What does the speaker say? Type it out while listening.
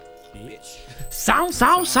bitch. Sound.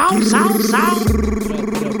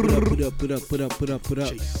 Put up.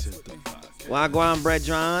 Wagwan Bread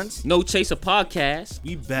Johns. No Chaser Podcast.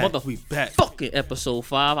 We back. We back. Fucking episode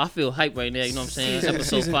 5. I feel hype right now. You know what I'm saying? It's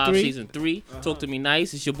episode 5, season 3. Talk to me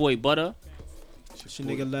nice. It's your boy Butta. It's your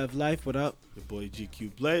nigga Love Life. What up? Your boy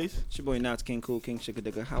GQ Blaze. It's your boy Knots King Cool King Sugar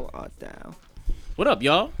Digger. How art thou? What up,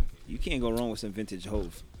 y'all? You can't go wrong with some vintage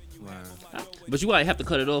hove. Wow. But you might have to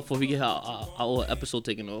cut it off before we get our episode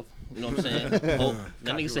taken off. You know what I'm saying? Oh,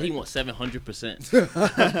 that nigga said he wants 700%.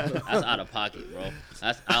 That's out of pocket, bro.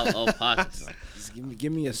 That's out of pocket. Just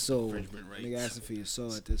give me your soul. Nigga asking for your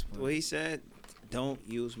soul at this point. Well, he said, don't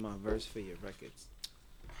use my verse for your records.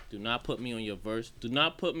 Do not put me on your verse. Do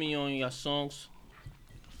not put me on your songs.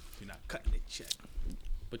 You're not cutting the check.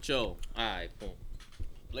 But yo, alright, boom.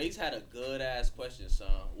 Blaze had a good ass question, son.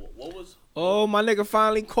 What was? Oh, my nigga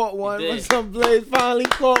finally caught one. He did. What's up, Blaze? Finally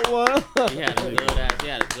caught one. He had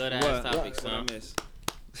a good ass topic, son.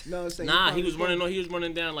 No, Nah, he was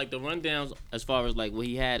running down like the rundowns as far as like what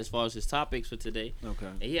he had as far as his topics for today. Okay.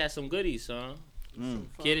 And he had some goodies, son.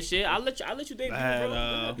 Kid and shit. I'll let you debut,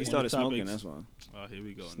 bro. He started smoking. That's why. Oh, here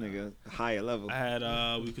we go. This nigga higher level. I had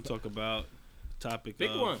we could talk about the topic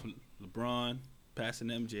Big of one. LeBron passing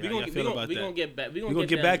MJ. We How y'all feel about that? gonna get back. We gonna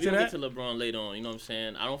get back to we gonna that? get to LeBron later on. You know what I'm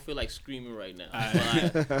saying? I don't feel like screaming right now.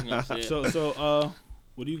 Alright. But you know what I'm saying? So,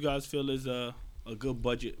 what do you guys feel is a good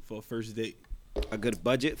budget for a first date? A good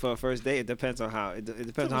budget for a first date? It depends on how. It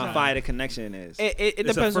depends on how fire the connection is. It It's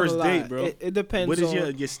depends a first on a lot. date, bro. It depends. What is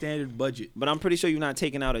on your standard budget? But I'm pretty sure you're not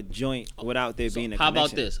taking out a joint without there being a How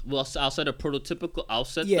connection. about this? Well, I'll set a prototypical. I'll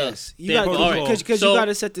set yes. the. You got all right. because you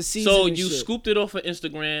gotta set the season. So and you shit. scooped it off of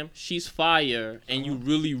Instagram. She's fire, and you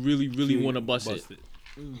really want to bust it.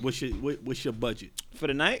 What's your budget? For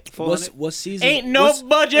the night? What season? Ain't no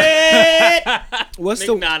budget. What's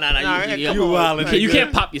Nah. You wildin'. You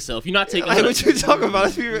can't pop yourself. You're not taking. Like, what you talking about?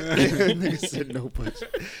 Nigga said no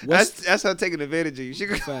budget. That's her taking advantage of you. She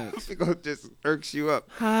gonna just irks you up.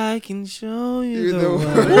 I can show you the world.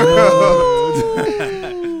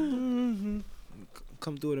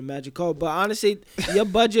 Come through with a magic code, but honestly, your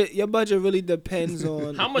budget really depends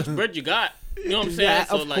on How much bread you got? You know what I'm saying? Yeah,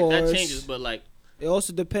 So of like that course. changes, but like. It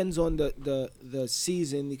also depends on the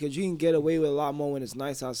season because you can get away with a lot more when it's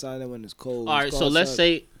nice outside than when it's cold. All right, so let's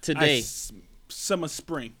say today. Summer,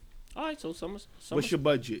 spring. All right, so summer. What's your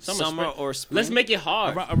budget? Summer or spring? Let's make it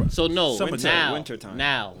hard. So no, Winter time.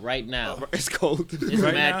 Right now. It's cold. It's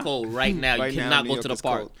Right mad now? cold right now. Right You now, cannot New go York to the is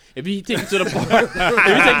park. cold. If you take you to the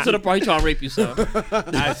park, he trying to rape you, son. All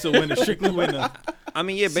right, so winter, strictly winter. I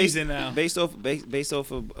mean, yeah, Season now. based off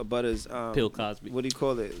of Butter's Bill Cosby. What do you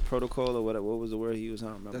call it? Protocol or whatever? What was the word he used? I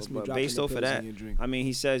don't remember. That's me But dropping based the off of pills that, in your drink. I mean,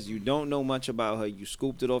 he says you don't know much about her. You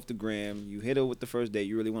scooped it off the gram. You hit her with the first date.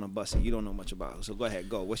 You really want to bust it. You don't know much about her. So go ahead,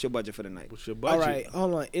 go. What's your budget for the night? What's your budget? All right,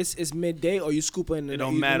 hold on. It's midday or you scoop in the It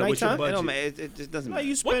don't matter what's your nighttime? budget. It don't matter. It just doesn't No, matter.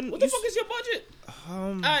 you spend. What the fuck is your budget?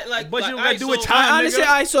 All right, like Budget like, we gotta do with so time. Honestly, nigga.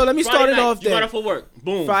 all right, so let me Friday start it night, off you got there. up for work.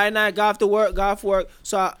 Boom. Friday night, got off work.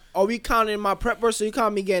 So are we counting my prep work? So you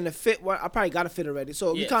count me getting a fit? Well, I probably got a fit already.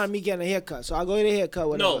 So you Yes. counting me getting a haircut? So I go get a haircut.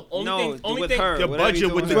 Whatever. No, only with thing. her. Your Whatever you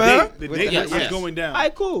budget with the doing. date. The With date the- yes. is going down. All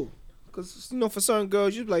right, cool. Because for certain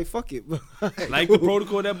girls, you be like, fuck it. Like the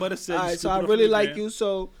protocol that Butter said. All right, just so scoop I it off really the like gram. you.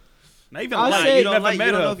 So Not even I'll like say- you You don't never like. met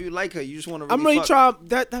You don't know her. if you like her. You just want to. I'm really fuck. trying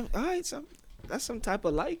that. All right, that's some type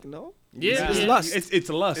of like, no? Yeah, It's yeah. lust. It's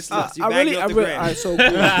lust. It's lust. You I bagged really, up I the really, gram. all right, so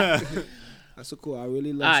cool. That's so cool. I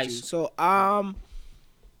really lust Alright. you. So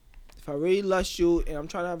if I really lust you and I'm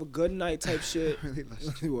trying to have a good night type shit,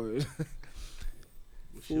 word.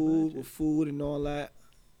 food and all that.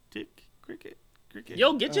 Tick, cricket.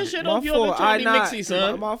 Yo, get your shit My off. You been fault. trying to be Alright, mixy,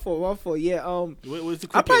 son. My fault. Yeah. What's the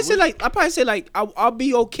I probably cricket? say like I'll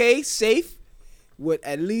be okay, safe, with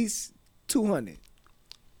at least 200.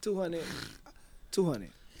 200.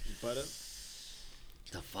 Butter.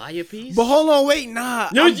 The fire piece. But hold on, wait, nah.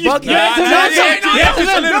 No, I'm you- bugging. yes, No, yes, yes, no, yes, no, yes, no,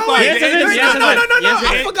 yes, no, yes, yes, no, yes, no, yes, no, no, no. yes, I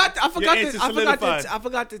yes.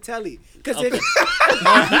 forgot to tell you. Because Okay. you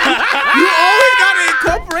always gotta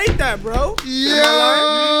incorporate that, bro.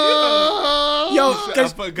 Yo,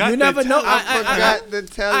 because forgot you never to know. tell- I forgot to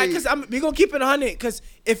tell you. Because we gonna keep it 100. Because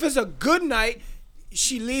if it's a good night,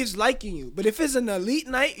 she leaves liking you. But if it's an elite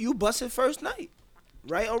night, you bust it first night.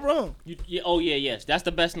 Right or wrong? Yes. That's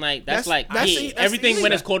the best night. That's That's everything the-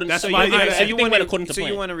 when it's according to That's so why you you gotta- everything went according to So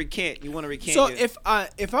plan. you want to recant? You want to recant? So your-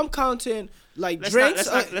 if I'm counting like let's drinks,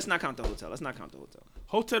 let's not count the hotel. Let's not count the hotel.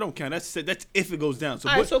 Hotel don't count. That's if it goes down. So,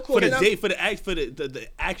 Alright, what, so cool. for the Then date, for the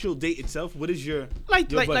actual date itself, what is your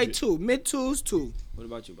like your budget? like mid twos, 2. What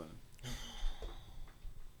about you, Bob?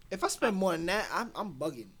 If I spend more than that, I'm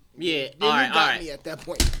bugging. Yeah, Then all you got right. me at that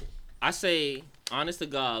point. I say, honest to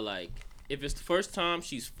God, like, if it's the first time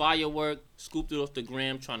she's firework, scooped it off the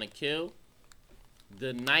gram, trying to kill,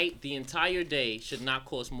 the entire day should not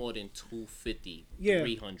cost more than $250,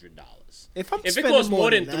 $300. If it costs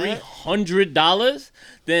more than $300,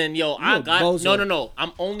 then yo, I got bozo. no.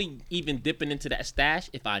 I'm only even dipping into that stash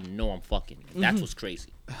if I know I'm fucking. That's what's crazy.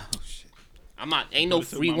 Oh shit. I'm not. Ain't no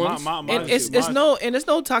free ones. And it's no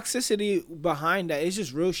toxicity behind that. It's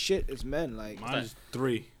just real shit. It's men like. Mine is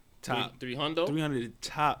 3 top. 300. 300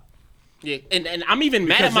 top. Yeah, and I'm even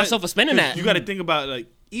mad at myself for spending that. You got to think about like.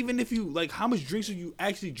 Even if you like, how much drinks are you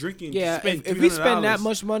actually drinking? Yeah, to spend if we spend $300? that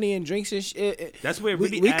much money in drinks and shit, that's where it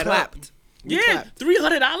really we add clapped. up. Yeah,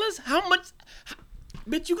 $300. How much?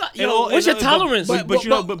 Bitch, you got what's your And, tolerance? But you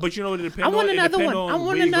know what it depends on. I want another It depend one. on I want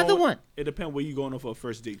where you another going. one. It depends where you going on for a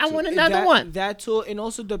first date. I too. want another one. That too, and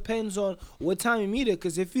also depends on what time you meet her.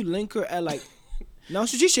 Because if you link her at like, now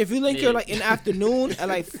Shajish, if you link her like in the afternoon at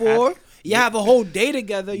like 4, you have a whole day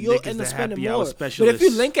together, you'll Niggas end up the spending happy hour more. But if specialists.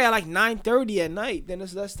 you link her at like 9:30 at night, then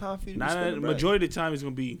it's less time for you to be Nah, spending bread. majority of the time it's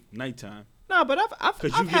gonna be nighttime. Nah, but I've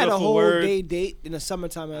 'Cause you had get a up for whole work. day date in the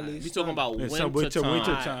summertime at least. We talking about Yeah, winter time.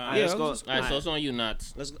 winter Alright, time. let's go. All right, so it's on you,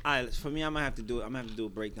 nuts. Let's. All right, for me, I'm gonna have to do it. I'm gonna have to do a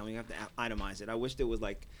breakdown. We have to itemize it. I wish there was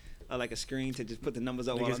like a screen to just put the numbers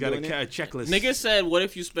up while Niggas I'm got doing a it. checklist. Nigga said, "What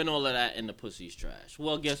if you spend all of that and the pussy's trash?"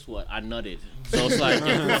 Well, guess what? I nutted. So it's like,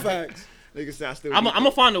 Facts. Niggas say I still. I'm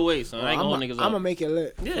gonna find a way, son. I ain't going niggas I'm up. gonna make it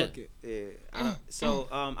lit. Yeah. Fuck it. Yeah. So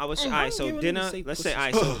I was all I'm right. So giving dinner. niggas say Let's say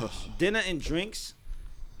pussy. all right. So dinner and drinks.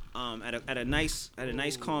 At a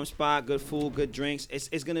nice calm spot, good food, good drinks.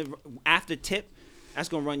 It's gonna after tip, that's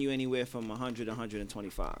gonna run you anywhere from 100 to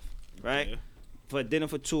 125, right? Yeah. For dinner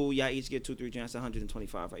for 2, y'all each get 2-3 drinks,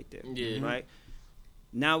 125 right there. Yeah. Right.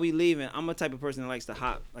 Now we leaving. I'm a type of person that likes to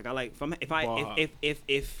hop. Like I like Wow.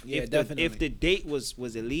 if the date was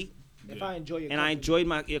elite If I enjoy your and I company.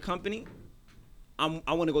 enjoyed your company,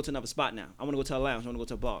 I want to go to another spot now. I want to go to a lounge. I want to go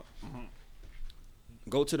to a bar.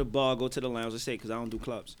 Go to the bar, go to the lounge. Let's say because I don't do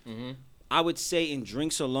clubs. Mm-hmm. I would say in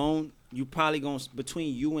drinks alone, you probably going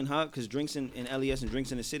between you and her because drinks in LES and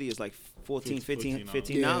drinks in the city is like $14,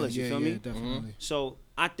 $15. You feel me? Definitely. So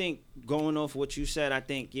I think going off what you said, I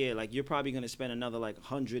think like you're probably gonna spend another like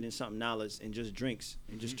 $100 and something in just drinks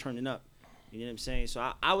and just turning up. You know what I'm saying?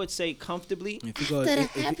 So I would say comfortably. If you go,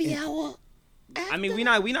 hour. I mean, we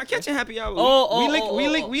not catching happy hour.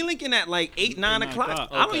 We linking at like 8, 9 9 o'clock. o'clock.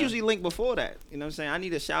 I don't Okay. usually link before that. You know what I'm saying? I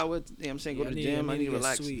need a shower. You know what I'm saying? Go to the gym. I need to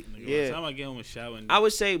relax. Nigga, by the Yeah. time I get home and shower, and I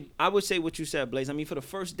would say what you said, Blaze. I mean, for the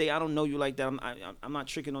first day, I don't know you like that. I'm not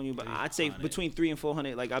tricking on you, but I'd say 300. between 300 and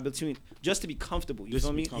 400. Like between just to be comfortable. You Just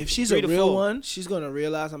feel to be me? comfortable. if she's 3 a to real 4. one, she's gonna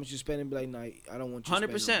realize how much you spend and be like, nah, I don't want you.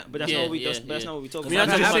 100%. But that's Yeah, not what we. yeah, That's yeah. not what we talking We're not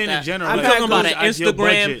about. talking I'm about saying in that. general. I've We're like, talking about an as your Instagram.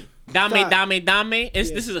 budget. Dame. Yeah.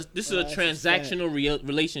 This is a That's transactional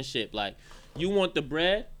relationship. Like you want the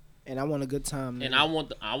bread, And I want a good time. and nigga. I want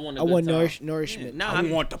the I want good nourishment. Nah, I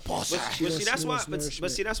want the boss. But She see, that's why. wants But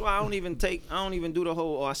nourishment. see, that's why I don't even do the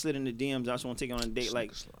whole. Oh, I slid in the DMs. I just want to take you on a date.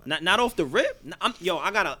 Like, not off the rip.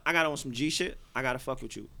 I got on some G shit. I gotta fuck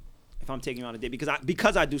with you if I'm taking you on a date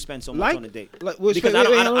because I do spend so much Like- on a date. Like, which, Because wait, I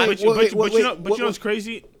don't- wait, I don't- wait, I- wait, But you wait, know wait, what's wait,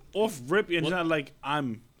 crazy? Off rip, it's not like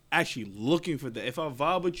I'm actually looking for that. If I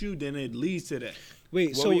vibe with you, then it leads to that.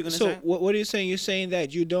 wait, What were you so gonna so say? what are you saying? You're saying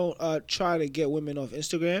that you don't try to get women off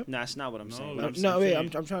Instagram? Nah, that's not what I'm No, saying. no, What No, wait, saying- I'm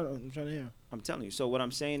trying to hear. I'm telling you. So what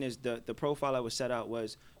I'm saying is the profile I was set out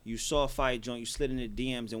was you saw a fire joint, you slid in the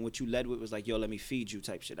DMs, and what you led with was like, yo, let me feed you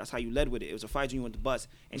type shit. That's how you led with it. It was a fire joint you went to bus,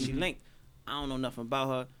 and she linked. I don't know nothing about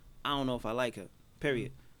her. I don't know if I like her.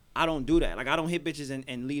 Period. I don't do that. Like I don't hit bitches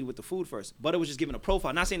and lead with the food first. But it was just giving a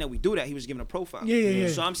profile. Not saying that we do that. He was giving a profile. Yeah.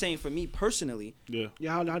 So I'm saying for me personally, Yeah.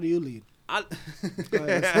 Yeah, how do you lead? I Go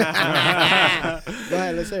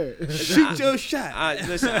ahead, let's hear it. Shoot your shot.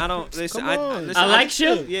 listen. I don't listen. Come on. Listen, I like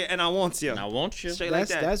you. Yeah, and I want you. I want you. Straight like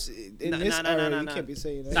That's that. that's in Nah, this nah, era. nah, You nah. can't be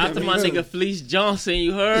saying that. Shout out to my nigga Fleece Johnson.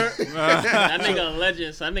 You heard? That nigga a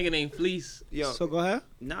legend. So that nigga named Fleece. Yo, So go ahead.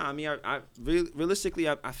 nah. I mean, realistically,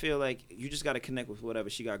 I feel like you just got to connect with whatever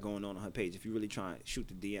she got going on her page. If you really try and shoot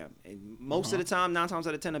the DM, and most of the time, 9 times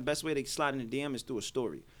out of 10, the best way to slide in the DM is through a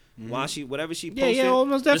story. While whatever she posted, Yeah,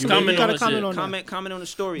 almost definitely. comment You gotta on comment shit. on that. comment on the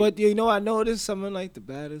story. But you know, I noticed someone like the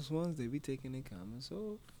baddest ones, they be taking their comments.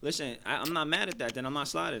 So Listen, I'm not mad at that. Then I'm not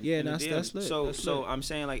sliding. Yeah, in the that's DMs. lit. So That's so lit. I'm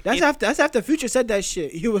saying like that's after Future said that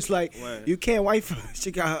shit. He was like, Word. "You can't wife her."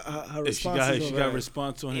 She got her If she responses. got on that.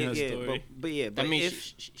 response on yeah, her yeah, story. but yeah, but I mean,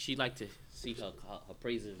 if she like to see her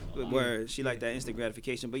praises. a lot. where she like that instant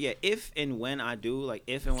gratification. But yeah, if and when I do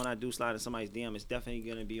slide in somebody's DM, it's definitely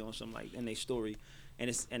gonna be on some like in their story.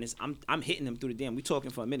 and I'm hitting him through the DM. We talking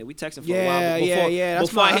for a minute. We texting for a Yeah, while.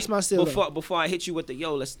 Before, That's my still. Before I hit you with the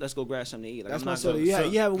yo, let's go grab something to eat. Like, That's I'm my not still. gonna-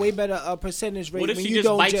 You have a way better percentage rate What if when she you just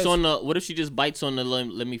don't bites on the? What if she just bites on the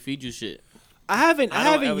let me feed you shit? I haven't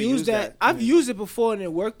ever used use that. that. I've used it before and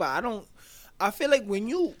it worked, but I don't. I feel like when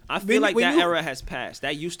you. I feel like when that you- era has passed.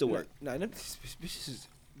 That used to work. Nah,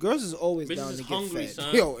 girls is always Bitches down is to hungry, get fed.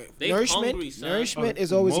 son. Yo, They nourishment, hungry, son. nourishment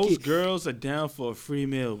is always Most key. girls are down for a free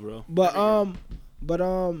meal, bro. But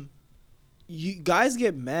you guys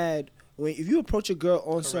get mad when if you approach a girl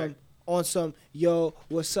on some yo,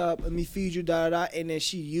 what's up? Let me feed you, da da da, and then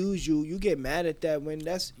she use you. You get mad at that when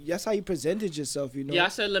that's how you presented yourself, you know. Yeah, I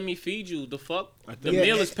said let me feed you. The fuck? The Yeah.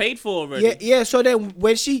 meal is paid for already. Yeah. So then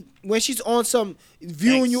when she's on some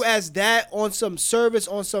viewing you as that, on some service,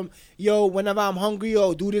 on some yo, whenever I'm hungry,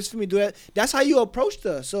 yo, do this for me, do that. That's how you approached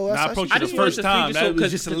her. So that's Nah, I how approached she her the just did. wanted first to time. feed you That so- was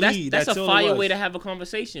 'cause just a that's lead. That's That's a all it fire was. way to have a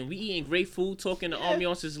conversation. We eating great food, talking. The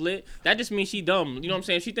ambiance is lit. That just means she dumb. You know what I'm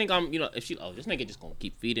saying? If she think I'm, if she, this nigga just gonna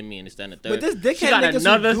keep feeding me and this, that, and the third. But this dickhead she got niggas who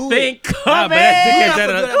another do thing it. coming. Nah, but that You dickhead not that-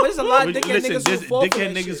 gonna do that, but there's a lot of dickhead Listen, niggas who there's fall for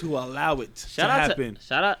dickhead that niggas shit. who allow it to Shout happen.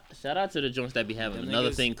 out to the joints that be having Them another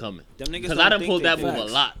niggas- thing coming. Them niggas Because don't I done think pulled they that move facts.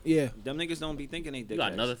 a lot. Yeah. Them niggas don't be thinking they dickheads.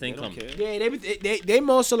 got another thing They don't coming. care. Yeah, they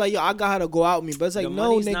more so like, yo, I got her to go out with me. But it's like, The no,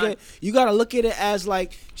 money's nigga, not- you gotta look at it as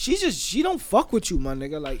like, she don't fuck with you, my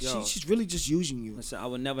nigga. Like, Yo. she's really just using you. Listen, I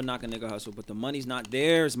would never knock a nigga hustle, but the money's not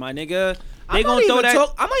theirs, my nigga. They I'm gonna not throw even that.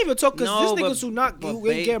 talk. I'm not even talking because No, this but- niggas who ain't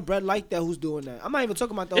babe- getting bread like that who's doing that. I'm not even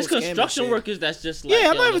talking about the It's whole scamming construction shit. workers that's just like. Yeah,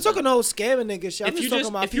 I'm yo, not even listen. talking the whole scamming nigga shit. I'm just talking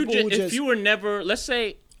about people who just. If you were never, let's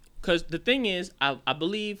say, because the thing is, I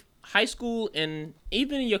believe high school and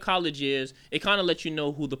even in your college years, it kind of lets you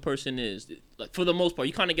know who the person is. Like for the most part,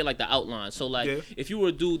 you kind of get like the outline. So like, Yeah. if you were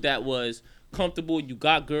a dude that was comfortable, you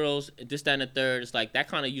got girls, this, that, and the third, it's like that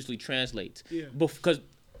kind of usually translates. Yeah. Because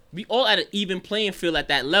we all at an even playing field at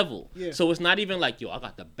that level. Yeah. So it's not even like, yo, I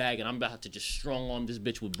got the bag and I'm about to just strong on this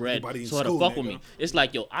bitch with bread. Everybody in So her to school, fuck with nigga. me. It's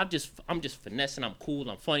like, yo, I'm just finessing, I'm cool,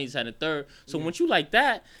 I'm funny, this, that, and the third. So once you like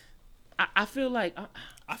that, I feel like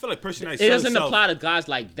I feel like personality. it doesn't apply to guys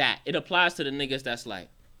like that. It applies to the niggas that's like,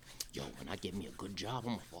 yo, when I get me a good job,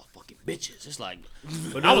 I'm gonna fuck fucking bitches. It's like,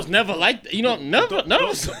 But I was never like that. You know, never.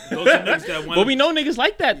 Those are niggas that want. But we know niggas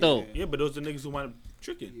like that though. Yeah, but those are niggas who want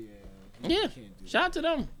tricking. Yeah. Shout out to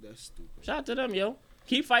them. That's stupid. Shout out to them, yo.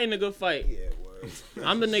 Keep fighting the good fight. Yeah, word.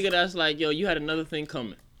 I'm the nigga that's like, yo, you had another thing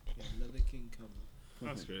coming. Another king coming.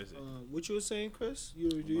 That's crazy. What you were saying, Chris?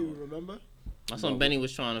 Do you remember? That's when Benny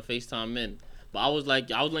was trying to FaceTime in. But I was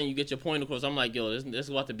letting you get your point across. I'm like, yo, this is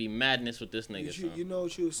about to be madness with this nigga. You know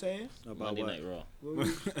what you were saying? About Monday what? Night Raw. We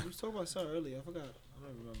was talking about something earlier. I forgot. I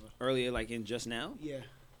don't remember. Earlier, like in just now. Yeah,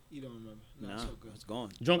 you don't remember. Nah, So good. it's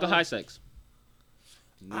gone. Drunk or high sex?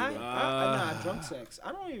 Nah, drunk sex.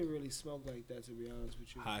 I don't even really smoke like that, to be honest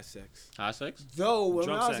with you. High sex. High sex? Though when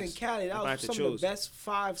Drunk I was sex. in Cali, that If I had was to some choose. of the best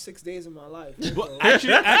 5-6 days of my life. But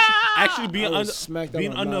actually, being I was under smacked out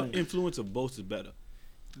being my under mind. influence of both is better.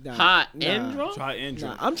 Nah, Hot nah, and drunk? Try and Nah,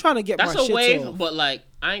 drink. I'm trying to get That's my a shit wave, off. but like,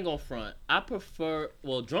 I ain't gonna front. I prefer,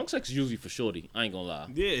 drunk sex is usually for shorty. I ain't gonna lie.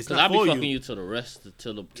 Yeah, it's Cause not I be for fucking you. you to the rest,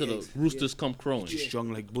 till the Yeah, roosters come crowing. Just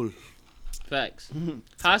strong like bull. Facts.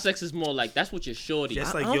 High sex is more like, that's what you're shorty.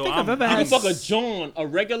 Just I like don't yo, think I've ever You had can fuck a joint, a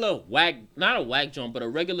regular wag, not a wag joint, but a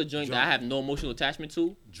regular joint that I have no emotional attachment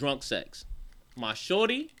to. Drunk sex. My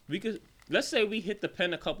shorty, let's say we hit the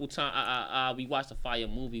pen a couple times. We watched a fire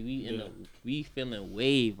movie. We feeling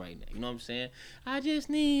wave right now. You know what I'm saying? I just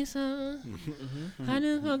need some. I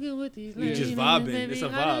just fucking with these. You just ladies, vibing. baby. It's a I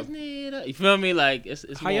vibe. just need a-" You feel me? Like it's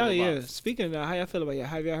How more y'all? of a Yeah. vibe. Speaking of that, how y'all feel about it?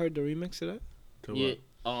 Have y'all heard the remix of that? Yeah.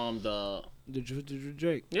 The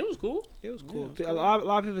Drake. It was cool. It was cool. Yeah, A lot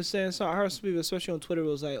of people saying so. I heard some people, especially on Twitter,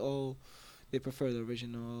 was like, "Oh, they prefer the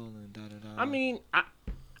original and da da da." I mean,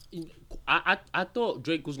 I thought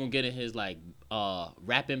Drake was gonna get in his like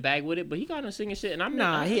rapping bag with it, but he got him singing shit, and I'm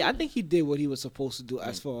nah, not. I think he did what he was supposed to do.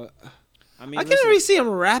 As far, I mean, I can't listen, really see him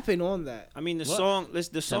rapping on that. I mean, the What? song. The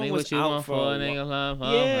Tell song me was what you out want for. for a a nigga.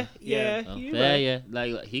 while. Yeah, you yeah, right. yeah.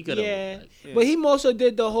 Like he could have. Yeah. Yeah. But he also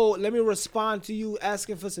did the whole "let me respond to you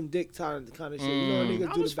asking for some dick" kind of shit. You know, niggas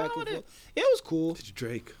I do was the back fine and with forth. Yeah, it was cool. It's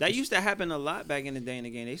Drake. That used to happen a lot back in the day and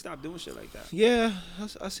again. They stopped doing shit like that. Yeah,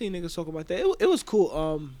 I seen niggas talking about that. It was cool.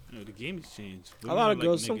 You know, the game has changed. A lot of Women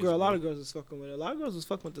girls, like a lot niggas, of girls was fucking with it. A lot of girls was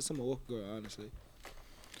fucking with the Summer Walker girl, honestly.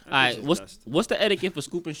 All right, what's the etiquette for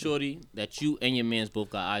scooping shorty that you and your man's both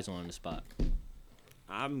got eyes on the spot?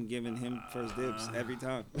 I'm giving him first dibs every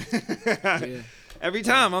time. Yeah. Every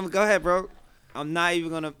time. Go ahead, bro. I'm not even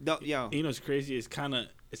gonna. Yo. You know, it's crazy. It's kind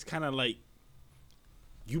of like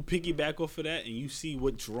you piggyback off of that and you see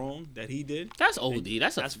what's wrong that he did. That's OD.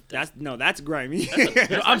 That's grimy.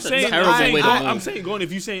 I'm saying terrible way to move. I'm saying going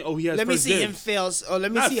if you saying he has Let me first see him dibs. fail. Or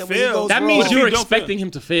let me Not see him fail. when he goes That wrong. means If you're you don't expecting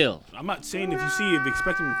him to fail. I'm not saying if you see it,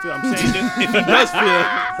 expect him to fail. I'm saying if he does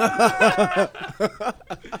fail.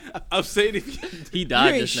 I'm saying if He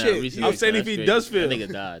died ain't just now. shit. Recently, I'm saying if he That's does crazy. fail. That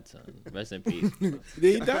nigga died, son. Rest in peace. Did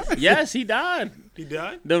he die? Yes, he died. he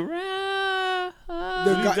died. The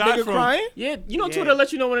The he guy, died nigga from? crying? yeah, you know Yeah. Twitter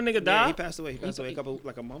let you know when a nigga Yeah, died. he passed away. He passed away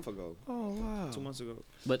a month ago. Oh wow. 2 months ago.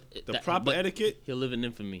 But The proper etiquette. he'll live in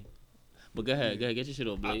infamy. But go ahead, get your shit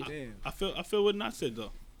off, Blaze. Damn. I feel what Not said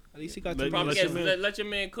though. At least he got Let- to let Proper your etiquette, man- let your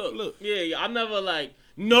man cook. Look. Yeah, I'm never like,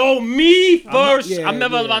 no, me first. yeah, I'm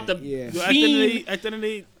never yeah, about to yeah. Yo, fiend. at the end of the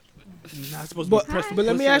day, you're not supposed to But, be pressed. but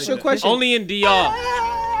let me ask you a question. Only in DR.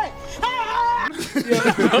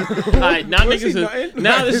 Alright, now Was he niggas nutting? is,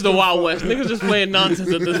 now this is the Wild West. Niggas just playing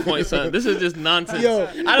nonsense at this point, son. This is just nonsense. Yo.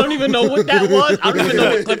 I don't even know what that was. I don't even know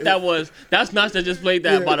what clip that was. That's Notch that just played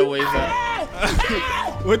that, by the way,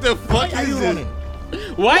 son. What the fuck is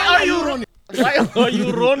this? Why are you running? Why are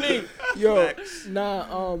you running? Yo,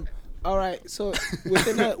 all right. So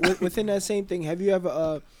within that same thing, have you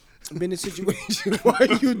ever been in a situation? Why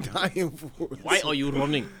are you dying for? Why are you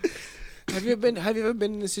running? Have you ever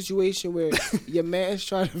been in a situation where your man's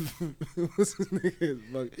trying to? What's this nigga's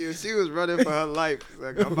bug? Yeah, she was running for her life.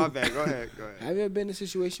 Like, oh, my bad. Go ahead. Have you ever been in a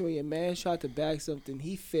situation where your man tried to bag something,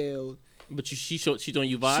 he failed, But she throwing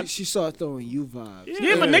you vibes. she started throwing you vibes?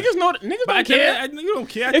 Yeah, but niggas But don't care. you don't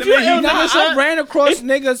care. If you ill Nah, nigga, son, I ran across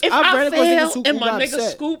niggas. if I ran across fail niggas who and my got nigga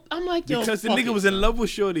upset. scoop, I'm like, yo, because the fuck nigga it, was in son. love with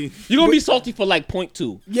Shorty. You gonna be salty for like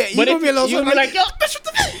 0.2. Yeah, you but gonna be a little you something gonna be like, like, yo, bitch, what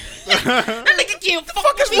the fuck? That nigga can't fuck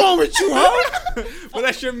What's wrong with you, huh? But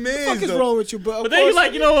that's your What man. is wrong with you? But, of But then you course-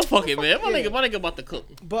 like, you know what? Fuck it, man. My Yeah. nigga about to cook.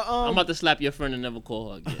 But I'm about to slap your friend and never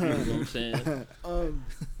call her again. You know what I'm saying?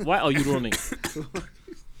 Why are you running?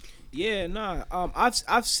 yeah, nah.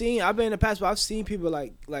 I've been in the past, but I've seen people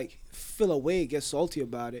like feel away, get salty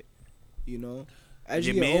about it. You know, as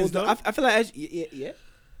Your you get mans, older, though? I feel like yeah.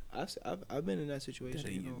 I've been in that situation.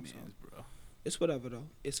 You know, so bro. it's whatever though.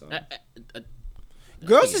 It's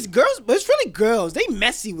Girls girls, but it's really girls. They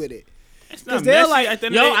messy with it. It's 'Cause not they're messy. like, At the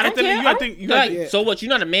end Yo, of the day- I at don't the end of care. the day, I think you got Like, Yeah. so what? You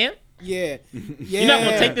not a man? Yeah, yeah. You not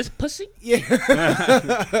gonna take this pussy?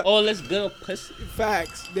 Yeah, All this good pussy?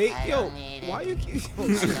 facts. They why you keep?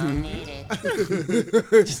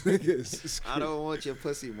 This nigga is I don't want your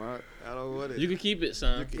pussy, Mark. I don't want it. You can keep it,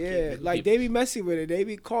 son. Yeah, like they be messy with it. They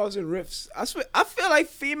be causing rifts. I feel like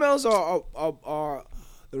females are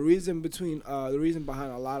the reason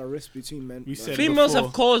behind a lot of rifts between men. We said- Females before.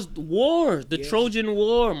 have caused wars. The Yeah. Trojan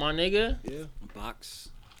War, my nigga. Yeah. Box.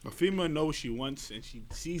 A female knows what she wants and she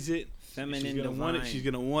sees it. Feminine She's gonna want it. divine. She's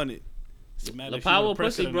gonna want it. It's matter The if she wanna power of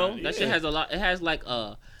press pussy, it or bro. not. That shit Yeah. has a lot. It has like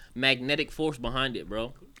a magnetic force behind it,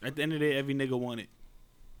 bro. At the end of the day, every nigga want it.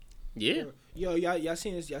 Yeah. Yo, y'all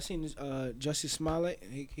seen this? Justice Smollett?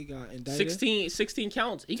 He got indicted. 16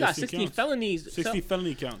 counts. He got 16 16 counts. felonies. 60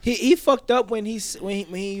 felony counts. He fucked up when he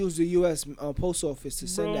used the U.S. Post Office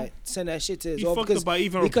to Bro. send that shit to his He office. fucked up by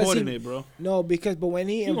even because reporting he- it, bro. No, but when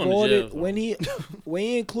he He going to involved jail, when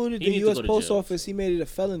he included He the need to U.S. go to Post jail. Office, he made it a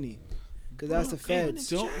felony. Cause that's the feds.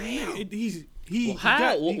 Don't. He Well, how?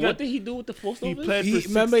 got- What did he do with the post He office? pled He for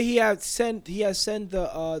remember he had sent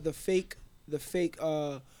the fake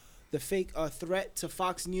threat to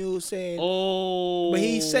Fox News saying. Oh. But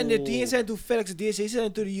he sent it. He didn't send it through FedEx or DHL. He sent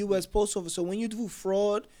it through the U.S. Post Office. So when you do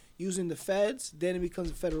fraud using the feds, then it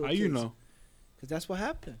becomes a federal How case. you know? Because that's what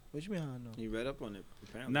happened. What you mean? How I know? You read up on it.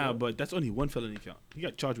 Apparently. Nah, but that's only one felony count. He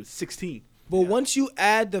got charged with 16. But once you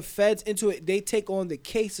add the feds into it, they take on the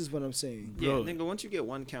case. Is what I'm saying. Yeah, Bro. nigga. Once you get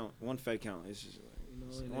one fed count, it's just like,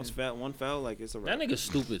 one fell, like it's a That wrap. nigga's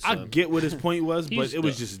stupid, I son. get what his point was, but He's it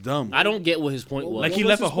was dumb. just dumb. I don't get what his point was. Like What he was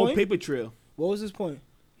left a his whole point? paper trail. What was his point?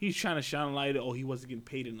 He's trying to shine a light. Oh, he wasn't getting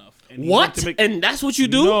paid enough. And he What? wanted to make- And that's what you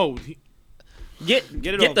do? No, Get it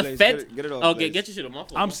get off, the Blaze. feds. Get it off, Okay, Blaze. get your shit on my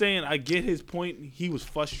phone. I'm saying I get his point. He was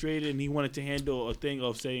frustrated and he wanted to handle a thing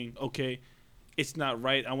of saying, okay, it's not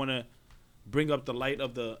right. I want to bring up the light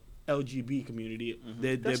of the LGB community.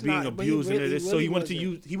 They're That's being not- but he abused and really- this. So really he wanted to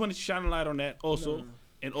wasn't. he wanted to shine a light on that also. No.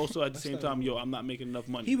 And also at the same not time, yo, I'm not making enough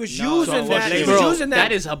money. He was No, using so that. He Blaze- was Bro, using that.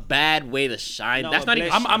 that is a bad way to shine. That's not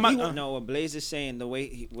even. No, what Blaze is saying, the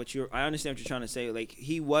way I understand what you're trying to say. Like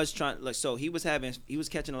he was trying, like so he was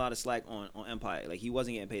catching a lot of slack on Empire. Like he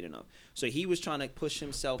wasn't getting paid enough. So he was trying to push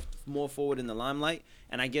himself more forward in the limelight.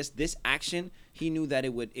 And I guess this action, he knew that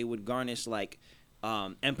it would garnish like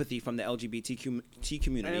empathy from the LGBT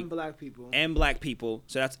community And black people. and black people.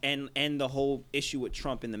 So that's and the whole issue with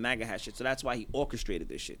Trump and the MAGA hat shit. So that's why he orchestrated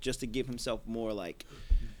this shit, just to give himself more like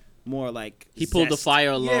He pulled the zest.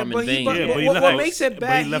 fire alarm in vain. but he what left, makes it but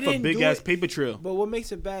bad, he left he a didn't big do ass it- paper trail. But what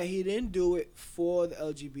makes it bad, he didn't do it for the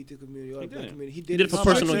LGBT community or the He black did. community. He did it for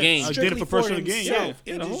personal gain. Did it Strictly for personal gain, himself. yeah.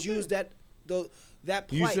 He Yeah, the whole just used that Used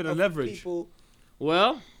plight it as of leverage. people.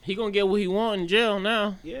 Well, he gonna get what he want in jail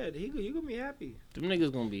now. Yeah, he gonna be happy. Them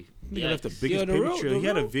niggas gonna be. Nigga left the yikes. biggest the paper real- trail. the He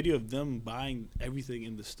had a real- video of them buying everything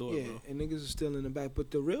in the store, Yeah, bro. and niggas are still in the back.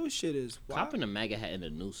 But the real shit is, why? Copping a MAGA hat and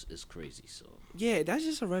a noose is crazy. So Yeah, that's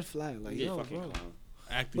just a red flag. Like, Yeah, yo, Fucking bro, clown.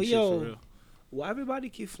 Acting But shit yo, for real. why everybody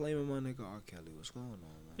keep flaming my nigga R. Kelly? What's going on,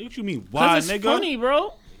 man? What you mean? Why, it's nigga? funny,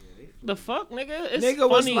 bro. The fuck, nigga? It's Nigga funny.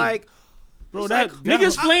 was like, Bro, it's that like-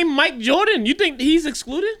 Niggas flame Mike Jordan. You think he's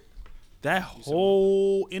excluded? that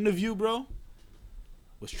whole interview, bro,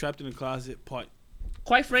 was trapped in the closet. Part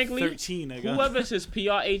Quite frankly, 13, nigga. whoever's his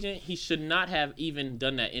PR agent, he should not have even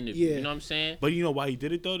done that interview. Yeah. You know what I'm saying? But you know why he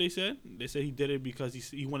did it though? They said he did it because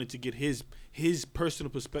he wanted to get his personal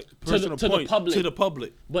perspective, personal to the point public. to the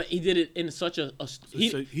public. But he did it in such a So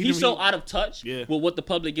he's he- so out of touch Yeah. with what the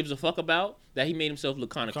public gives a fuck about that he made himself look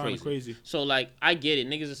kind of Kinda crazy. crazy. So like I get it.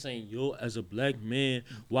 Niggas are saying, yo, as a black man,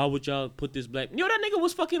 why would y'all put this black? Yo, that nigga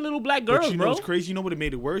was fucking little black girls, But you know bro. what's crazy? You know what it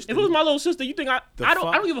made it worse? If it was my little sister, you think I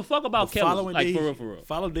don't give a fuck about Kelly. Like for real.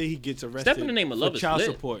 Following day he gets arrested. Step in the Name of Love for is child lit.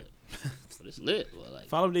 support. But it's lit. Well, like,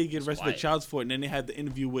 Following day he gets arrested for wild. child support, and then they had the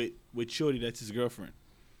interview with Shorty, that's his girlfriend.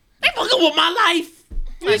 they fucking with my life.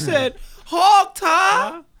 he said, Hog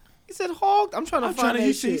Tie. He said, Hog. I'm trying to find that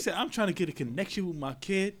He shit. said, I'm trying to get a connection with my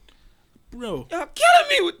kid, bro. Y'all killing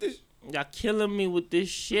me with this. Y'all killing me with this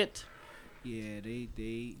shit. Yeah,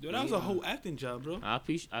 they. Yo, that was a whole acting job, bro.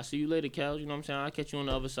 I see you later, Cal. You know what I'm saying? I'll catch you on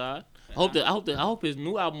the other side. I hope his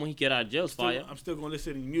new album when he get out of jail is fire. I'm still gonna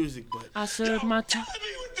listen to music, but I served my time.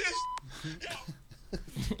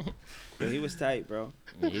 Yo, he was tight, bro.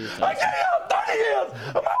 Yeah, he was tight.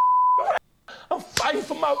 Fighting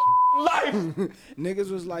for my life. Niggas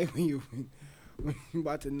was like when you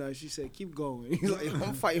about to nut. She said, "Keep going." He's like,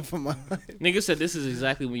 "I'm fighting for my life." Nigga said this is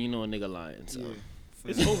exactly when you know a nigga lying. So.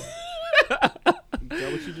 it's over. You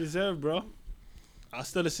got what you deserve, bro. I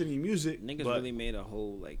still listen to your music, Niggas but really made a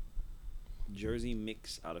whole like Jersey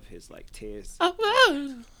mix out of his like tears.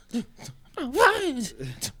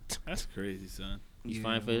 that's crazy, son. He's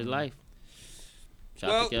fighting for his life. Shout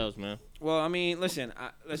Well- out to Kels, man. Well, I mean, listen.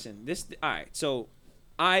 This. All right. So,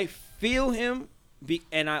 I feel him,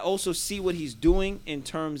 and I also see what he's doing in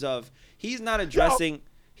terms of he's not addressing.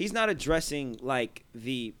 He's not addressing like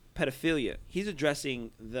the pedophilia. He's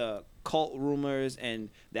addressing the cult rumors and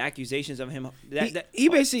the accusations of him. He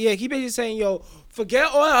basically saying, "Yo, forget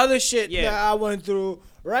all the other shit Yeah. that I went through.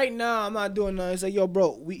 Right now, I'm not doing nothing." It's like, "Yo,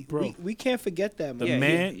 bro, we can't forget that, man." The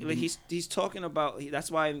man- he's talking about.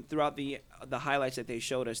 That's why throughout the highlights that they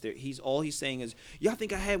showed us, there he's saying is, "Y'all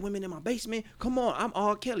think I had women in my basement? Come on, I'm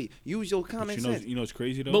R. Kelly. Use your common sense." You know what's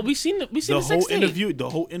crazy though? But we seen the the sex whole tape. interview. The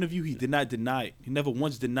whole interview, he did not deny it. He never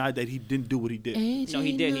once denied that he didn't do what he did. No,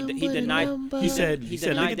 he did. He denied. He said, He look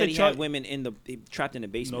denied at that the he chart. had women trapped in the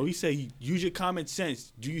basement. No, he said, use your common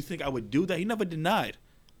sense. Do you think I would do that? He never denied.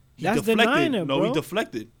 He That's deflected. denying it, No, bro. he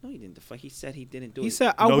deflected. No, he didn't deflect. He said he didn't do it. He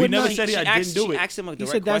said, "I No, he would never not." said he didn't do she it. asked him a He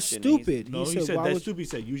direct said, "That's question, and he's- stupid." No, he said "Why that's would-" stupid. He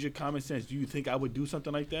said, use your common sense. Do you think I would do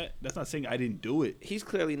something like that? That's not saying I didn't do it. He's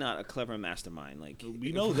clearly not a clever mastermind. Like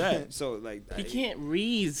We know that. So like He can't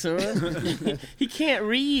read, son. He can't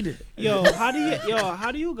read. Yo, how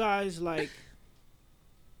do you guys like?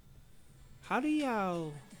 How do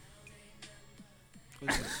y'all?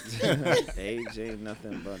 Age ain't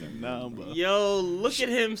nothing but a number. Yo, look at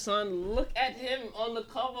him, son. Look at him on the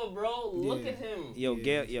cover, bro. Look Yeah. at him. Yo,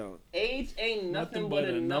 Gail, yo, Age ain't nothing but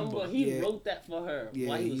a number. He Yeah. wrote that for her Yeah,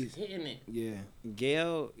 while he was he's- hitting it. Yeah.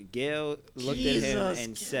 Gail looked at him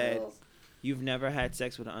and said, "You've never had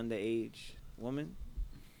sex with an underage woman?"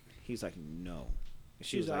 He was like, "No."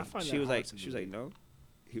 She was I like, find she that was hard like, to she was like, "No."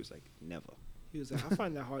 He was like, "Never." He was like, "I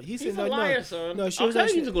find that hard." He He's said, a "No, liar, no." son. No, she I'll was tell you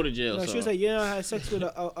actually- to go to jail, No, son. she was like, "You know, I had sex with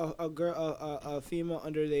a girl, a female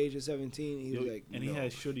under the age of 17." He was like, and no. he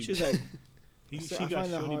had Shorty. She was like, she I got find that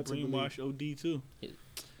Shorty hard to believe. brainwashed OD too. He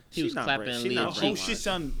She's was not clapping brain- and she's leaving. not Her whole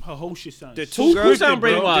brainwashed. shit sound. The Who two girls, sound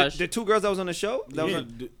brainwashed? the two girls that was on the show, that was Yeah,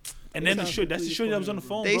 on, and then sounds that's the completely shorty that was on the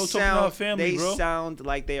fucking phone, they bro, talking to her sound, family, they bro. sound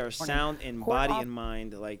like they are sound in body and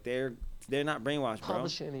mind. Like they're not brainwashed, bro.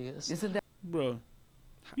 Isn't that Bro,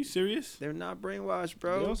 you serious? They're not brainwashed,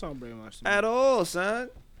 "Bro, bro, don't sound brainwashed." to me. at all, son.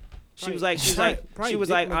 She was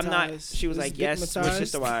like, I'm not. She was like, yes, we're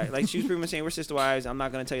sister wives. Like she was pretty much saying we're sister wives. I'm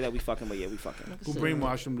not gonna tell you that we fucking, but yeah, we fucking. Who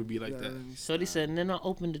brainwashed him to be like that? Shorty said, and then I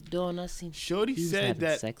opened the door and I seen. Shorty said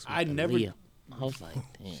that I never. Aaliyah. I was like,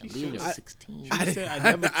 damn, Aaliyah was 16.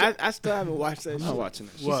 I still haven't watched that. I'm not watching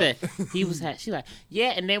it. She said he was. She like,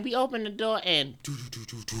 yeah, and then we opened the door and.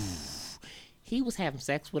 He was having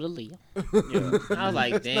sex with Aaliyah. Yeah. I was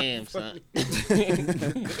like, damn, son.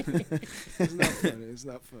 It's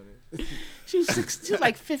not funny. She was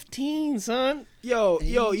like 15, son. Yo,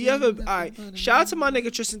 you ever? All right. Shout out to my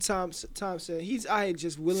nigga Tristan Thompson. He's out here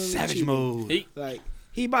just willingly Savage cheating. mode. Like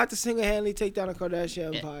he about to single-handedly take down the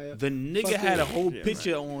Kardashian empire. The nigga had a whole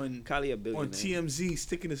picture on TMZ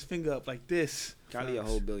sticking his finger up like this. Kylie a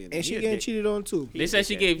whole billionaire. And she getting cheated on too. They said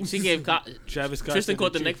she gave Travis Scott. Tristan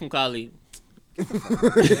caught the neck from Kylie.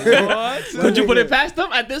 What? Could you put it past him?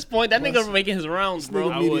 At this point, that nigga making his rounds,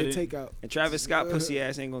 bro. Media takeout. And Travis Scott pussy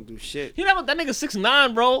ass ain't gonna do shit. That nigga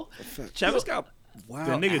 6'9", bro. Travis Scott, wow.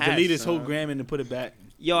 The nigga deleted his whole gram and then put it back.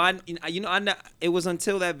 Yo, it was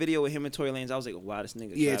until that video with him and Tory Lanez, I was like, wow, this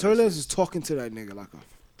nigga. Yeah, Travis Tory Lanez was talking to that nigga like a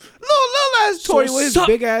little ass Tory with his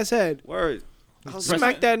big ass head. Word.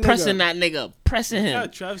 Smack that nigga. Pressing him. Yeah,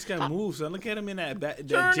 Travis Scott moves, son. Look at him in that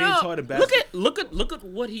James Harden basket. Look at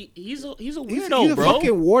what he's a weirdo, he's bro. a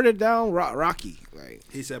fucking watered down Rocky. Like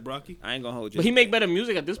he said, Brocky. I ain't gonna hold you. But he make better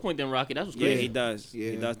music at this point than Rocky. That's what's crazy. Yeah, he does.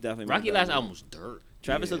 Yeah. He does definitely. Rocky last album was dirt.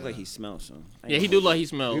 Travis looks like he smells, son. Yeah, he do like he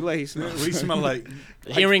smells. He like he smells. What he smell like?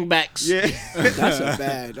 Earring backs. Yeah. That's a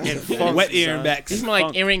bad. Wet earring backs. He smell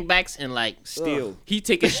like earring backs and like steel. He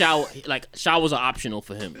take a shower. Like showers are optional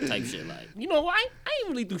for him. Type shit. Like I ain't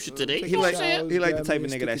really do shit today. He like the type of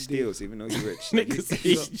nigga that steals even though he's rich. Like,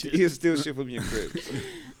 he'll steal shit from your crib.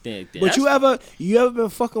 But you ever been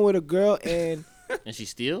fucking with a girl and she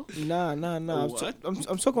steal? Nah. I'm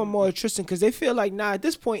talking about more Tristan because they feel like at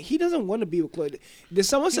this point he doesn't want to be with Chloe. Did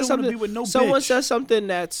someone say something? Someone said something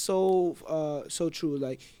that's so true.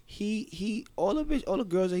 Like all the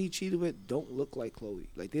girls that he cheated with don't look like Chloe.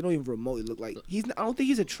 Like they don't even remotely look like I don't think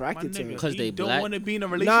he's attracted to her because they don't want to be in a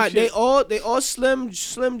relationship. Nah, they all slim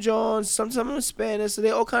Johns. Some of them Spanish, so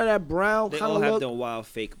they all kind of that brown. They all have the wild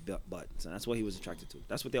fake butts, and that's what he was attracted to.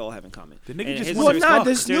 That's what they all have in common. The nigga just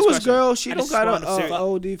this newest girl, she don't got a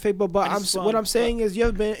OD fake butt. But what I'm saying is, you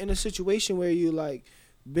ever been in a situation where you like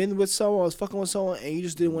been with someone, was fucking with someone, and you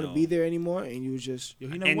just didn't want to be there anymore, and you was just he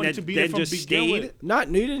never wanted to be there from begin with.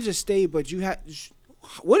 You didn't just stay, but you had.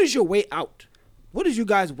 What is your way out? What is you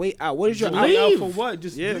guys' way out? What is your out for what?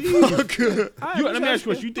 Just leave. Let me ask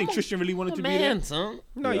you a question. You think Come Tristan really wanted to be man, there? Son.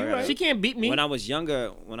 No, you're right. She can't beat me. When I was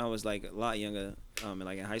like a lot younger, and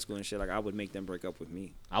like in high school and shit, like I would make them break up with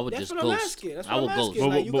me. I would That's just what I'm ghost. asking. That's I what would I'm ghost. asking.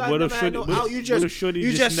 Like, you guys never had no out. You just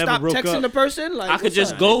never stop broke texting up? the person. Like I could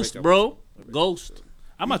just ghost, bro. Ghost.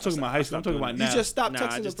 I'm not talking about high school. I'm talking about now. You just stop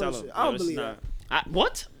texting the person. I don't believe that.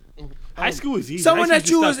 What? High school is easy. Someone that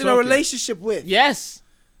you was in a relationship with. Yes.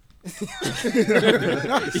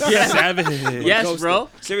 Yes, yes, bro.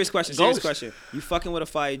 Serious question. You fucking with a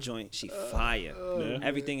fire joint? She fire.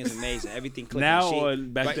 Everything is amazing. Everything clicking. Now or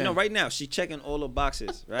back then? No, right now. She checking all the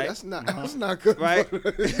boxes. Right. That's not good. Right.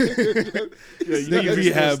 You need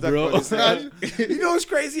rehab, bro. You know what's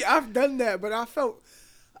crazy? I've done that, but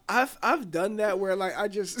I've done that where like I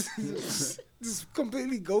just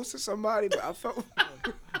completely ghosted somebody, but I felt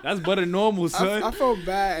that's better normal, son. I felt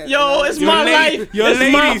bad. Yo, it's my life.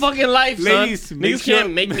 It's my fucking life, son. Ladies, Niggas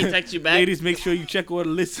can't make me text you back. Ladies, make sure you check all the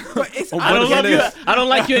lists. I don't love you. I don't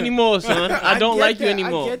like you anymore, son. I don't like you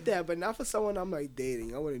anymore. I get that, but not for someone I'm like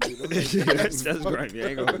dating. I wouldn't do that. That's right. You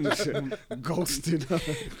ain't gonna ghosted.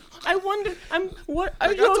 I wonder. What? Are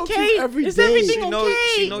Like, you okay? Is everything okay?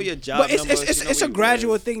 She know your job. But it's a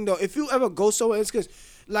gradual thing though. If you ever go somewhere, it's because.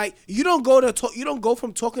 Like you don't go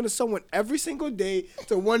from talking to someone every single day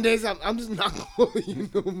to one day I'm just not calling you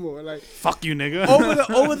no more. Like fuck you, nigga.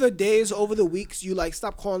 over the days, over the weeks, you like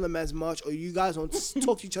stop calling them as much, or you guys don't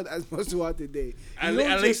talk to each other as much throughout the day.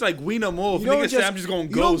 At least like we know more. If niggas say I'm just gonna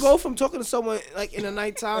ghost. You don't go from talking to someone like in the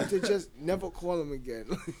nighttime to just never call them again.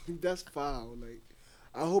 That's foul. Like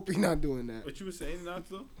I hope you're not doing that. What you were saying,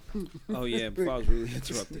 Nacho? Oh yeah, before I was really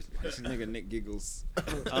interrupted. This nigga Nick giggles.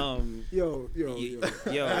 Yo.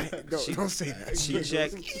 Don't say that.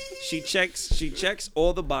 She checks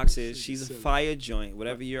all the boxes. She's a fire joint,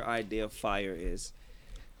 whatever your idea of fire is.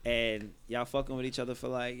 And y'all fucking with each other for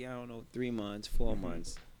like, I don't know, 3 months, 4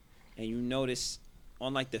 months. And you notice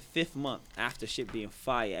on like the 5th month after shit being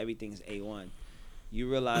fire, everything's A1.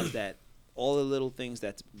 You realize that all the little things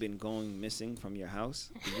that's been going missing from your house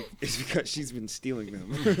is because she's been stealing them.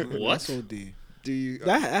 What? That's OD. Do you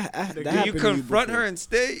that do you confront her and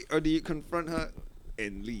stay, or do you confront her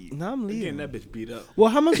and leave. Nah, I'm leaving. Getting that bitch beat up. Well,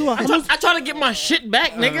 how much do I try to get my shit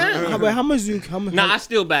back, nigga. how much do you? Nah, I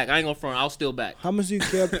still back. I ain't gonna front. I'll still back. How much do you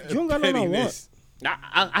care? You don't got no want.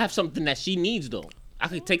 I have something that she needs though. I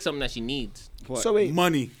could take something that she needs. What? So wait,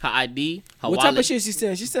 Money. Her ID, her what wallet. type of shit she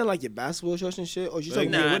stealing? She stealing like your basketball shorts and shit, or she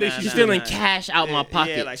talking? She's stealing cash out my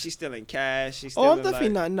pocket. Yeah, like she's stealing cash. She's Oh, I'm stealing, definitely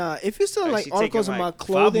like, not. Nah, if you're stealing like she articles taking, of my like, 5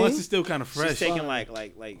 clothing, months is still kind of fresh. she's taking like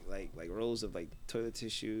rolls of like toilet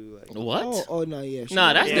tissue. Like, What? Oh no, yeah.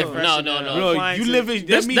 Nah, that's Yeah, different. No. Bro, you living.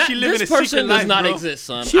 That means she living a This secret person life, does not bro. exist,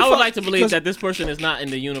 son. She I would fuck- like to believe because- that this person is not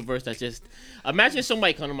in the universe. That just imagine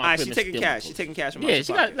somebody coming to my Alright, crib she's and taking stealing cash. clothes. She's taking cash from Yeah, my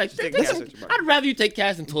she pocket. got like. She's taking cash from my pocket. I'd rather you take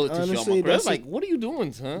cash than toilet tissue on Honestly, my crib. that's Like, what are you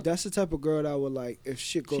doing, son? That's the type of girl that would like if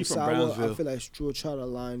shit She goes from sour. I Brownsville. feel like Drew will try to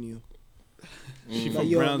line you. She Like from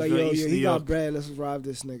yo, Brownsville, East New he got York. bread. Let's rob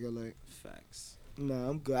this nigga. Like, Facts. nah,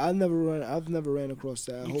 I'm good. I've never ran across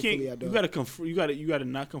that. You Hopefully, can't. I don't. You gotta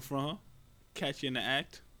not confront her. Catch you in the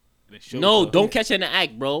act. and then show No, her. don't catch her in the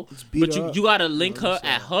act, bro. beat But her you up. gotta link You know her what I'm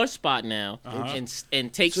at her spot now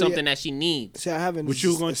and take So, something yeah. that she needs. See, I haven't. What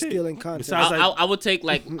you gonna take? stealing content. Besides, I would take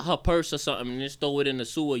like her purse or something and just throw it in the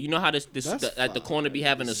sewer. You know how this That's at the fine. corner be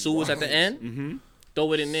having the sewers at the end? Mm-hmm.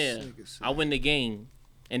 Throw it in there. Niggas. I win the game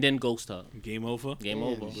and then ghost her. Game over. Game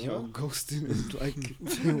over. Yo, ghosting is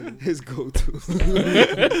like his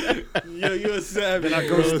go-to. Yo, you're a savage. I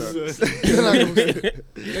bro. ghost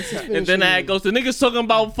And then I goes the niggas talking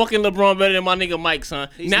about fucking LeBron better than my nigga Mike, son.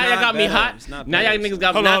 He's Now y'all not got me better. hot. He's not Now y'all better, niggas son.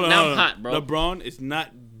 got Hold now, on, now hold I'm on. hot, bro. LeBron is not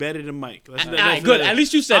better than Mike. All right, good. At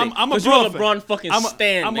least you said it. I'm a 'Cause you're a LeBron fan. LeBron fucking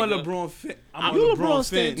stan, I'm a nigga. LeBron fan. You I'm a LeBron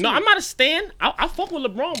fan. No, I'm not a stan. I fuck with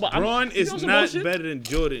LeBron, but LeBron you is know some not bullshit? better than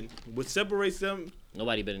Jordan. What separates them,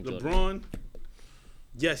 Nobody better than Jordan. LeBron,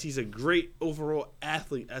 yes, he's a great overall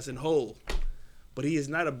athlete as in whole, but he is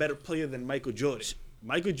not a better player than Michael Jordan.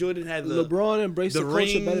 Michael Jordan had the LeBron embraced the culture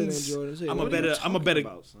rings. better than Jordan. Say, I'm what a are you better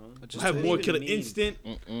About, son? have more killer instinct.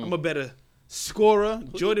 I'm a better scorer.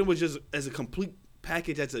 Jordan was just as a complete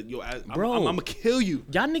package. That's a Bro. I'm gonna kill you.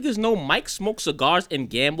 Y'all niggas know Mike smoked cigars and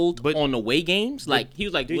gambled But- on away games? Like, he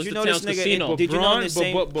was like, Did what's you the know town's this nigga- casino? Did you know in the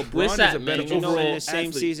same- but Where's Bron that, is a man? better Did you know overall in the same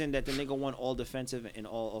athlete. season that the nigga won all defensive and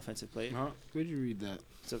all offensive players? Huh? Where'd you read that?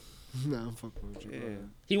 So- Nah, I'm fucking with you. Yeah. bro.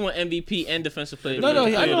 He won MVP and defensive player. of No, the no,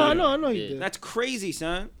 year. I know, he Yeah. did. That's crazy,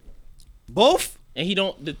 son. Both? And he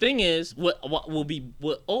don't. The thing is, what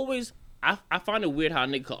always I find it weird how a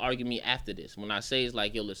nigga could argue me after this when I say it's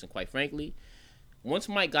like, yo, listen, quite frankly, once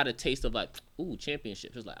Mike got a taste of like, ooh,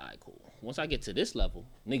 championships, it's like, all right, cool. Once I get to this level,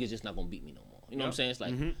 niggas just not gonna beat me no more. You know what I'm saying? It's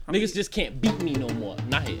like niggas just can't beat me no more.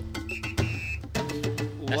 Not here.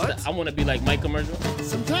 What? I want to be like Mike commercial.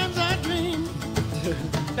 Sometimes I dream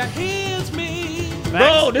that hears me.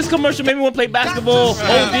 Bro, this commercial made me want to play basketball.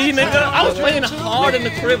 OD, nigga. I was playing hard in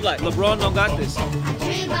the crib like. LeBron don't got this.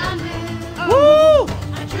 Woo!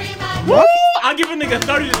 Woo! I'll give a nigga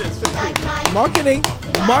 30 to this.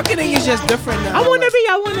 Marketing is just different now. I wanna be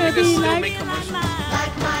like.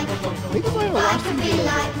 Niggas don't even watch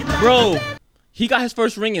TV. Bro, he got his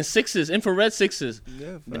first ring in sixes, infrared sixes.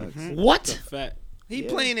 Yeah, facts. What? Fat. He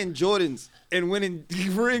playing in Jordans and winning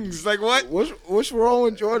rings. Like what? What's wrong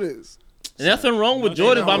with Jordans? Nothing wrong with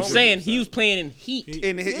Jordan, but I'm wrong with saying he was playing in heat.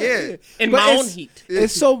 In yeah. In But my own it's- heat.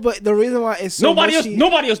 It's so, but the reason why it's so Nobody much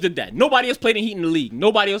else did that. Nobody else played in heat in the league.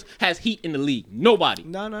 Nobody else has heat in the league. Nobody.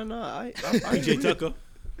 No. PJ Tucker.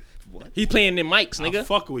 He's playing in mics, I'm nigga.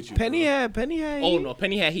 fucking with you. Penny bro. had Oh no,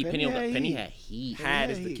 Penny had heat. Penny Penny had had heat. Had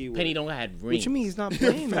is the key word. Penny don't have rings. What you mean he's not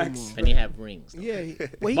playing no more? Penny have rings. Yeah,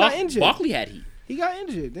 he got injured. Barkley had heat. He got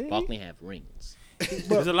injured. Didn't Barkley have rings.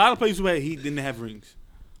 There's a lot of players who had heat didn't have rings.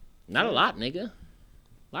 Not a lot, nigga.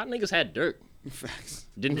 A lot of niggas had dirt. Facts.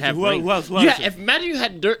 Didn't have Who else- rings. who else- who Yeah, else? if imagine you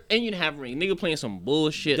had dirt and you didn't have rings. Nigga playing some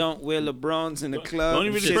bullshit. Don't wear LeBrons in the club. The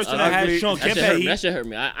only reason shit's person that had ugly. Sean That Kemp shit had hurt me. heat. That shit hurt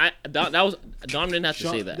me. That was Dom didn't have to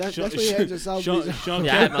say that. That's what he had to South Beach. Sean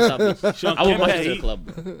Yeah, I had Kemp, myself. Sean I went Kemp much had to the heat.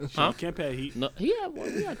 club. Sean Kemp had heat. No, he had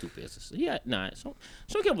one. He had two passes. He had Sean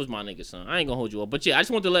Kemp was my nigga, son. I ain't gonna hold you up. But yeah, I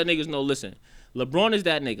just want to let niggas know. Listen, LeBron is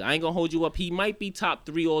that nigga. I ain't gonna hold you up. He might be top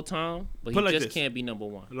 3 all time, but he Put it like just this. can't be number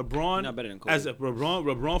 1. LeBron Not better than Kobe. as a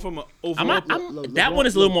LeBron from an I'm overall. not, that one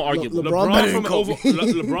is a little more arguable. LeBron better than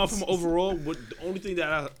LeBron from overall. The only thing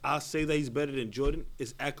that I'll say that he's better than Jordan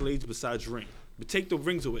is accolades besides ring. But take the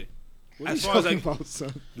rings away. As far as like about,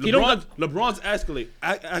 son? LeBron's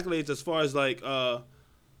accolades as far as like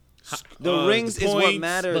The rings is what points,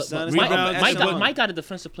 matters, son. It's Mike, not rebounds, the Mike, echelon. Mike got a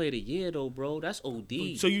defensive player of the year though, bro. That's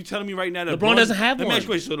OD. So you telling me right now that LeBron doesn't have Let me ask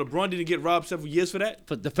one. you a question. So LeBron didn't get robbed several years for that?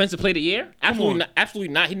 For defensive player of the year? Absolutely on. not.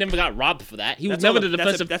 Absolutely not. He never got robbed for that. He was That's never all- the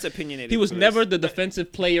defensive. That's opinionated. He was Chris. never the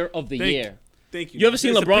defensive player of the Thank year. Thank you. You ever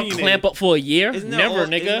seen It's LeBron opinionated. clamp up for a year? Isn't that Never, all-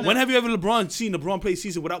 nigga. isn't that- When have you ever seen LeBron play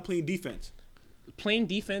season without playing defense? Playing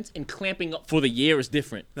defense and clamping up for the year is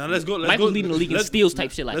different. Now let's go. Michael leading the league in steals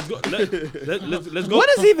type shit. Like, Let's go. Let's go. What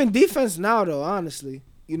is even defense now, though? Honestly,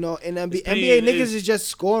 you know, in NBA, paying- niggas is just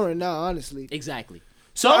scoring now. Honestly, exactly.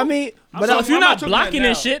 so I mean, but So if you're I'm not not talking blocking about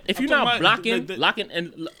and now. shit, if I'm you're not talking blocking, about blocking,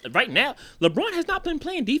 and right now, LeBron has not been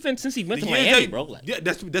playing defense since he went to Yeah, Miami, that- bro. Like, yeah,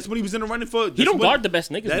 that's when he was in the running for. he don't guard the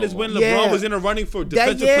best niggas. That no is when more. LeBron Yeah. was in the running for that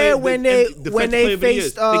defensive year player. when defensive they player of the year.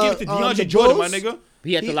 faced they gave it to the DeAndre Jordan, my Bulls, nigga.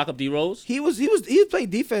 He had to he- lock up D Rose he played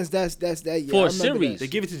defense. That's that year. for I a remember series. They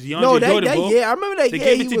gave it to DeAndre No, Jordan, that bro. year. I remember that They year.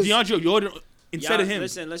 gave it he to was DeAndre Jordan instead of him.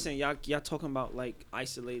 Listen, y'all talking about like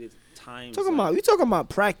isolated times. we talking about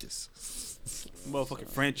practice. Motherfucking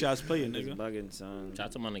franchise player, niggas nigga. bugging, son. Shout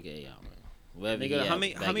out to my nigga A.I., man. Wherever he Nigga, at, how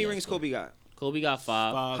many baggy rings ass Kobe got? Kobe got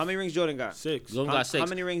 5. How many rings Jordan got? 6. Jordan got 6. How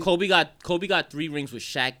many rings? Kobe got 3 rings with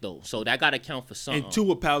Shaq though, so that got to count for something. And 2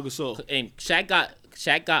 with Pau Gasol. And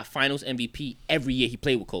Shaq got Finals MVP every year he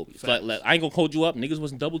played with Kobe. So like, I ain't gonna hold you up. Niggas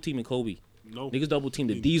wasn't double teaming Kobe. No. Niggas double teamed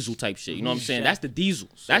the Diesel type shit. You know what I'm saying? That's the Diesel.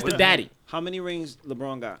 That's the daddy. How many rings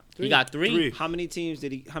LeBron got? He got 3. 3. How many teams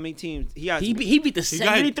did he? How many teams he got? He beat the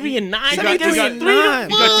 73 and 9. He got 3. He got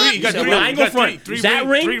 3. He got 3. I ain't gonna front. That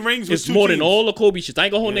ring 3 rings with is 2 more than teams. all the Kobe shits. I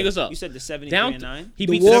ain't gonna hold niggas up. You said the 73 Down and 9. he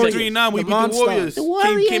The beat Warriors. 3 and 9 when he beat LeBron the Warriors. The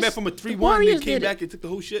Warriors. Came back from a 3-1, then Warriors came did it. back and took the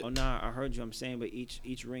whole shit. Oh nah, I heard you. I'm saying, but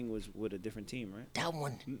each ring was with a different team, right? That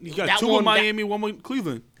one. He got That 2 one- with Miami, 1 with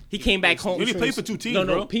Cleveland. He came back home. He only played for 2 teams, No,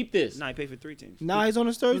 bro. peep this. Nah, he paid for 3 teams. Now he's on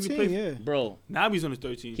his third He team. played- Yeah. Bro, Now he's on his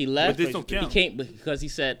 13. he left. But this don't He count. came because he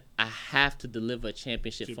said, I have to deliver a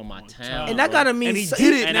championship for my town. And that gotta mean And he so-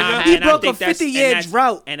 did it, And nigga. He and broke a think that's- 50-year and that's-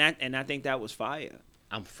 drought. And I think that was fire.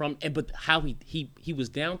 I'm from, but how he was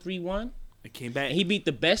down 3-1, It came back. and he beat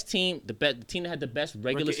the best team, the team that had the best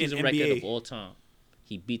regular Record in season record NBA. of all time.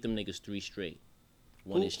 He beat them niggas 3 straight.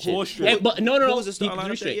 Won Who- his who shit. was straight? And- but no, Who was the he star lineup 3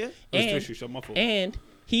 that straight. year? It was 3 And, straight, so my fault. and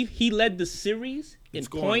he led the series in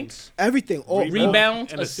scoring. points, Everything. All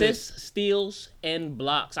rebounds, and assists, steals, and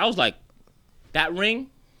blocks. I was like, that ring,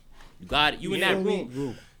 you got it. You in Yeah, that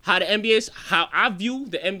room. How the NBA's, how I view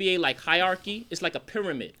the NBA like hierarchy, it's like a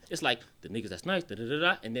pyramid. It's like the niggas that's nice,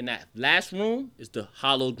 and then that last room is the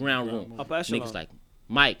hollowed ground room. Upper echelon. Niggas like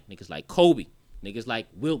Mike, niggas like Kobe, niggas like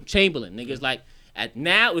Wilt Chamberlain, niggas like, at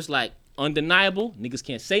now it's like undeniable. Niggas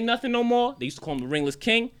can't say nothing no more. They used to call him the ringless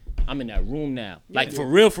king. I'm in that room now. Like for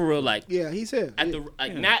real, like Yeah, he's here. at the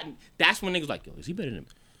like that's when niggas like, yo, is he better than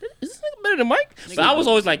is this nigga better than Mike? But I was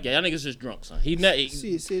always like, yeah, y'all niggas just drunk, son. See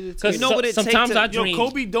the Because You know what it take sometimes to- I Yo, dream.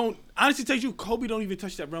 Kobe don't. Honestly, tell you, Kobe don't even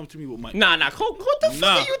touch that realm to me with Mike. Nah, Kobe. What the fuck?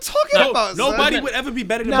 Nah. What are you talking about, son? Nobody would ever be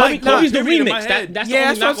better than Nah, Mike. Kobe's the Period, in my remix. head. That's Yeah, the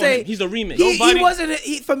only that's what I'm knock on him. saying. He's the remix. He Nobody- wasn't.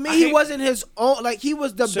 For me, I he hate- wasn't his own. Like he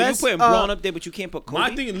was the So best. you putting Braun up there, but you can't put Kobe.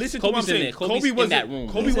 My thing, listen to what I'm Kobe's in saying. there. Kobe's Kobe in wasn't that room.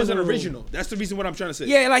 Kobe He's wasn't in the room. original. That's the reason what I'm trying to say.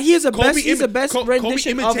 Yeah, like he's the best. He's the best Kobe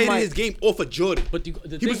rendition of imitated Mike. his game off of Jordan. But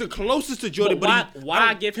He was the closest to Jordan. But But why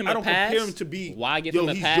I give him I a don't pass? compare him to be. Why I give yo, him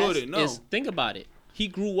a he's pass Jordan. No. is think about it. He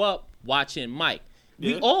grew up watching Mike.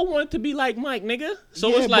 We Yeah. all wanted to be like Mike, nigga. So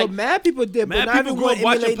Yeah, it's like but mad people did. Mad but not people even grew up gonna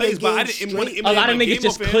watching emulate plays, their but I game didn't want to straight. a lot of my niggas game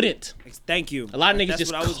just off him. couldn't. Thank you. A lot of niggas That's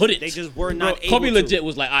just what I was- couldn't. They just were not able Kobe to. legit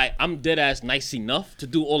was like, I'm dead ass nice enough to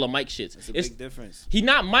do all of Mike shits. It's a big difference. He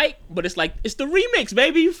not Mike, but it's like it's the remix,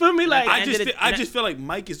 baby. You feel me? Like I And just did it- feel, I and just feel like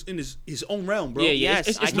Mike is in his own realm, bro. yeah, yes,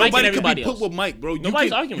 It's I Mike and Nobody could everybody be put else. with Mike, bro.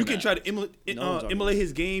 Nobody's arguing You with can that. try to one's arguing emulate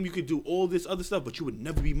his game. You could do all this other stuff, but you would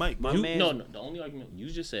never be Mike, bro. My man- No. The only argument you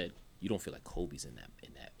just said, you don't feel like Kobe's in that.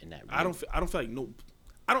 I don't feel like no.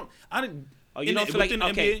 I didn't. Oh, you don't feel like within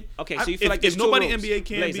okay. NBA, Okay, I- so you feel like if there's nobody two rooms. NBA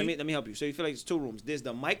can Blaze, be. let me help you. So you feel like there's 2 rooms. There's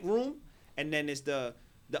the Mike room, and then it's the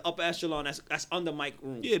upper echelon that's under Mike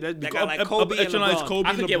room. Yeah, that got like up Kobe and echelon is LeBron. Kobe,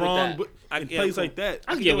 I could get with LeBron, that. but I- and yeah, plays cool. like that.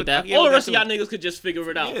 I can get with that. get All the with rest of that y'all niggas could just figure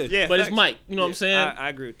it out. Yeah. Yeah, but it's facts. Mike. You know what I'm saying? I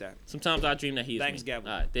agree with that. Sometimes I dream that he is Thanks, me. Gabby.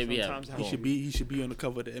 All right, there we have. Sometimes it. I He Boom. should be on the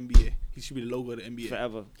cover of the NBA. He should be the logo of the NBA.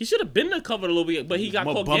 Forever. He should have been the cover a little bit, but he got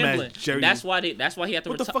Bum- caught bum-ass gambling. Jerry. That's why he had to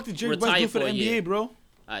What the fuck did Jerry West retire do for the a year. NBA, bro?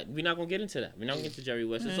 All right, we're not gonna get into that. We're not gonna get into Jerry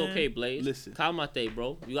West. It's okay, Blaze. listen. Calm my day,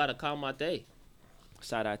 bro. You gotta calm my day.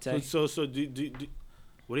 Side eye tag. So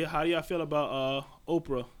how do y'all feel about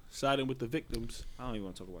Oprah siding with the victims? I don't even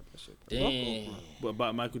want to talk about that shit. Bro. Damn. What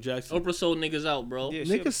about Michael Jackson? Oprah sold niggas out, bro. Yeah,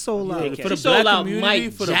 Niggas so Yeah, loud. okay. For the She sold black out community,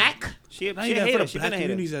 Mike for the- Jack. She Not a even for hater. the She black been a hater.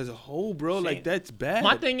 communities as a whole, bro. She Like ain't- that's bad.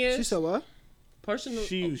 My thing is, She said what? Personal.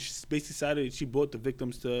 She basically sided. She brought the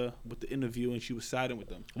victims with the interview, and she was siding with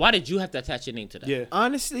them. Why did you have to attach your name to that? Yeah.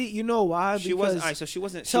 Honestly, you know why? She wasn't. So she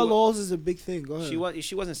wasn't. Tell-alls is a big thing. Go ahead.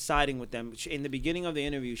 She wasn't siding with them. In the beginning of the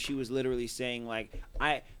interview, she was literally saying like,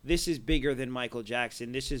 this is bigger than Michael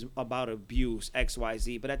Jackson. This is about abuse,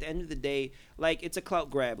 XYZ. But at the end of the day, like, it's a clout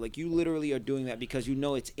grab. Like, you literally are doing that because you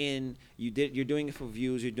know it's in. You're doing it for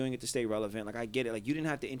views. You're doing it to stay relevant. Like, I get it. Like, you didn't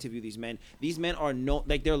have to interview these men. These men are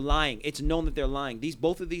like, they're lying. It's known that they're lying.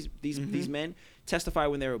 Both of these men testify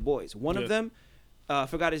when they were boys. One of them,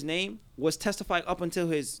 forgot his name, was testifying up until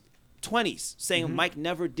his 20s, saying Mike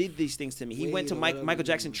never did these things to me. He went to Michael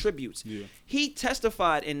Jackson tributes. Yeah. He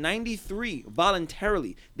testified in '93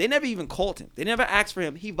 voluntarily. They never even called him. They never asked for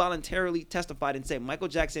him. He voluntarily testified and said Michael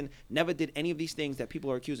Jackson never did any of these things that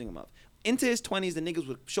people are accusing him of. Into his 20s, the niggas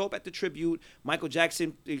would show up at the tribute, Michael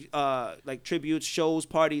Jackson, like tributes, shows,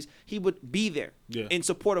 parties. He would be there in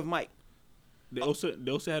support of Mike. They also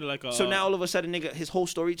had like a. So now all of a sudden, nigga, his whole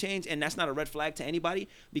story changed, and that's not a red flag to anybody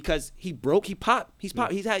because he popped. He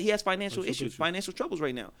has financial issues, financial troubles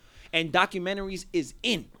right now, and documentaries is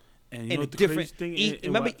in. And you know the crazy thing? You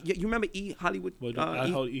remember E Hollywood?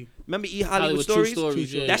 E. Remember E Hollywood Stories?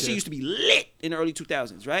 That shit used to be lit in the early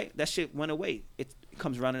 2000s, right? That shit went away. It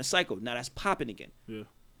comes around in a cycle. Now that's popping again. Yeah.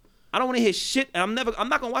 I don't want to hear shit, and I'm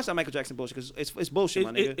not gonna watch that Michael Jackson bullshit because it's bullshit,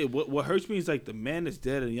 my nigga. What hurts me is like the man is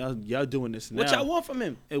dead, and y'all doing this now. What y'all want from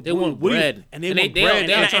him? They want bread, and they want bread, and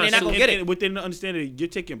they're not gonna get it. What they don't understand is you're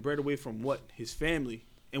taking bread away from what his family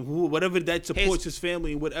and whatever that supports his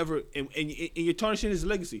family and whatever, and you're tarnishing his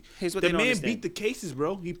legacy. The man beat the cases,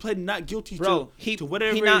 bro. He pled not guilty to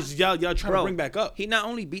whatever it is y'all trying to bring back up. He not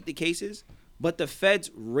only beat the cases, but the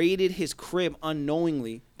feds raided his crib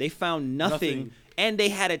unknowingly. They found nothing. And they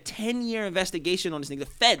had a 10-year investigation on this nigga. The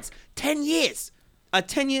feds, 10 years. A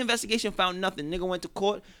 10-year investigation found nothing. Nigga went to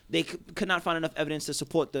court. They could not find enough evidence to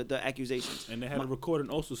support the accusations. And they had a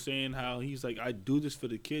recording also saying how he's like, I do this for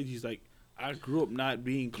the kids. He's like, I grew up not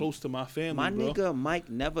being close to my family, my bro. nigga Mike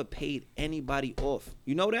never paid anybody off.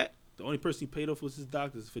 You know that? The only person he paid off was his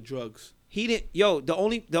doctors for drugs. He didn't. Yo, the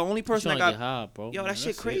only person I got. High, bro. Yo, that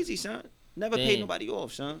shit crazy, son. Never paid nobody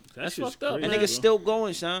off, son. That's fucked up. And niggas still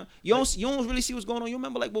going, son. You don't really see what's going on. You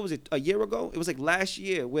remember like what was it a year ago? It was like last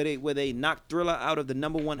year where they knocked Thriller out of the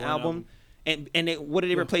 #1 album. And what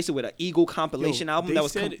did they replace it with? An Eagle compilation album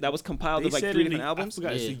that was compiled of like 3 different albums. I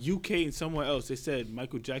forgot. It's the UK and somewhere else. They said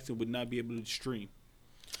Michael Jackson would not be able to stream.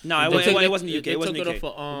 No, it wasn't the UK. It wasn't the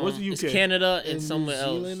UK. It's Canada and somewhere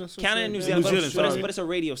else. Canada and New Zealand, but it's a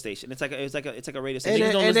radio station. It's like a radio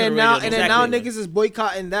station. And then now niggas is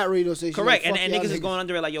boycotting that radio station. Correct, and niggas is going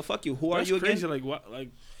under it like, yo, fuck you. Who are you again? Like what? Like,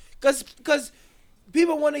 cause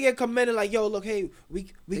people want to get commended like, yo, look, hey, we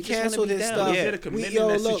cancel this stuff. Yeah,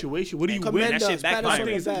 that situation. What do you win? That shit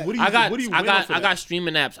backfiring. I got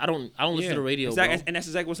streaming apps. I don't listen to the radio. Exactly. Bro. And that's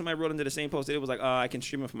exactly what somebody wrote into the same post. It was like, I can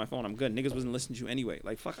stream it from my phone. I'm good. Niggas wasn't listening to you anyway.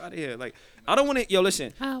 Like, fuck out of here. Like, I don't want to. Yo,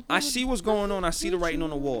 listen. I see what's going on. I see the writing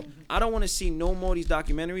on the wall. I don't want to see no more of these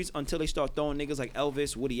documentaries until they start throwing niggas like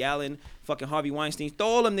Elvis, Woody Allen, fucking Harvey Weinstein. Throw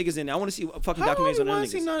all them niggas in there. I want to see fucking documentaries on them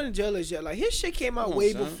niggas. Weinstein not in jail yet. Like, his shit came out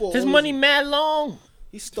way before. His money mad long.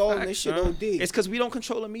 He's stalling this shit OD. It's because we don't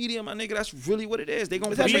control the media, my nigga. That's really what it is. They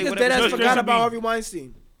gonna portray whatever. That forgot about Harvey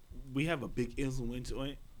Weinstein. We have a big influence on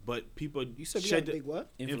it, but people. You said we have a big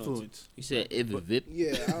what? Influence. You said is a VIP.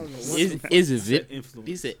 Yeah, I don't know. Is a VIP.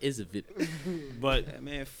 He said is a VIP. But yeah,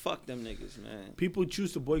 man, fuck them niggas, man. People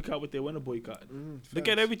choose to boycott what they want to boycott. Look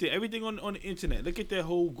at everything on the internet. Look at that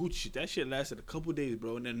whole Gucci shit. That shit lasted a couple days,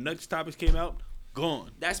 bro. And then the next topics came out.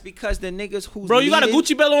 Gone. That's because the niggas who's bro, you got a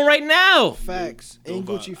Gucci belt on right now. Facts. And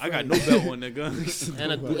Gucci frame. I got no belt on, nigga.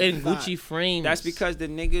 and Gucci frame. That's because the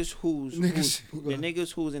niggas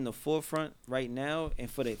who's in the forefront right now,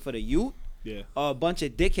 and for the youth, a bunch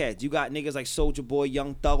of dickheads. You got niggas like Soulja Boy,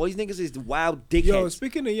 Young Thug. All these niggas is wild dickheads. Yo,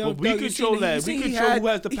 speaking of Young Thug, we control that. We control who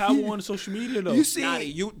has the power on social media, though. You see, the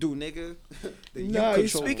youth do, nigga.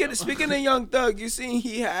 Speaking of Young Thug, you see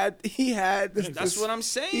he had. That's what I'm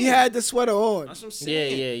saying. He had the sweater on. That's what I'm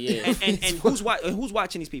saying. Yeah. And who's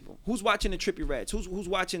watching these people? Who's watching the Trippie Reds? Who's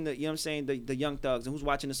watching the, you know what I'm saying, the Young Thugs, and who's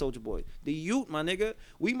watching the Soulja Boy? The youth, my nigga.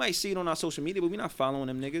 We might see it on our social media, but we not following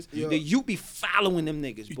them niggas. Yo. The youth be following them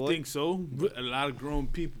niggas, boy. You think so? A lot of grown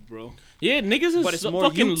people, bro. Yeah, niggas is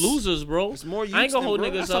fucking losers, bro. It's more youths. I ain't gonna hold bro.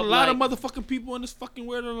 niggas That's up. a lot of motherfucking people in this fucking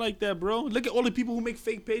world are like that, bro. Look at all the people who make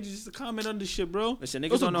fake pages just to comment on this shit, bro. Listen,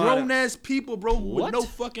 niggas Those don't are know grown ass people, bro, with no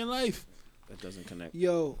fucking life. That doesn't connect.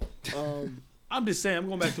 Yo, I'm just saying. I'm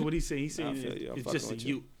going back to what he's saying. He's saying it's just a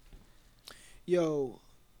you. Yo,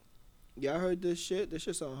 y'all heard this shit? This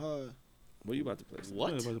shit's on hard. What are you about to play?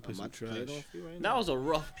 What? About to play some trash. Right that was a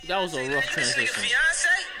rough transition.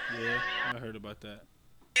 Yeah, I heard about that.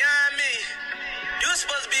 You was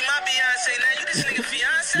supposed to be my Beyonce, now you this nigga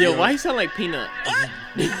fiance. Yo, why he sound like Peanut? What?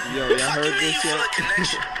 Yo, y'all heard this yet?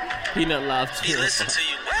 Peanut Live He listen to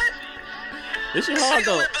you, what? This shit hard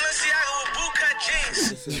though. Balenciaga with bootcut jeans.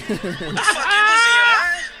 What the fuck you losing your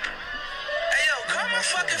mind? Hey yo, call my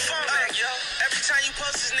fucking phone back, yo. Every time you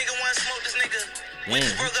post this nigga wanna smoke this nigga. We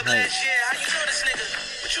just broke up last year. How you know this nigga?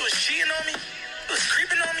 But you was cheating on me? You was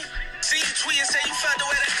creeping on me? See you tweet and say you felt the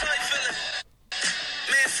way that Chloe feeling.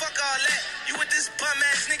 Man, fuck all that. You with this bum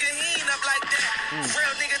ass nigga, he ain't up like that.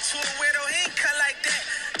 Real nigga to a weirdo, he ain't cut like that.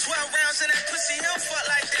 12 rounds in that pussy, he don't fuck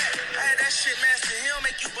like that. I had that shit mastered, he don't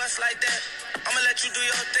make you bust like that. I'ma let you do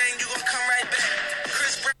your thing, you gon' come right back.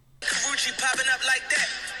 Chris Brown, Karuchi popping up like that.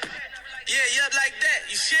 Yeah, you up like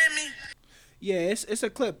that, you share me? Yeah, it's a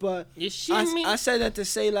clip, but You share me? I said that to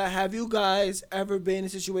say, like, have you guys ever been in a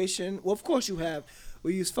situation? Well, of course you have.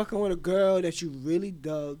 Where you was fucking with a girl that you really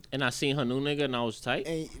dug. And I seen her new nigga and I was tight.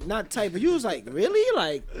 And not tight, but you was like, really?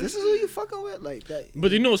 Like, this is who you fucking with? Like that. But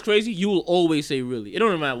you know what's crazy? You will always say really. It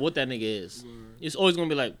don't matter what that nigga is. It's always gonna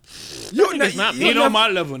be like, You're on my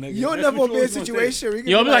level, nigga. You'll never be in a situation where you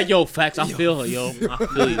can yo, I'll be like, yo, facts, I feel her, yo. I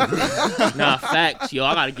feel you. Nah, facts, yo,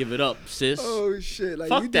 I gotta give it up, sis. Oh, shit. Like,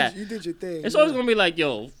 Fuck that. You did your thing. It's always gonna be like,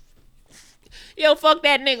 yo, fuck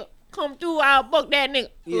that nigga. Come through, I'll buck that nigga.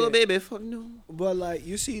 Oh, baby, fuck no. But, like,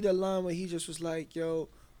 you see the line where he just was like, yo,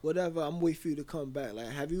 whatever, I'm waiting for you to come back. Like,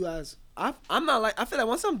 have you guys... I'm not like... I feel like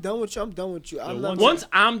once I'm done with you, I'm done with you. Once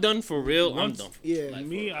I'm done for real, I'm done for real. Yeah. Like,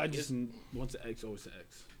 me, I just... Once an ex, always an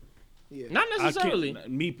ex. Yeah. Not necessarily.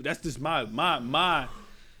 Me, that's just my...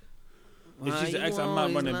 If she's an ex, I'm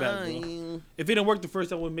not running back, bro. If it didn't work the first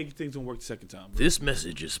time, we'll make things don't work the second time, bro. This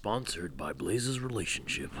message is sponsored by Blaze's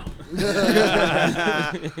Relationship.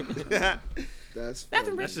 That's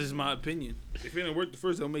just my opinion. If it didn't work the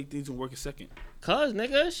first time, we'll make things don't work a second. Cause,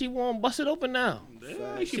 nigga, she won't bust it open now.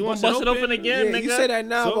 Yeah, she won't bust it open again, yeah, nigga. You say that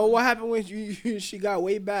now, but what happened when she got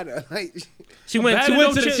way better? Like she went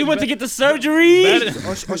to get the surgery.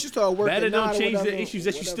 Or she started working. Better don't out change whatever, the issues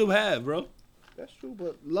that you still have, bro. That's true,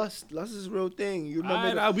 but lust is a real thing. You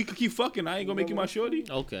remember? We could keep fucking. I ain't gonna make you my shorty.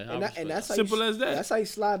 Okay, and that's how simple as that. That's how you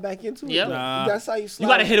slide back into it. Yeah, that's how you slide.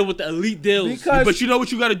 You gotta hit it with the elite deals. But you know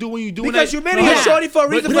what you gotta do when you doing because that? you made it your shorty for a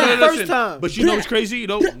reason for the first time. But you know what's crazy? You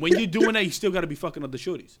know when you're doing that, you still gotta be fucking other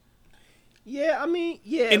shorties. Yeah, I mean,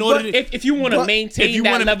 yeah. In order if you want to maintain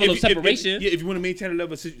that level of separation, if you want to maintain a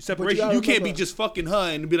level of separation, you can't be just fucking her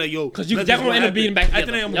and be like, yo, because y'all gonna end up being back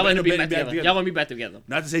together. Y'all gonna be back together. Y'all gonna be back together.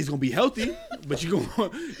 Not to say it's gonna be healthy, but you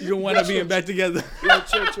gonna wind up being back together.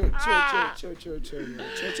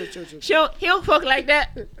 Chill. He'll fuck like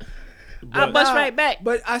that. I'll bust right back.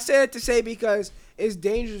 But I said it to say because it's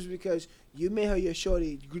dangerous because you made her your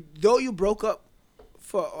shorty. Though you broke up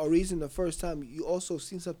for a reason the first time, you also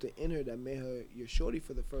seen something in her that made her your shorty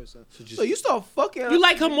for the first time. So you start fucking her. You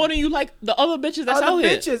like her more than you like the other bitches that's out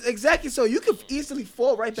here. Bitches, exactly. So you could easily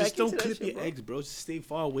fall right back into that shit. Just don't clip your eggs, bro. Just stay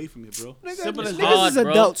far away from it, bro. Simple as niggas is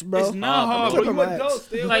adults, bro. It's not hard, bro. You adults.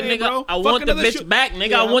 Stay like, away, nigga, bro. I want the bitch back,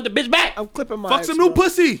 nigga. I want the bitch back. I'm clipping my Fuck some new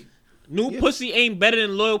pussy. New pussy ain't better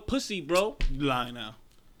than loyal pussy, bro. You lying now.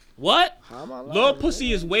 What? Loyal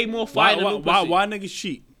pussy is way more fire than new pussy. Why niggas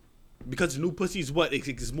cheat? Because new pussy is what?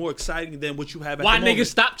 It's more exciting than what you have at why the moment. Niggas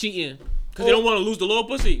stop cheating? Because they don't want to lose the loyal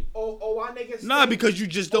pussy. Why niggas? Nah, because you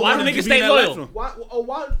just don't want to niggas stay loyal.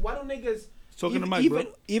 Why don't niggas? Talking to Mike, bro.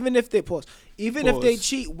 Even if they if they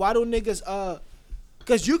cheat, why don't niggas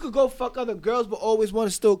Because you could go fuck other girls, but always want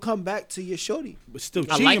to still come back to your shorty. But still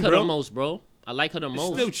cheating, I like her bro. the most, bro. I like her the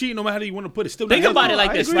most. Still cheating, no matter how you want to put it. Still think about it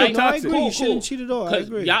like this, right? No, I agree. You shouldn't cheat at all. I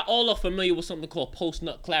agree. Y'all all are familiar with something called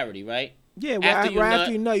post-nut clarity, right? Yeah, after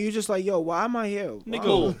you nut, you just like, yo, why am I here?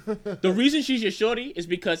 Cool. The reason she's your shorty is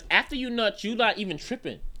because after you nut, you not even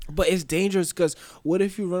tripping. But it's dangerous because what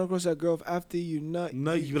if you run across that girl after you nut?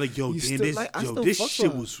 No, you be like, yo, this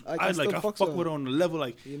shit was. I fuck with her on the level,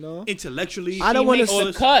 like, you know, intellectually. I don't want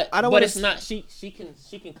to cut, but it's not. She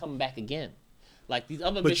can come back again. Like these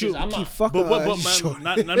other bitches, I'm not. But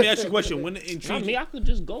let me ask you a question. When it intrigues not me, I could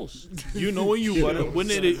just ghost. You know when you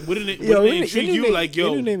wouldn't it intrigue you? Like,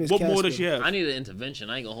 yo, what more does she have? I need an intervention.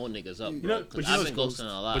 I ain't gonna hold niggas up, bro. Because I've been ghosting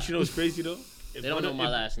a lot. But you know what's crazy though? They don't know my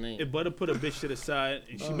last name. If Butta put a bitch to the side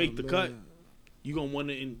and she make the cut, you gonna want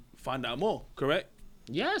to find out more, correct?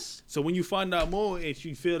 Yes. So when you find out more and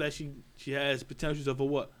she feel that she has potentials of a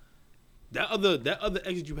what? That other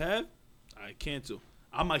ex that you have, I cancel.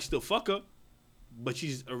 I might still fuck her. But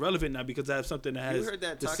she's irrelevant now because I have something that has you heard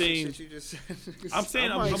that the same shit you just said. I'm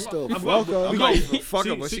saying I'm fuck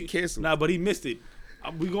her, but she canceled. Nah, but he missed it.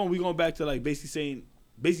 we going back to like basically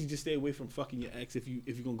just stay away from fucking your ex if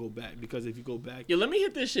you're gonna go back, because if you go back, yo, let me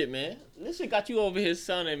hit this shit, man. This shit got you over here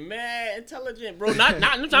sounding mad intelligent, bro. Not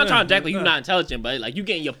I'm not trying to jack like you not intelligent, but like you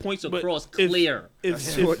getting your points across clear, and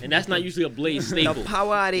that's not usually a Blaze staple. The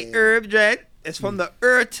power of the herb, Dread. It's from the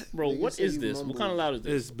earth. Bro, what is this? What kind of loud is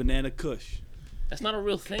this? It's Banana Kush. That's not a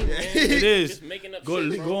real thing, man. It is. Just making up go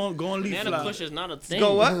shit, bro. Go on Leaf Banana Fly. Kush is not a thing.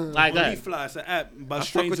 Go what? Like that. Leaf Fly. It's an app by I fuck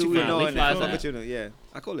strains with of you weed. for knowing that. I Leaf fuck with Fly. you. Yeah,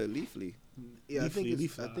 I call it Leafly. Yeah, I think it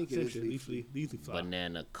is Leafly Fly.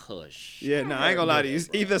 Banana Kush. Yeah, nah, I ain't gonna lie to you.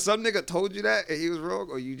 Either some nigga told you that and he was wrong,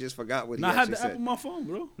 or you just forgot what he I had actually the app said. on my phone,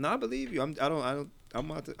 bro. No, I believe you.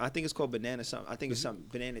 I think it's called banana something. I think it's something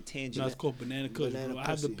banana tangerine. No, it's called Banana Kush. Banana Bro. I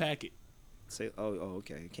have the pussy. packet. Say,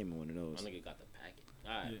 okay. It came in one of My those. nigga got the packet.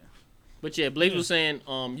 All right. Yeah. But yeah, Blaze was saying,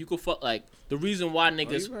 you could fuck like the reason why Oh,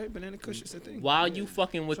 niggas you right? Banana Kush is a thing. while you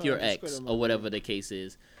fucking with Trying your to ex spread 'em or out. whatever the case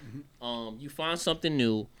is, you find something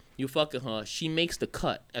new, you fucking her, she makes the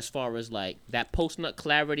cut as far as like that post nut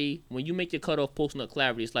clarity. When you make your cut off post nut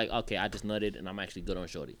clarity, it's like, okay, I just nutted and I'm actually good on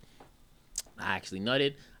shorty. I actually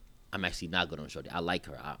nutted, I'm actually not good on shorty. I like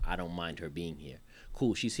her. I don't mind her being here.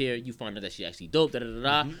 Cool, she's here. You find out that she actually dope.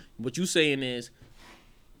 What you saying is,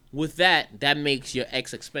 with that makes your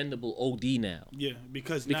ex expendable OD now. Yeah,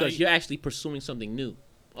 because You're actually pursuing something new.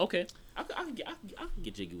 Okay, I can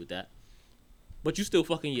get jiggy with that. But you still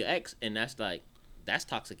fucking your ex, and that's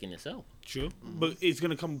toxic in itself. True, but it's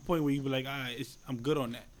gonna come a point where you be like, all right, I'm good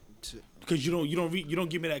on that, because you don't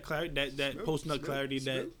give me that clarity, that post nut clarity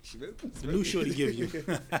that the new shorty give you.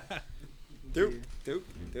 Dope.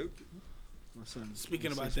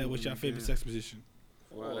 Speaking about that, what's your favorite sex position?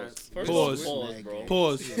 Pause, bro.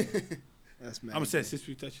 Pause. That's I'm gonna say since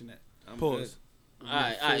we touching that. Pause. All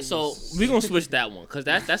right. So we gonna switch that one because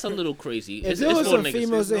that's a little crazy. If there was for some niggas.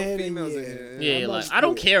 females in here, females in then here. Yeah, like I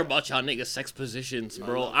don't care about y'all niggas sex positions,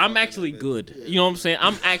 bro. I'm actually good. You know what I'm saying?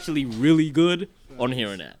 I'm actually really good on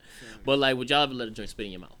hearing that. But like, would y'all ever let a joint spit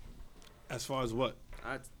in your mouth? As far as what?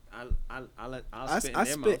 I'll spit in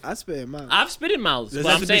their mouth. I spit in mouth. I've spit in mouths, Does but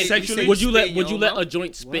that I'm have to be saying, sexually? would you Spit in let your a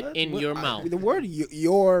joint spit What? in your mouth? The word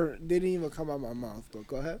your didn't even come out my mouth, but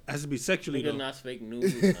go ahead. It has to be sexually Nigga, though. not fake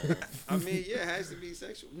news. Man. I mean, yeah, it has to be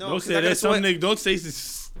sexual. No, Don't 'cause say I that. gotta Some sweat. nigga, don't say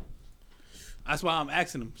this. That's why I'm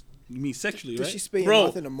asking him. You mean sexually, Does right? she spit in Bro, your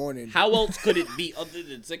mouth in the morning? How else could it be other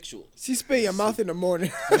than sexual? She spit in your mouth in the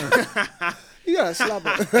morning. You gotta slap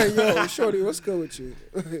her. Yo, shorty, what's good with you?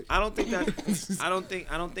 I don't think a On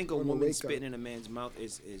the woman wake spitting up. in a man's mouth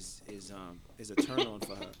is a turn on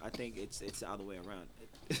for her. I think it's the other way around.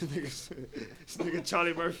 This nigga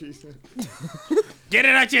Charlie Murphy. Get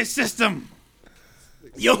it out your system.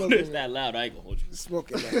 Yo, Smoking It's that loud. I ain't gonna hold you.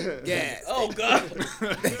 Smoking that gas. Oh god.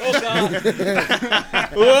 Oh god.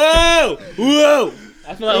 Whoa.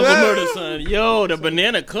 I feel like Uncle Murder, son. Yo, the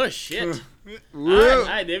banana kush shit. All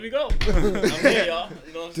right, there we go. I'm here, y'all.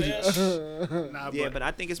 You know what I'm saying? nah, Yeah, but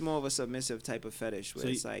I think it's more of a submissive type of fetish where So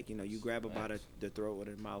it's like, you grab her by the throat with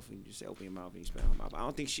her mouth and you just say open your mouth and you spit in her mouth. I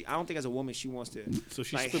don't think as a woman she wants to So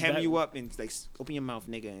she like spit hem back- you up and like open your mouth,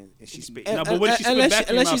 nigga, and she spit. Nah, but what if she spit back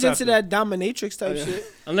in your unless she's mouth into after? that dominatrix type shit.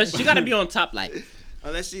 Unless she gotta be on top, like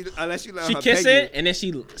Unless you let she her kiss peg it and then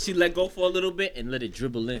she let go for a little bit and let it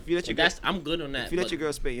dribble in. you let your That's I'm good on that. If you let but- your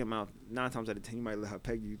girl spit in your mouth, 9 times out of 10 you might let her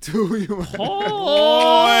peg you too. You might-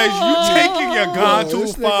 Boys, you taking your gone too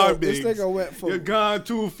This far, This Biggs. nigga went You're from gone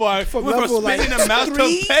too far. from We're level spit like in the mouth to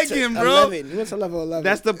 3 pegging, to bro. 11. You went to level 11.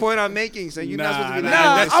 That's the point I'm making. So you're not supposed to be Nah,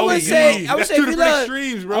 like, that's I would OD. say That's if two you different let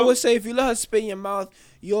extremes, bro. I would say if you let her spit in your mouth,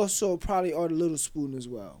 you also probably are the little spoon as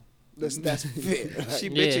well. That's fair. she Yeah,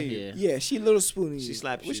 bitching you. yeah. Yeah, she little spooning you. She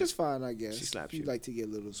slaps which you. is fine, I guess. She slaps you. you. Like to get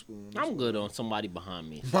little spoon. I'm good on somebody behind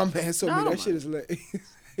me. My man told me that shit is lit.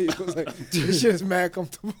 He was like, this shit is mad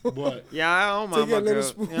comfortable. What? Yeah, I don't mind Take a my little girl.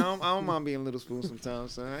 spoon. Yeah, I don't mind being little spoon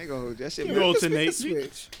sometimes, son. I ain't gonna hold you. That shit. You be- alternate.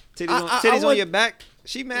 Switch. Titties on would- your back.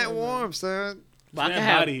 She mad warm, son. But I That can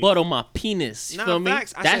have body. butt on my penis. You Nah, feel me?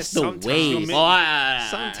 facts. I That's said the sometimes. wave. Sometimes. Oh, all right.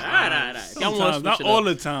 Sometimes. Y'all wanna Sometimes, switch not it all up.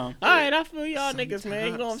 the time. All right, I feel y'all niggas,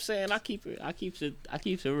 man. You know what I'm saying? I keeps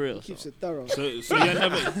it real. Keeps so. it thorough. So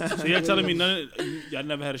you're telling me y'all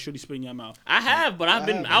never had a shorty spit in your mouth? I have, but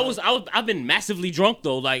I've been massively drunk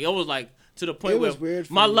though. Like it was like to the point It was where weird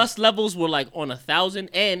for my me. lust levels were like on 1,000,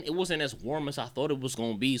 and it wasn't as warm as I thought it was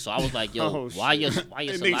gonna be. So I was like, yo, Oh, why your It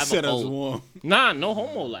makes saliva sense as cold? warm. Nah, no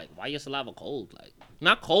homo. Like why your saliva cold? Like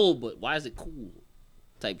not cold, but why is it cool?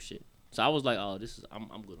 Type shit. So I was like, oh,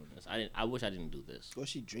 I'm good on this. I wish I didn't do this. Was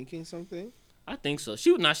she drinking something? I think so.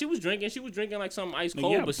 She was drinking. She was drinking like something ice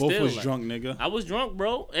cold, Yeah, but both still. was like, drunk, nigga. I was drunk,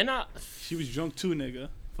 bro, and She was drunk too, nigga.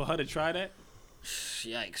 For her to try that,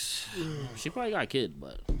 yikes. She probably got a kid,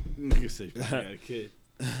 but Nigga said you got a kid.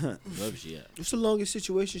 What's the longest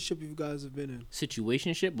situationship you guys have been in?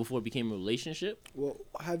 Situationship before it became a relationship? Well,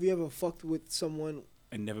 have you ever fucked with someone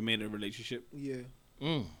and never made a relationship? Yeah.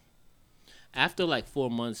 After like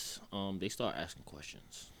 4 months, they start asking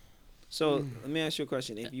questions. So let me ask you a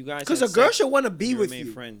question: if you guys, because a girl should want to be with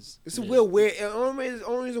you, friends. It's a real weird. The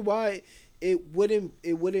only reason why it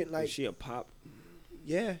wouldn't like. If she a pop?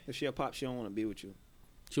 Yeah. If she a pop, she don't want to be with you.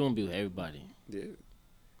 She want to be with everybody. Yeah.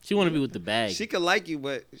 She want to be with the bag. She could like you,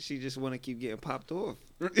 but she just want to keep getting popped off.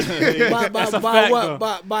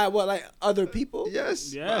 by what, like other people?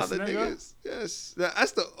 Yes, other niggas. Yes,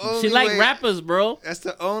 that's the only. She like way. Rappers, bro. That's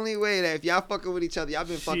the only way that if y'all fucking with each other, y'all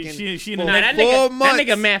been fucking. That 4 nigga, months. that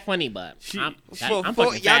nigga mad funny, but I'm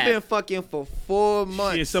fucking y'all been fucking for 4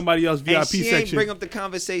 months. She in somebody else VIP and she section. ain't bring up the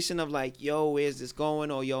conversation of like, yo, where's this going?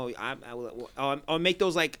 Or yo, or make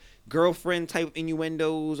those like girlfriend type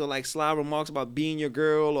innuendos or like sly remarks about being your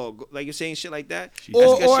girl or like you're saying shit like that.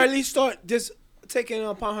 Or at least start just taking it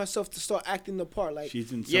upon herself to start acting the part. Like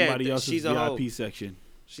she's in somebody else's VIP section.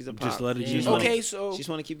 She's a pop. Just let it. Okay, so she just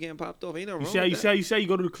want to keep getting popped off. Ain't no wrong. You see how you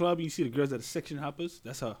go to the club and you see the girls that are section hoppers.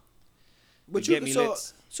 That's her. But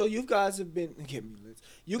so you guys have been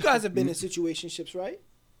You guys have been in situationships, right?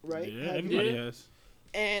 Right. Yeah, everybody has.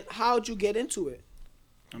 And how'd you get into it?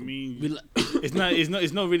 I mean,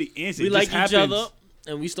 it's no really answer. We like each other,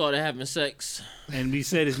 and we started having sex. And we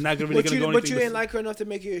said it's not really gonna go anything. But you didn't like her enough to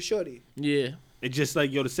make you a shorty. Yeah. It's just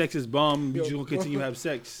like, yo, the sex is bomb. You gonna continue to have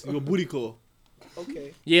sex. You a booty call.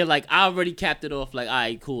 Okay. Yeah, like I already capped it off. Like, all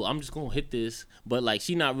right, cool. I'm just gonna hit this, but like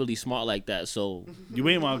she not really smart like that. So you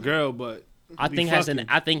ain't my girl, but I think has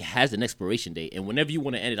an expiration date, and whenever you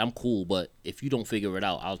want to end it, I'm cool. But if you don't figure it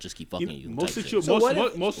out, I'll just keep fucking you. Most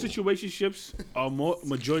situationships are more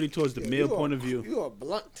majority towards the male point of view. You are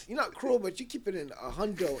blunt. You're not cruel, but you keep it in a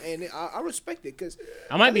hundo, and I respect it because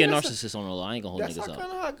I might be a narcissist on the low. I ain't gonna hold niggas up. That's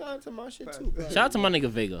kind of how I got into my shit too. Bro. Shout out to my nigga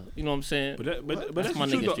Vega. You know what I'm saying? But that's my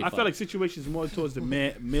nigga. I feel like situations more towards the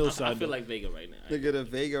male side. I feel like Vega right now. Nigga, the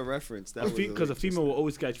Vega reference. Because a female will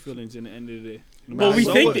always catch feelings in the end of the day. Well,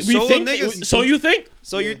 so you think?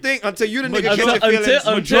 So you think until you the nigga get the feelings,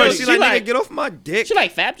 until she like, nigga, get off my dick. She like,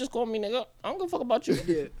 Fab, just call me nigga. I don't give a fuck about you.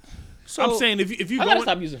 Yeah. So I'm saying if you I gotta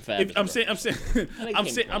stop using Fab. I'm saying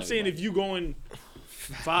if you going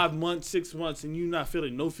 5 months, 6 months, and you not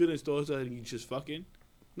feeling no feelings towards her, and you just fucking.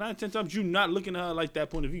 9, 10 times you not looking at her like that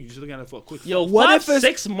point of view. You just looking at her for a quick. Yo, what if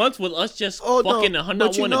 6 months with us just fucking and her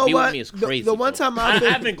not want to be with me is crazy. The one time I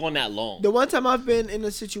haven't gone that long. The one time I've been in a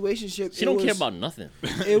situationship, she don't care about nothing.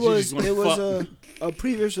 It was a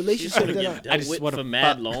previous relationship that I just want for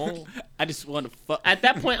mad long. I just want to fuck. At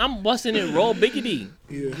that point, I'm busting it raw biggity.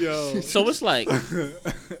 Yeah. Yo. So it's like.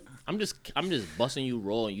 I'm just busting you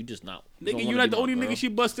raw and you just not. Nigga, you not the only nigga she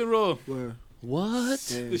busted raw. Where? What?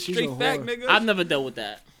 Yeah, the straight fact, nigga. I've never dealt with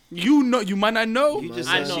that. You know, you might not know. You just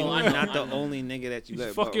I said know. I'm not the only nigga that you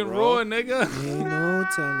let fucking raw, nigga. Ain't no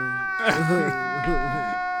telling.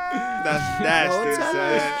 That's It's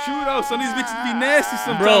true though. Some of these bitches be nasty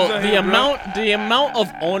sometimes. Bro, the amount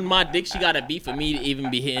of on my dick she gotta be for me to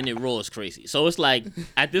even be hitting it raw is crazy. So it's like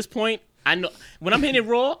at this point. I know when I'm hitting it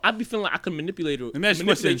raw, I be feeling like I can manipulate her. Let me ask you a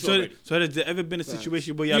question. So has there ever been a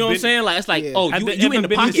situation where you know what I'm saying? Like it's like, you in the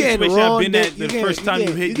pocket. Been at the first time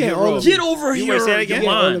you hit raw. Get over here.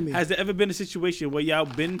 Has there ever been a situation where y'all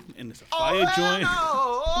been in a fire joint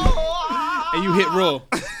and you hit raw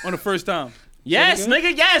on the first time? Yes,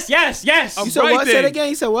 nigga. Yes. You said what? Say it again.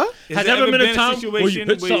 You said what? Has there ever been a time where you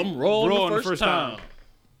hit something raw on the first time?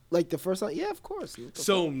 Like the first time? Yeah, of course.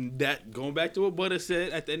 So that going back to what Butta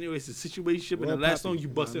said at the end, it's a situation. And the last song you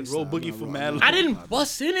busted Roll Boogie for mad. I didn't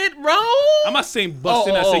bust in it, bro. I'm not saying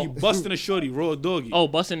busting. I say you busting a shorty, raw doggy. Oh,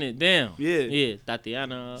 busting it. Damn. Yeah,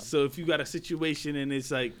 Tatiana. So if you got a situation and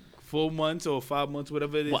it's like 4 months or 5 months,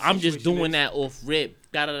 whatever it is. Well, I'm just doing that off rip.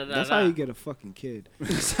 That's how you get a fucking kid.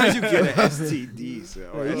 That's how you get an STD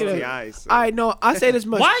or STI. I know. I say this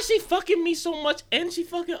much. Why is she fucking me so much and she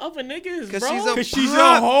fucking other niggas, bro? Because she's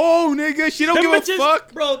a hoe, nigga. She don't give a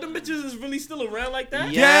fuck. Bro, them bitches is really still around like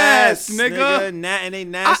that? Yes, nigga. And they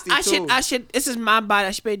nasty too. I should. This is my body.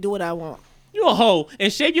 I should do what I want. You a hoe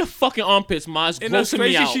and shave your fucking armpits, Maz. Grossing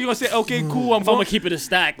me out. She gonna say, okay, cool. I'm gonna keep it a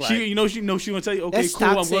stack. Like. She gonna tell you, okay, That's cool.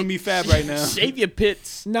 toxic. I'm gonna be fab right now. Shave your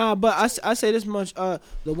pits. Nah, but I say this much. The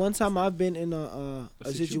one time I've been in a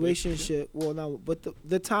situationship. Well, no, but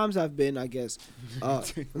the times I've been, I guess.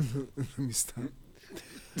 Let me stop.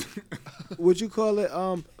 Would you call it?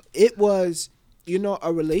 It was,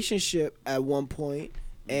 a relationship at one point,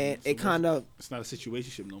 and it kind of. It's not a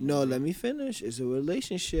situationship no more. No, let me finish. It's a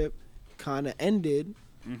relationship. Kind of ended,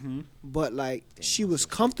 but like she was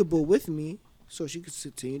comfortable with me, so she could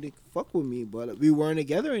continue to fuck with me, but we weren't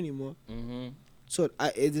together anymore. Mm-hmm. So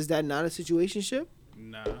is that not a situationship?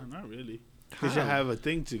 Nah, not really. Because you have a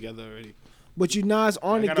thing together already. But you guys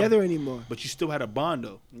aren't together anymore. But you still had a bond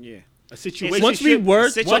though. Yeah. A situation. Once we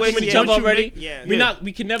work, once we jump already,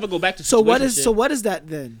 we can never go back to. So what is that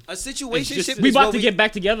then? A situationship. We about to get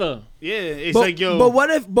back together. Yeah, it's like yo. But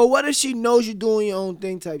what if she knows you're doing your own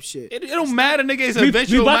thing type shit? It don't matter, nigga. It's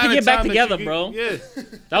eventually. We about to get back together, bro. Yeah.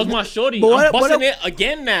 That was my shorty. I'm busting it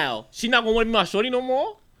again now. She not gonna want to be my shorty no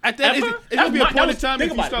more. At that, it's gonna be a point in time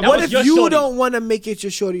if you start. What if you don't want to make it your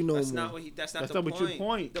shorty no more? That's not the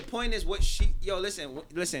point. The point is what she. Yo,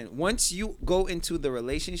 listen. Once you go into the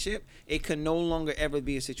relationship, it can no longer ever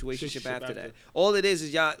be a situationship after that. All it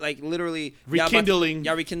is y'all like literally rekindling.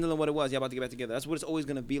 Y'all rekindling what it was. Y'all about to get back together. That's what it's always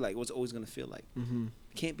gonna be like. What's always gonna feel like. Mm-hmm.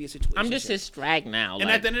 Can't be a situation. I'm just his strag now. And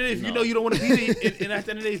at the end of the day, if you know you don't want to be there, and at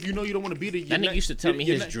the end of the day, if you know you don't want to be there, that nigga used to tell me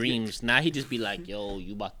his dreams. Now he just be like, "Yo, what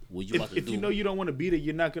you about to do?" If you know you don't want to be there,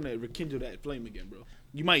 you're not gonna rekindle that flame again, bro.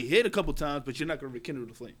 You might hit a couple times, but you're not gonna rekindle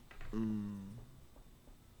the flame.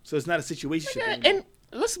 So it's not a situation. And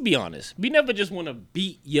let's be honest, we never just want to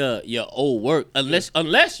beat your old work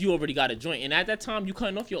unless you already got a joint, and at that time you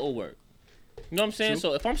cutting off your old work. You know what I'm saying? True.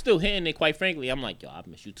 So if I'm still hitting it, quite frankly, I'm like, yo, I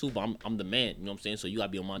miss you too, but I'm the man. You know what I'm saying? So you gotta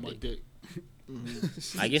be on my dick.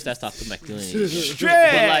 I guess that's toxic masculinity.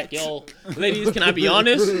 But like, yo, ladies, can I be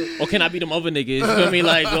honest, or can I be them other niggas? You feel me?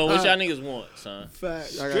 Like, yo, what y'all niggas want, son?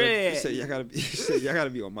 Fact. Y'all gotta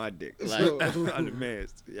be on my dick. Like, I'm the man.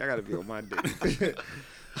 Y'all gotta be on my dick.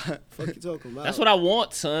 Fuck you talking about? That's what I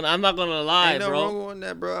want, son. I'm not gonna lie, Ain't no bro. wrong on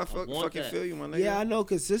that, bro. I fucking feel you, my nigga. Yeah, I know,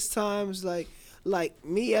 cause this times like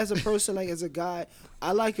me as a person, like as a guy,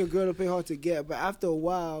 I like a girl to play hard to get, but after a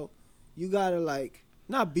while, you gotta like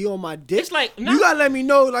not be on my dick. It's like you gotta let me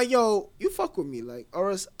know, like, yo, you fuck with me, like, or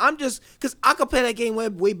else I'm just, cause I can play that game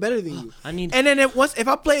way better than you. And then if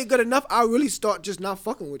I play it good enough, I'll really start just not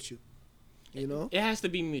fucking with you. You know, it has to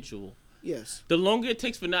be mutual. Yes. The longer it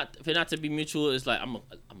takes for not to be mutual, it's like I'm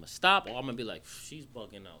gonna stop, or I'm gonna be like, she's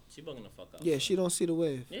bugging out. She bugging the fuck out. Yeah, she don't see the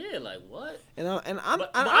wave. Yeah, like what? And I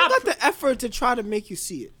got the effort to try to make you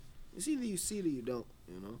see it. It's either you see it or you don't.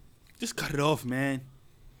 You know. Just cut it off, man.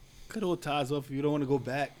 Cut all ties off if you don't want to go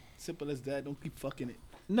back. Simple as that. Don't keep fucking it.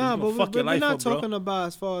 Nah, but we're not talking about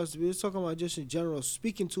as far as we're talking about just in general.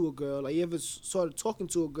 Speaking to a girl, like you ever started talking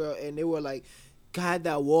to a girl and they were like, had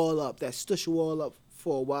that wall up, that stush wall up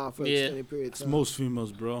for a while for an extended period of time. It's most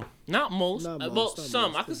females, bro. Not most. Well,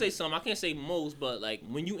 some. I can say some. I can't say most, but like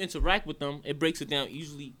when you interact with them, it breaks it down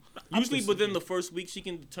usually within the first week, she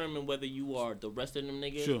can determine whether you are the rest of them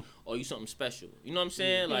niggas or you something special. You know what I'm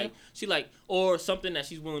saying? Yeah. Like she like or something that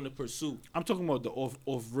she's willing to pursue. I'm talking about the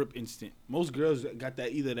off rip instant. Most girls got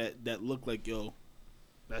that either that look like, yo,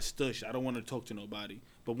 that's stush. I don't want to talk to nobody.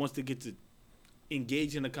 But once they get to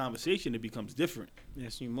engage in a conversation, it becomes different.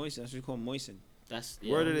 Yes, you moisten. That's what you call moisten. That's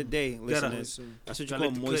word of the day, listeners. That's what you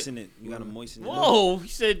call moisten it. You gotta moisten it. Whoa, he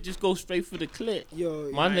said just go straight for the clit.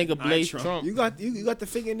 Yo, my nigga Blaze Trump. You got the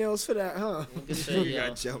fingernails for that, huh? You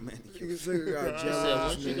got gel, man. You got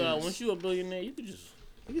gel. Once you a billionaire, you can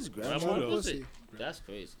just grab my pussy. That's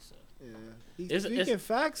crazy, son. Yeah, speaking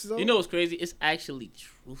facts though. You know what's crazy? It's actually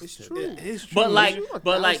true. It's true. It is true. But like, you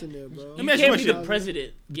can't be the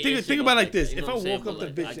president. Think about it like this: if I walk up to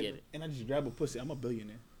a bitch and I just grab a pussy, I'm a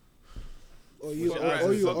billionaire. Or you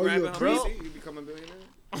a bro? You become a billionaire?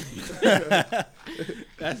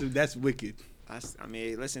 That's wicked. I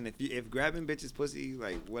mean, listen, if grabbing bitches pussy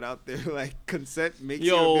like without their like consent makes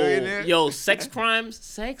you a billionaire. Yo, sex crimes.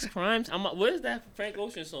 Where's that Frank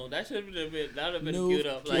Ocean song? That should have been queued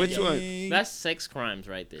up. Like, which one? That's sex crimes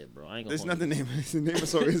right there, bro. I ain't gonna. There's not the name. The name of the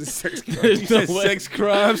song is sex crimes. You said sex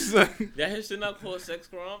crimes. That his shit not called sex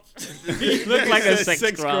crimes. He look like a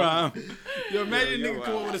sex crime. Yo, imagine a nigga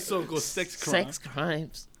come up with a song called sex crimes. Sex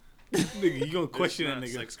crimes. Nigga, you gonna question that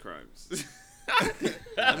nigga? Sex crimes.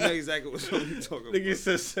 I know exactly what song you talking about. Nigga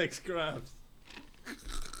says sex crimes.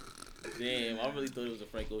 Damn, I really thought it was a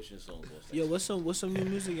Frank Ocean song. Yo, what's some new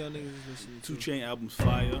music y'all niggas listening to? 2 Chainz album's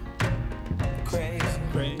fire. Crazy.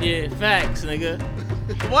 Yeah, facts, nigga.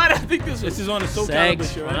 Why do I think this is on the Soul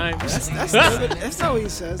Calibur show, right? That's not what he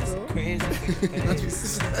says, though. Crazy.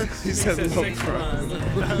 He says sex crimes.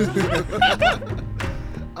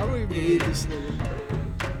 I don't even believe this nigga.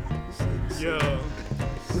 Yo.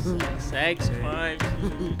 Sex crimes.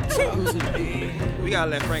 We gotta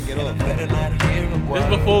let Frank get off. This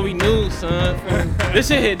before we knew, son. This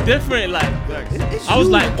shit hit different. Like, I was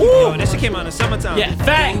like, ooh. Yo, this shit came out in the summertime. Yeah,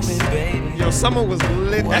 facts. Yo, summer was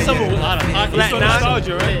lit. That summer was out of pocket.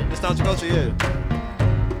 Nostalgia, right? Nostalgia culture, yeah.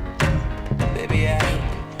 Baby,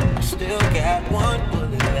 I still got one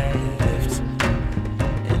bullet left.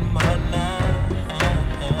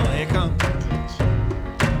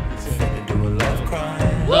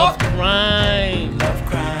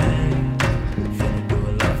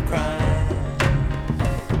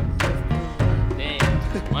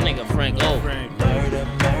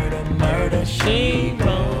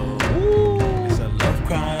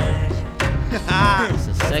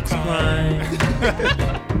 sex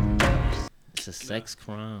crime. It's a sex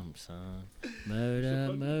crime, son.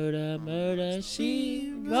 Murder, murder, murder,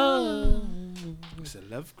 she wrote. It's a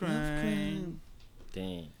love crime.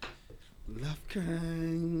 Damn. Love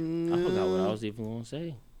crime. I forgot what I was even gonna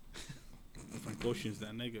say. Frank Ocean's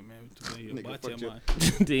that nigga, man.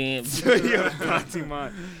 Damn.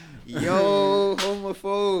 Yo,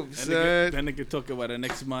 homophobe, son. That nigga talk about the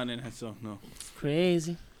next man in that song. No.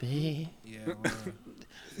 Crazy, babe. Yeah.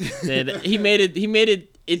 He made it.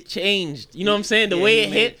 It changed. You know what I'm saying? The way it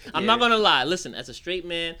hit. I'm not gonna lie. Listen, as a straight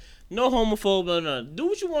man, no homophobe. No. Do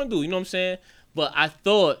what you want to do. You know what I'm saying? But I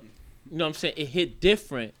thought, you know what I'm saying, it hit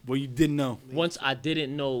different. Well, you didn't know. Once I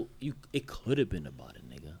didn't know, it could have been about it,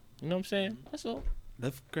 nigga. You know what I'm saying? That's all.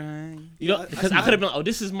 Love crime. You know, because I could have been like, oh,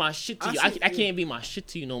 this is my shit to you. I can't be my shit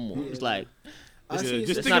to you no more. Yeah. It's like,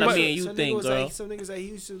 it's not a me and you thing, girl. Some niggas like, he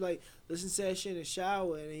used to like listen to that shit in the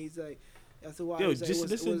shower, and he's like, after a while, it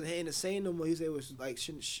wasn't hitting the same no more. He said it was like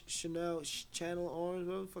Chanel, Channel Orange,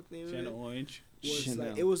 what the fuck name is it? Channel Orange.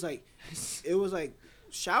 It was like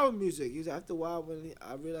shower music. He was after a while when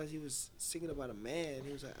I realized he was singing about a man.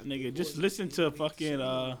 He was like, nigga, just listen to fucking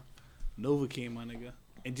Novocaine, my nigga,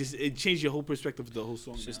 and just it changed your whole perspective of the whole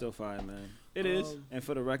song. Shit's still fire, man. It is. And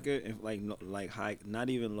for the record, if like high, not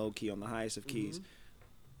even low key, on the highest of keys,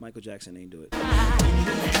 Michael Jackson ain't do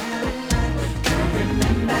it.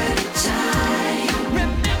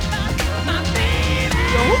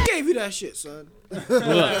 Yo, who gave you that shit, son?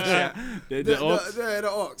 The aux.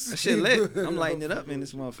 That shit lit. I'm lighting it up in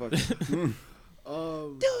this motherfucker.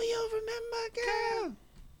 Do you remember, girl?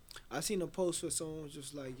 I seen a post where someone was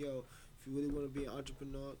just like, yo, if you really want to be an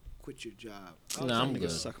entrepreneur, quit your job. Nah, I'm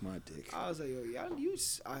good. Suck my dick. I was like, yo, y'all,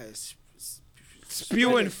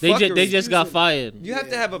 spewing They just got fired. You have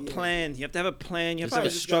to have a plan. You have to have a plan. You have to have a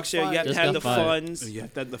Just structure. got You have to fired. have the Just got fired. funds. You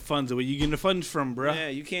have to have the funds. Where you getting the funds from, bro? Yeah,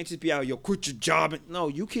 you can't just be out. Yo, quit your job. No,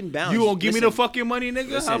 you can balance. You won't give me the fucking money,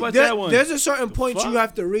 nigga? How about there, that one? there's a certain point you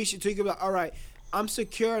have to reach until you can be like, all right, I'm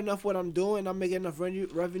secure enough what I'm doing. I'm making enough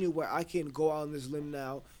revenue where I can go out on this limb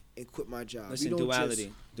now and quit my job. Listen, duality.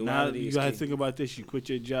 Now Duality you gotta think about this. You quit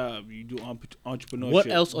your job. You do entrepreneurship. What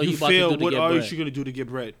else are you about to do to what get are bread? you gonna do to get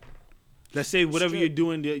bread? Let's say whatever you're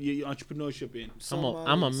doing, your entrepreneurship in.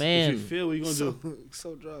 I'm a man. If you fail, what you gonna do?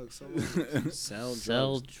 Sell drugs. Sell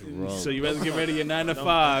drugs. So you rather get ready at 9 to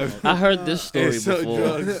 5. I heard this story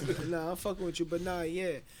before. Nah, I'm fucking with you, but nah,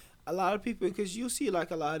 yeah. A lot of people, because you see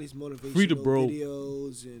like a lot of these motivational Free the bro.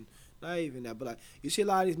 videos and not even that, but like you see a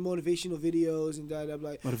lot of these motivational videos and that. I'm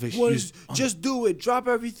like, Motivation. just do it, drop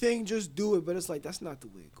everything, just do it. But it's like that's not the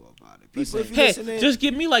way to go about it. People, if you Hey, listening, just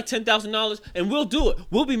give me like $10,000 and we'll do it.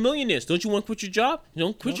 We'll be millionaires. Don't you want to quit your job?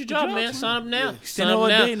 Don't quit your job, man. Sign up now. Stand Sign all up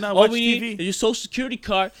day, now. not All watch we TV. need is your social security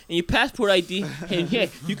card and your passport ID. And yeah,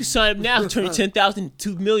 you can sign up now. Turn your $10,000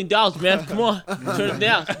 to $2 million, man. Come on, turn it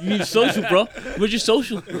down. You need social, bro. Where's your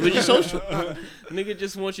social? Where's your social? Nigga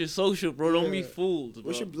just wants your social, bro. Don't be fooled, bro.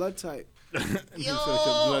 what's your blood type?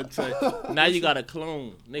 Now you got a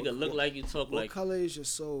clone. Nigga, look like you talk What like. color is your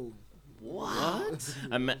soul? What?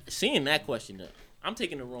 I'm seeing that question. I'm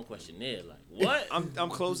taking the wrong question there. Like what? I'm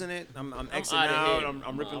closing it. I'm exiting outta out. here.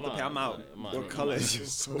 I'm ripping the pad. I'm out. What color is your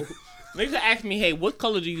soul? Nigga ask me, hey, what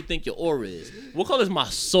color do you think your aura is? What color is my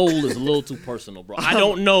soul? Is a little too personal, bro. I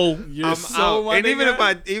don't know. I'm out. And even if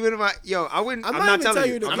I, yo, I wouldn't. I'm not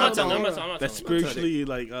telling you. I'm not telling you. That's spiritually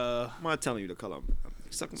like I'm not telling you the color.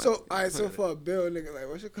 Suck my So, all right, so for a bill, nigga, like,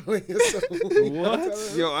 what's your color in your soul?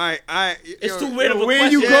 What? Yo, all right. It's too weird of a where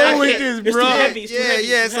question. you go with this, It's bro? too heavy. It's too heavy.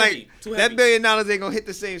 Yeah, It's it's like too that $1 billion ain't gonna hit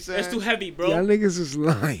the same, son. It's too heavy, bro. Y'all niggas is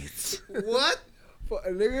lies. What? For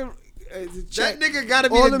a nigga, That nigga gotta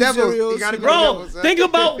be all the them devil. cereals, He gotta be Bro, the devil, son. think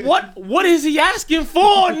about what is he asking for,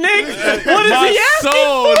 nigga? What is he asking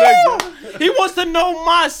soul, for? He wants to know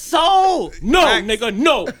my soul. No, Facts. nigga,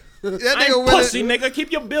 no. That I nigga ain't willing. pussy, nigga.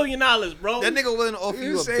 Keep your $1 billion, bro. That nigga willing to offer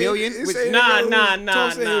you a say- billion. you Which say- Nah. what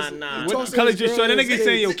Tossing color his your soul? girl That in nigga his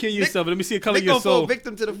saying, yo, face. kill yourself. Let me see the color they of your gonna fall soul.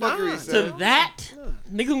 victim to the fuckery, to son. that,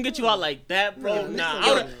 nigga gonna get you out like that, bro.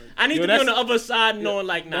 Nah, I need Yo, to be on that's- the other side knowing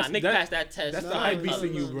like, nah, that's- Nick that- passed that test. That's the hype beast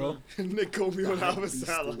in you, bro. Nick called me on the other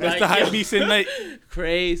side. That's the hype beast in night.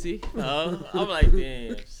 Crazy. I'm like,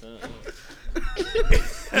 damn, son.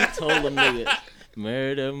 He told him, nigga,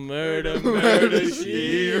 murder,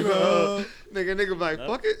 she wrote. Nigga be like,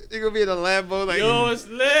 fuck it. You gonna be in a Lambo like, Yo, it's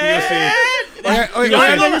lit.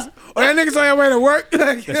 Y'all or that nigga's on your way to work.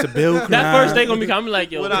 That's a bill crime. That first thing gonna be, I'm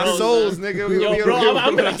like, yo, with bro, our souls, nigga. Yo, bro,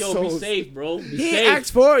 I'm like, yo, be souls. safe, bro. Be He safe.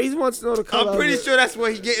 asked for it. He wants to know the color. I'm pretty sure that's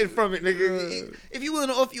what he getting from it, nigga. If you willing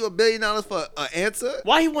to offer you $1 billion for an answer,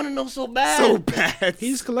 Why he want to know so bad? so bad.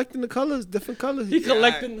 He's collecting the colors, different colors. He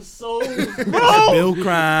collecting the souls, That's a bro. bill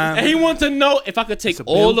crime. And he wants to know if I could take It's a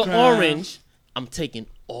all bill the crime. orange. I'm taking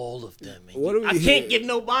all of them. And What do we I hear? can't give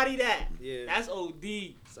nobody that. Yeah. That's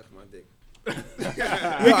OD. Suck my dick.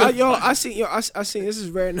 I seen this is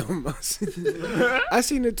very normal. I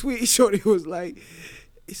seen the tweet. Shorty was like,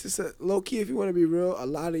 he said, low key, if you want to be real, a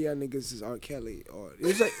lot of y'all niggas is R. Kelly. Or it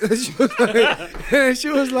was like, she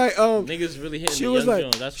was like, Niggas really hitting she the was young like,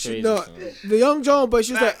 Jones. That's she- crazy. no, son. the young John, but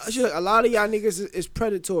she was like, a lot of y'all niggas is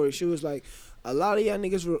predatory. She was like, a lot of y'all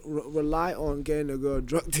niggas rely on getting a girl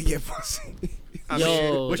drunk to get pussy.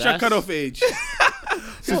 Yo, What's your that's- cutoff age?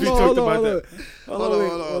 Since we Hold talked on, about that.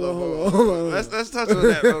 Hold on. Let's touch on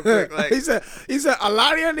that real quick. Like, he said a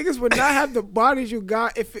lot of y'all niggas would not have the bodies you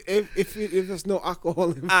got if there's no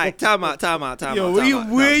alcohol involved. all right, time out. Yo,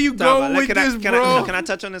 where you going with this, bro? Can I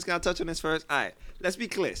touch on this? Can I touch on this first? All right, let's be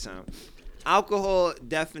clear, son. Alcohol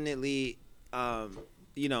definitely,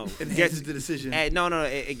 Enhances the decision. No,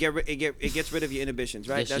 it gets rid of your inhibitions,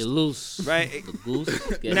 right? Gets you loose. right. The goose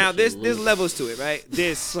gets Now you there's loose. levels to it, right?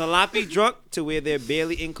 There's sloppy drunk to where they're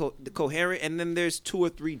barely coherent, and then there's 2 or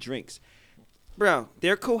 3 drinks. Bro,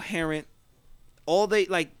 they're coherent. All they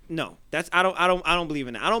like, no, that's I don't believe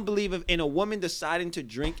in that. I don't believe in a woman deciding to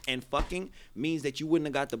drink and fucking means that you wouldn't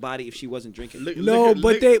have got the body if she wasn't drinking. No,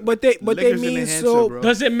 but they mean so. bro.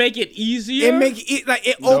 Does it make it easier? It make it like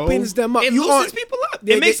it opens them up. It You loosens on- people up.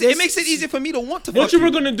 They- It makes they- it makes it easier for me to want to. what fuck you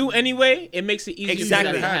were gonna do anyway, it makes it easier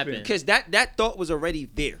exactly for that to happen. because that thought was already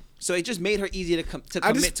there, so it just made her easier to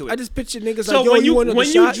commit to it. I just picture niggas So like, yo, when you want another when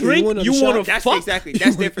you shot? drink, want another you shot? want to that's fuck. exactly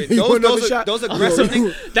that's different. You want another Those shot? aggressive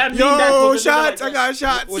niggas. That mean Yo, that shots! like, I got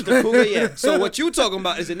shots. With the cougar, yeah. So what you talking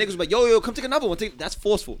about is the niggas like, yo, come take another one. That's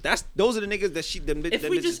forceful. Those are the niggas that if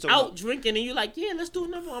we just out drinking and you like, yeah, let's do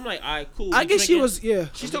another one. I'm like, all right, cool. I we guess she drinking. was, yeah.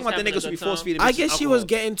 She's talking about the niggas who be force feeding. I guess she was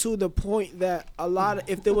getting to the point that a lot of,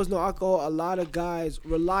 if there was no alcohol, a lot of guys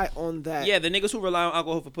rely on that. Yeah, the niggas who rely on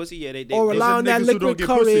alcohol for pussy, yeah, they Or rely on that niggas who don't liquid get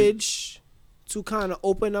pussy. courage to kind of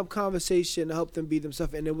open up conversation to help them be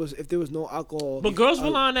themselves. And if there was no alcohol, But girls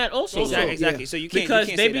rely on that also. Exactly. Yeah. So you can't Because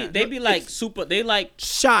you they can't be say that. they be like super. They like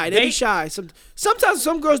shy. They be shy. Sometimes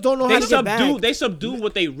some girls don't know how they to get back. They subdue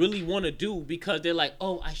what they really want to do because they're like,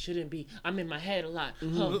 oh, I shouldn't be. I'm in my head a lot.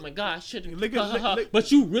 Oh my god, I shouldn't.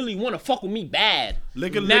 But you really want to fuck with me bad.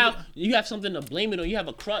 Now you have something to blame it on. You have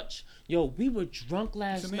a crutch. Yo, we were drunk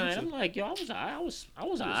last night. I'm like, yo, I was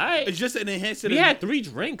alright. It's just an enhancer. We had 3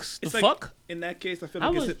 drinks. The fuck? In that case, I feel I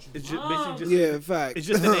like was it's just basically just Yeah, fact. it's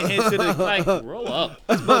just an enhancer. Like, grow up.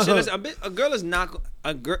 Bullshit. Listen, a girl is not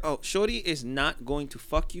shorty is not going to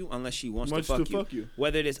fuck you unless she wants to fuck you.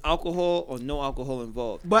 Whether there's alcohol or no alcohol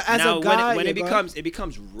involved. But as now, a guy, when it yeah,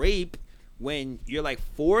 becomes rape, when you're like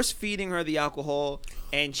force feeding her the alcohol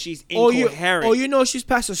and she's Or incoherent. you know she's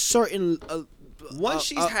past a certain once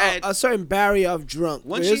she's had a certain barrier of drunk.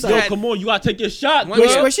 Once Where she's it's Yo, like, come on, you gotta take your shot. Once-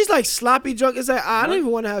 girl. where she's like sloppy drunk, it's like I don't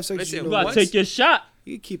even want to have sex with Listen, you. You No gotta more. take your shot.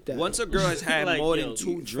 You keep that. Once a girl has had Like, more yo, than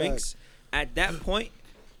 2 fact. drinks, at that point,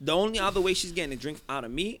 the only other way she's getting a drink out of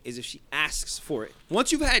me is if she asks for it.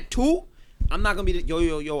 Once you've had 2, I'm not gonna be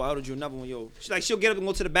yo. I ordered you another one, yo. She'll get up and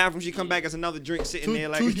go to the bathroom. She come back as another drink sitting there.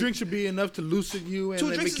 Like 2 drinks should be enough to loosen you and 2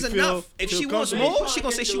 like, drinks make is you feel, enough. If feel she wants comfortable. more, she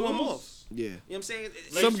gonna say she want more. Yeah. You know what I'm saying?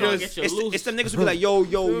 Some girls- Get you loose. It's them niggas who be like, yo,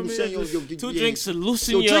 you saying, yo, 2 drinks to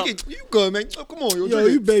loosen yo, you up. drink it. You good, man? Oh, come on, yo, Yo,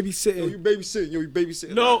 drink you it. babysitting. Yo, you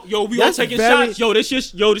babysitting. No, yo, we all That's taking very- shots. Yo, this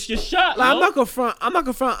your shot. Like, yo. I'm not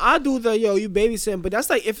gonna front. I do the yo, you babysitting, but that's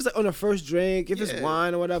like if it's like on the first drink, if it's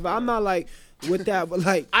wine or whatever. I'm not like with that, but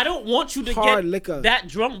like I don't want you to hard get liquor. that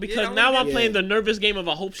drunk because Yeah, now I'm yeah. playing the nervous game of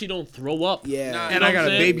I hope she don't throw up. yeah. Nah, You And know I what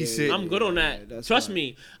gotta I'm saying? babysit. I'm good on that. that's Trust fine.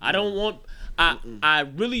 me. I don't want. I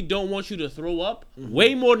really don't want you to throw up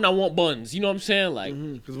way more than I want buns. You know what I'm saying? Like,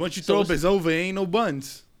 Because once you throw up, it's over. Ain't no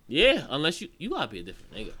buns. yeah, unless you gotta be a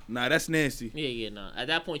different nigga. Nah, that's nasty. Yeah, nah. At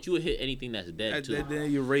that point, you would hit anything that's dead too.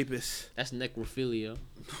 Then you're rapist. That's necrophilia.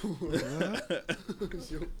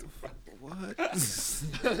 What?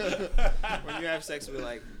 When you have sex with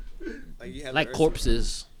like you have Like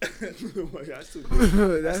corpses. That's too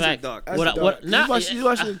That's Fact. dark. That's What? dark. What? Not. He's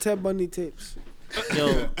watching the Ted Bundy tapes.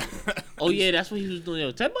 Yo. Oh yeah, that's what he was doing.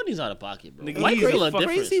 Yo, Ted Bundy's out of pocket, bro. Nigga, White he's a people are fuck-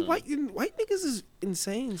 different. Crazy son. white niggas is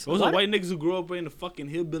insane. son. Those are What? white niggas who grew up in the fucking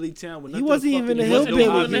hillbilly town. With He nothing wasn't to even a fucking do. wasn't even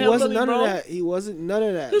hillbilly. a He wasn't hillbilly, none bro. of that. He wasn't none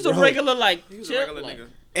of that. He was a bro. regular like. He was a chill, regular like, nigga.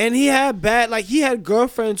 And he had he had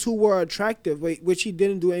girlfriends who were attractive, which he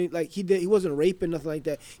didn't do any, he wasn't raping, nothing like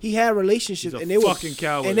that. He had relationships, and they were fucking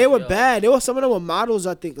cowards. And they were bad. Some of them were models,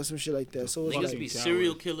 I think, or some shit like that. So it was niggas be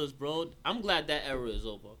serial killers, bro. I'm glad that era is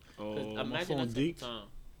over. Imagine that type of time.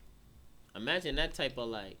 Imagine that type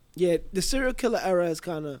of Yeah, the serial killer era is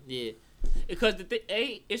kind of. Yeah. Because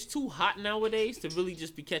it's too hot nowadays to really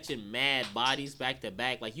just be catching mad bodies back to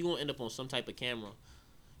back. Like, you gonna end up on some type of camera.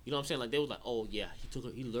 You know what I'm saying? Like, they was like, oh, yeah,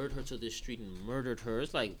 he lured her to this street and murdered her.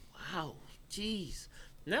 It's like, wow, jeez.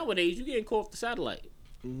 Nowadays, you getting caught off the satellite.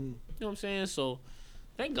 Mm-hmm. You know what I'm saying? So,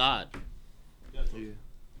 thank God. Yeah.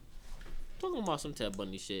 Talking about some Ted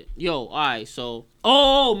Bundy shit. Yo, all right, so...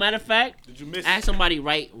 Oh, matter of fact, did you miss ask somebody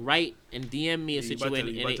right and DM me a situation.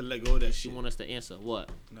 You about to let go of that shit. You want us to answer. What?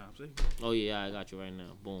 Nah, I'm saying. Oh, yeah, I got you right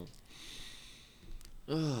now. Boom.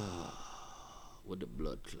 With the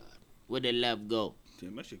blood clot. Where the love go?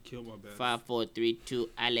 Damn, I should kill my bad. 5, 4, 3, 2,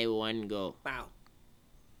 I let one go. Wow.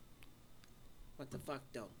 What the fuck,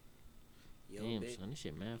 though? Yo, damn, bitch. Son, this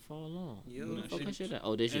shit mad far along. Yo, fuck shit at?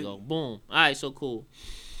 Oh, there she go. Boom. All right, so cool.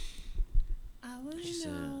 I wanna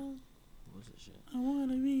know. What's that shit? I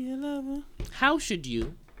wanna be a lover. How should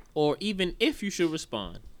you, or even if you should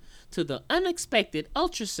respond to the unexpected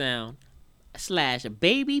ultrasound /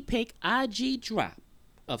 baby pic IG drop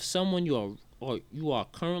of someone you are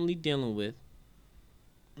currently dealing with?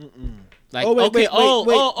 Like,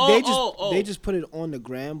 they just put it on the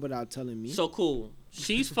gram without telling me. So cool.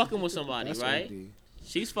 She's fucking with somebody, right?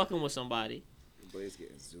 She's fucking with somebody.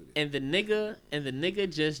 And the nigga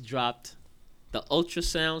just dropped the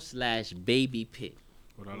ultrasound / baby pic.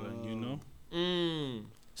 What I let you know?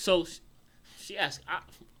 So she asked.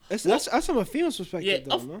 That's from a female's perspective,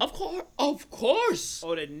 yeah, though, of course.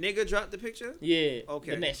 Oh, the nigga dropped the picture? Yeah.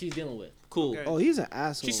 Okay. The man she's dealing with. Cool. Okay. Oh, he's an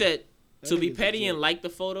asshole. She said, to be petty and like the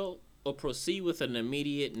photo or proceed with an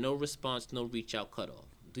immediate no response, no reach out cutoff.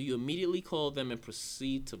 Do you immediately call them and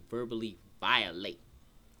proceed to verbally violate?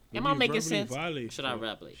 Am I making sense? Should I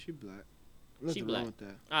rap late? She black. She black. With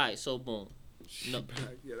that. All right, so boom. No.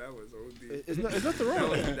 Yeah, that was OD. It's nothing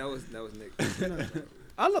wrong. that was Nick.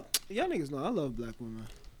 I love y'all niggas know I love black women.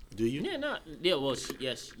 Do you? Yeah, not yeah. Well,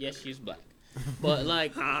 yes, she's black. But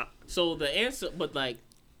like, so the answer, but like,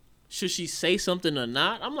 should she say something or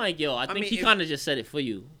not? I'm like, yo, I think he kind of just said it for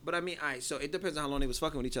you. But I mean, alright, so it depends on how long they was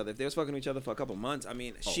fucking with each other. If they was fucking with each other for a couple months, I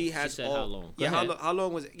mean, she said how long? Yeah, how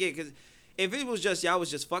long was it? Yeah, because if it was just y'all was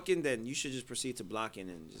just fucking, then you should just proceed to blocking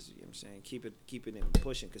and just, you know what I'm saying, keep it and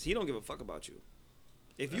pushing, because he don't give a fuck about you.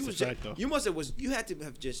 If you was you had to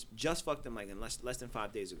have just fucked him like in less than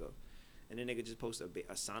 5 days ago, and then nigga just posted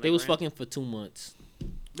a sonogram. They was fucking for 2 months.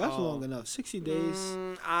 That's long enough. 60 days.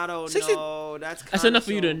 I don't know. That's enough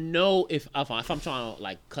for you to know if I'm trying to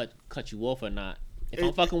like cut you off or not. If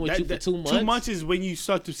I'm fucking with you for 2 months. 2 months is when you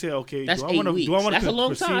start to say, okay, that's 8 weeks. That's a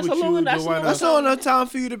long time. That's not enough time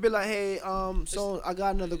for you to be like, hey, so I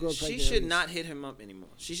got another girl. She should not hit him up anymore.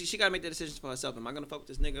 She gotta make the decisions for herself. Am I gonna fuck with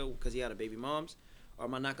this nigga because he had a baby moms, or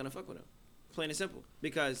am I not gonna fuck with him? Plain and simple.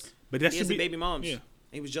 Because he has a baby moms. Yeah. And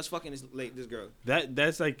he was just fucking this girl.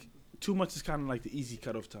 That's like 2 months is kind of like the easy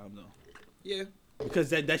cutoff time though. Yeah. Because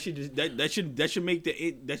that should make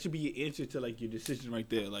that should be your answer to like your decision right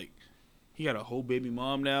there. Like, he got a whole baby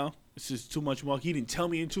mom now. This is too much more. He didn't tell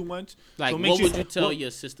me in 2 months. Like, so what would you tell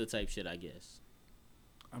your sister type shit, I guess?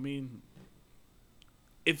 I mean,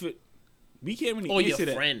 we can't really or answer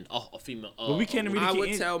your friend, a female. But we can't really. I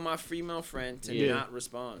would tell my female friend to not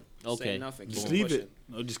respond. Okay. Say nothing. Just leave it.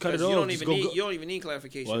 No, just cut it off. You don't even need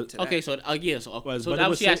clarification. To okay, that. so that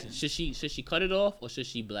was she asking. Should she cut it off or should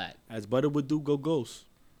she black? As Butta would do, go ghost.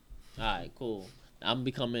 All right, cool. I'm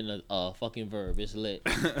becoming a fucking verb. It's lit.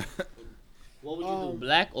 What would you do,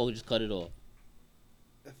 black or just cut it off?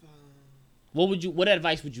 What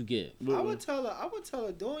advice would you give? I would tell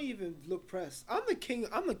her, don't even look pressed. I'm the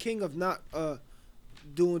king of not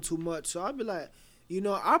doing too much. So I'd be like,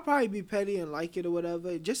 I'll probably be petty and like it or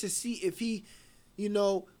whatever, just to see if he,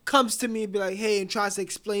 comes to me and be like, hey, and tries to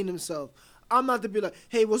explain himself. I'm not to be like,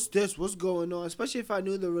 hey, what's this? What's going on? Especially if I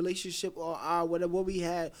knew the relationship or what we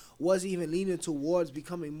had was even leaning towards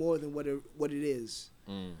becoming more than what it is.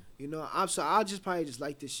 I'll just probably just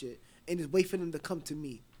like this shit and just wait for them to come to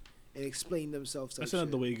me and explain themselves. That's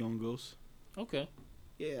not the way it gonna goes. Okay.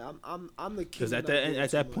 Yeah, I'm the king. Because at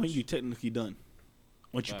that point, you're technically done.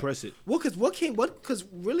 Once you press it. What you gonna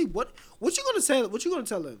say? What you gonna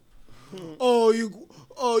tell him? Oh, you.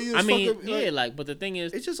 I mean, fucking, but the thing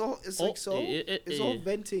is, it's just all. It's all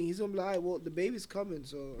venting. He's gonna be like, well, the baby's coming,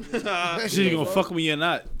 so. So you gonna fuck me or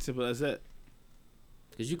not? Simple as that.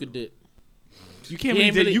 Cause you could dip. You can't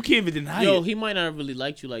even deny it. Yo, he might not have really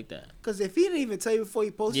liked you like that. Because if he didn't even tell you before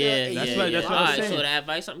he posted it, that's what I'm saying. So the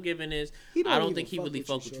advice I'm giving is, I don't think he really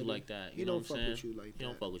fuck with you like that. He don't fuck with you like that. He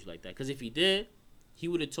don't fuck with you like that. Because if he did, he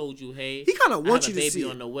would have told you, hey, he kind of wants you to see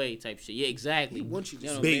baby on the way type shit. Yeah, exactly. He wants you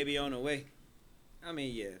to see baby on the way. I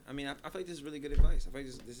mean, yeah. I mean, I feel like this is really good advice. I feel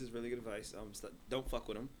like this is really good advice. Don't fuck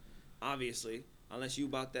with him. Obviously, unless you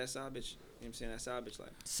about that side bitch. You know what I'm saying? That side bitch life.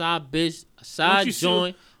 Side bitch, side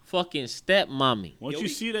joint, fucking step mommy. Once you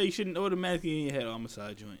see that, you shouldn't automatically in your head, I'm a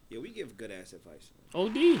side joint. Yeah, we give good ass advice.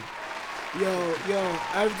 OD. Yo,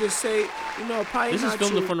 I would just say, you know, probably this not is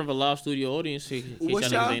filmed true. in front of a live studio audience. In case y'all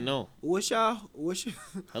niggas ain't know.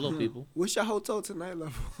 Hello, people. What's your hotel tonight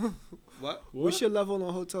level? What? What's your level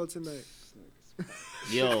on hotel tonight?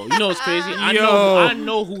 Yo, you know what's crazy? I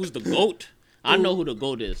know who's the GOAT. I know who the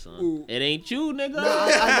GOAT is, son. Ooh. It ain't you, nigga. No,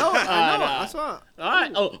 I know. That's why. All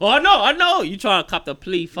right. Oh, I know. You trying to cop the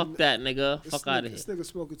plea. Fuck that, nigga. Fuck out of here. This nigga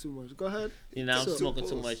smoking too much. Go ahead. You know, I'm smoking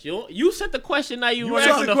too much. You said the question, now you asked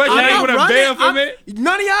running the question, now you want to bail from it?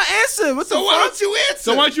 None of y'all answered. What the fuck? Why don't you answer?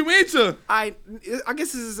 So why don't you answer? I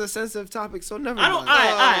guess this is a sensitive topic, so never I don't. mind.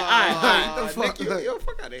 All right. Nick, yo,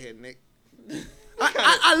 fuck out of here, Nick.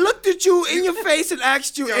 I looked at you in your face and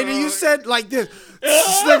asked you, and then you said like this,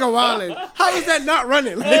 "This nigga wildin'." How is that not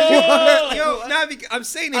running? I'm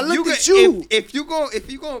saying if you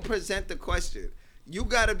gonna present the question, you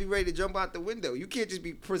gotta be ready to jump out the window. You can't just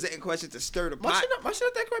be presenting questions to stir the pot. My shit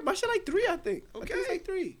not that great. My shit like 3, I think. Okay, it's like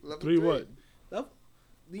 3. Three what?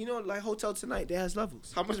 You know, like Hotel Tonight, they has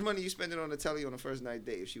levels. How much money you spending on the telly on the first night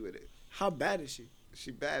date if she with it? How bad is she?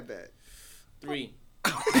 She bad. 3.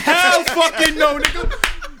 Hell fucking no, nigga.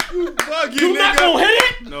 You bugging, You not gonna hit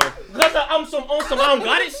it? No. Cause I'm some on some I don't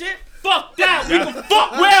got it shit. Fuck that. We can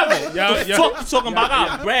fuck wherever. The fuck you talking about? I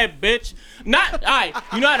got bread, bitch. Not alright.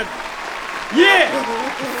 You know how to. Yeah.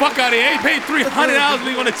 Fuck out of here. Ain't paid $300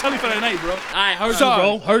 nigga on the telly for that night, bro. I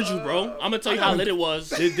heard you, bro. I'm gonna tell you how lit it was.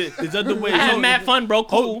 There's other ways. I had mad fun, bro.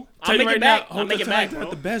 Cool. I'll make it back. I'll make it back, bro. Not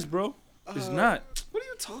the best, bro. It's not. What are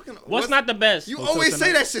you talking about? What's not the best? You always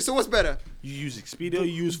say that shit, so what's better? You use Expedia, you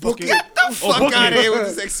use fucking... Get the fuck out of here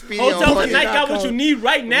with this Expedia. Hotel Tonight got what you need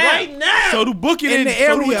right now. So do book it in the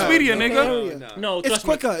area. So do Expedia, nigga. No, it's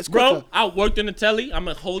quicker. It's bro, quicker. I worked in the telly. I'm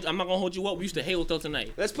not gonna hold you up. We used to hate Hotel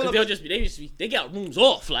Tonight. Let's pull up. They got rooms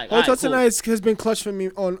off. Like Hotel Tonight has been clutch for me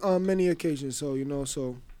on many occasions. So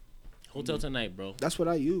Hotel Tonight, bro. That's what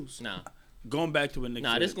I use. Nah. Going back to a nigga.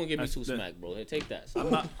 Nah, this gonna give me 2 smack, bro. Hey, take that. I'm a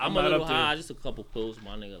not little up there. high. Just a couple pills,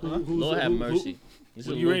 my nigga. Lord have mercy. This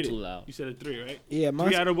is a little too loud. You said a 3, right? Yeah,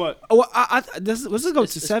 3 out of what? Oh, what's this go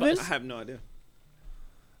to 7? I have no idea.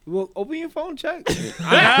 Well, open your phone, check.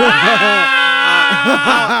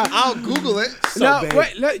 I'll Google it. Now,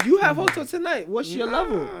 wait, you have Hotel Tonight. What's your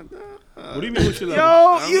level? What do you mean? What's your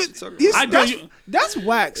level? That's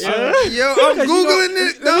whack. Yo, I'm Googling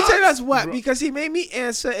it. Let me tell you that's whack because he made me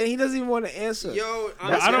answer and he doesn't even want to answer. Yo,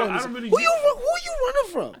 I don't really. Who you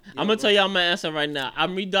running from? I'm gonna tell you I'm gonna answer right now.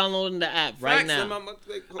 I'm re-downloading the app right now.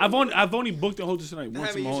 I've only booked the Hotel Tonight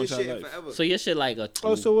once in my whole entire life. So your shit like a 2.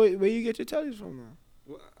 Oh, so where you get your tellies from now?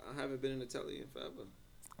 Well, I haven't been in the telly in forever.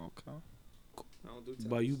 Okay. I don't do telly.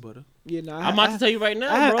 By you, Butta. Yeah, nah. I'm about to tell you right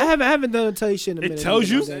now, bro. I haven't done a telly shit in a minute. It tells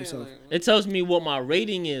you. It tells me what my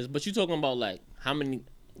rating is, but you talking about like how many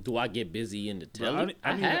do I get busy in the telly?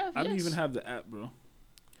 I don't even have the app, bro. All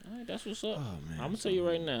right, that's what's up. I'm gonna tell you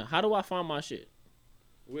right now. How do I find my shit?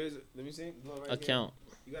 Where's it? Let me see. Account.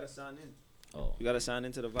 You gotta sign in. Oh. You gotta sign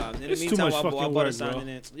into the vibes. In the It's too meantime, much while fucking Butta work, signing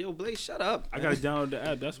bro. in. Yo, Blaze, shut up. I gotta download the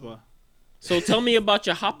app. That's why. So tell me about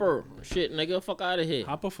your hopper shit, nigga. Fuck out of here.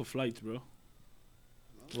 Hop up for flights, bro.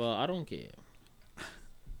 Well, I don't care.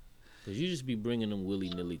 Cause you just be bringing them willy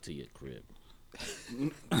nilly to your crib.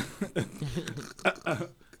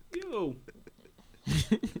 Yo,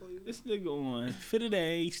 this nigga on fitted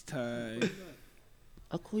ace tie.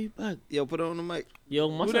 I'll call you back. Yo, put it on the mic. Yo,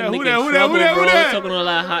 my Who son that? nigga Who that? in Who that? trouble, Who that? bro. Who that? Talking a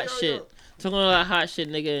lot of hot shit. Talking a lot of hot shit,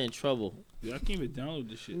 nigga in trouble. Yo, I can't even download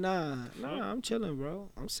this shit. Nah, I'm chilling, bro.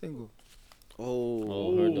 I'm single.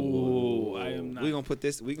 Oh, heard the word. I am not. We gonna put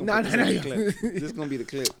this. We gonna put this in the clip. This is gonna be the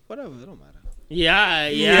clip. Whatever, it don't matter.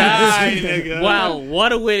 Yeah. Nigga. Wow,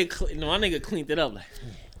 what a way to no, my nigga cleaned it up like.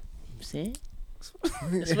 You saying?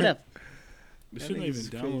 That's whatever. This shit not even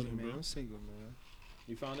downloading, man. bro. I'm single, man.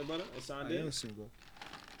 You found it, Butta? It signed I in? am single.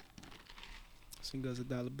 Single as a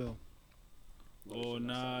dollar bill. Oh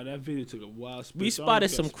nah, that video took a while. We spotted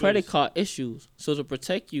some credit card issues, so to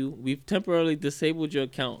protect you, we've temporarily disabled your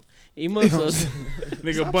account. Email us.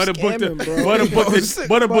 Nigga, Butta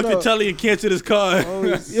booked the telly and canceled his card. Oh,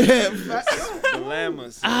 yeah.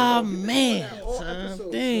 Dilemmas. Ah man, son.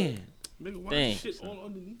 Damn. Nigga, why Dang. shit all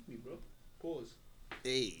underneath me, bro? Pause.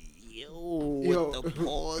 Hey, yo, with the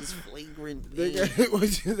pause flagrant. They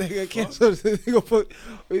got canceled. They gonna put.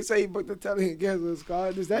 We say he booked the telly and cancel his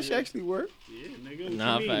card. Does that shit actually work? Yeah, nigga.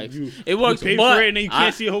 Nah, facts. You it works, pay but for it and then you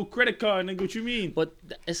can't see a whole credit card, nigga. What you mean? But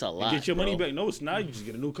it's a lot. You get your money bro. back. No, it's not. You just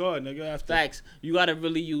get a new card, nigga. After. Facts. You gotta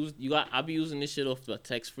really use. I be using this shit off the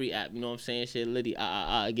text free app. You know what I'm saying? Shit, Liddy.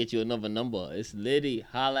 I get you another number. It's Liddy.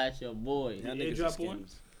 Holla at your boy. Your airdrop on?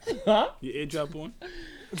 Huh? Your airdrop on?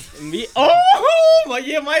 Me? Oh, my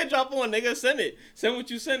airdrop on, nigga. Send it. Send what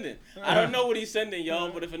you sending. I don't know what he's sending, yo.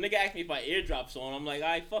 But if a nigga asks me if I airdrops on, I'm like,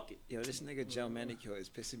 alright, fuck it. Yo, this nigga gel manicure is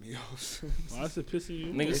pissing me off. Why is it pissing you?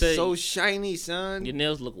 Nigga It's say, so shiny, son. your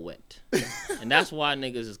nails look wet, and that's why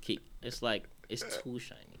niggas is keep. It's like it's too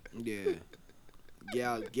shiny.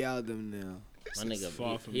 Yeah. Gal them now. My nigga,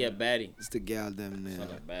 far from he a that. baddie. It's the gal them It's now.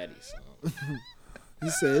 not a baddie, son. He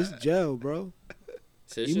said it's gel, bro.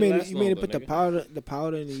 Said You shit made last it. You made it. longer, Put the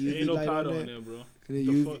powder and the There UV ain't no light powder on on there. there, bro.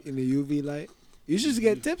 In the UV light. You should just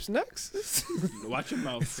get tips next. Watch your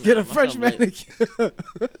mouth. Get a My French son lit. manicure.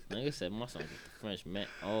 Nigga said my son get the French man.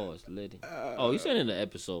 Oh, it's Liddy. Oh, you said in the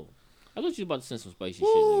episode. I thought you was about to send some spicy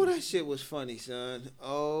Ooh, shit. that shit was funny, son.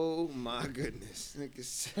 Oh my goodness. Nigga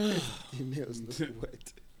said your nails look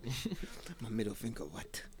wet. My middle finger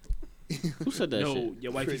wet. Who said that No, shit?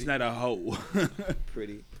 your wife is not a hoe.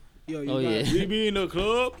 Pretty. Yo, you Oh, got- yeah. We be in the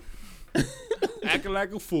club acting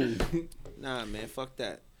like a fool. Nah, man, fuck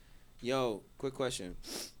that. Yo, quick question.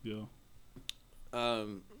 Yo.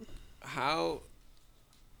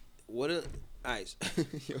 Alright,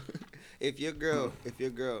 if your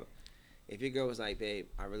girl was like, babe,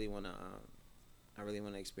 I really wanna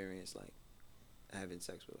experience like having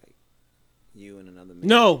sex with like you and another man.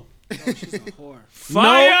 No. Oh, she's a whore.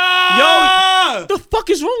 Fire! Yo, what the fuck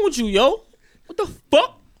is wrong with you, yo? What the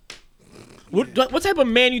fuck? What type of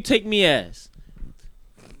man you take me as?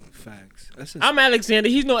 Facts. That's I'm Alexander.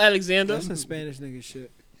 He's no Alexander. some Spanish nigga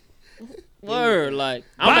shit. Word, like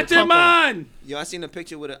I'm a Bate conqueror. man! Yo, I seen a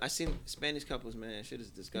picture with I seen Spanish couples, man. Shit is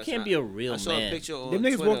You disgusting. can't be a real I saw man. a picture on Them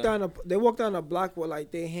niggas Twitter. walk down a block with like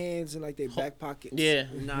their hands in like their back pockets. Yeah.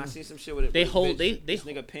 Nah, I seen some shit with it. They with hold- bitch. they- This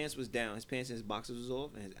nigga pants was down. His pants and his boxers was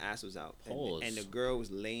off, and his ass was out. Pause. And the girl was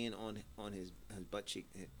laying on his butt cheek.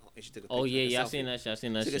 And she took a picture. Oh yeah, like a yeah. I selfie. seen that shit. I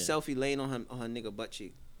seen that Took shit. a selfie laying on her nigga butt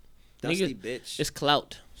cheek. Dusty bitch. It's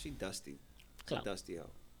clout. She dusty. Clout. Dusty out.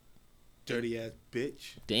 Dirty ass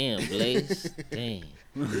bitch. Damn, Blaze. Damn.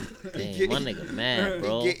 Damn, my nigga mad,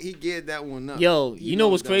 bro. He geared that one up. Yo, He you know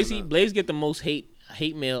what's knows that one crazy? up. Blaze get the most hate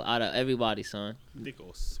mail out of everybody, son.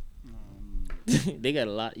 Nickels. They got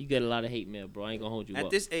a lot. You get a lot of hate mail, bro. I ain't gonna hold you At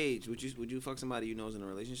up. this age, would you fuck somebody you know is in a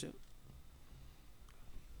relationship?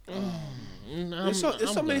 There's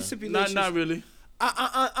so many stipulations. Not really.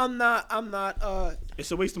 I'm not.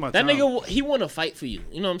 It's a waste of my That time. nigga, he want to fight for you.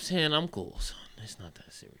 You know what I'm saying? I'm cool, son. It's not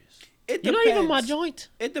that serious. It You're depends. not even my joint.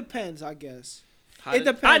 It depends, I guess. How It did-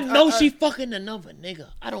 I depends. know she fucking another nigga.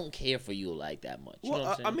 I don't care for you like that much. You know Well,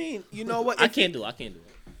 what I'm saying? I mean, you know what? I If- can't do it.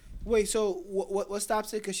 Wait, so what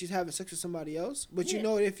stops it? Because she's having sex with somebody else. But you Yeah.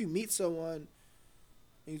 know, if you meet someone,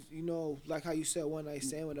 you know, like how you said one night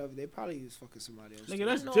stand, whatever, they probably is fucking somebody else. Nigga,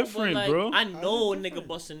 that's No, different, but, like, bro. I know a How's it nigga different?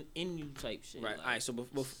 busting in you type shit. Right. Like, All right. So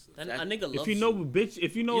before a nigga loves If you know a bitch,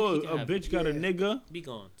 if you know You can a have bitch it. got a Yeah. nigga, be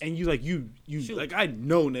gone. and you like you Shoot. like I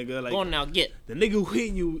know nigga like Go on now, get. the nigga who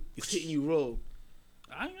hitting you is hitting you raw.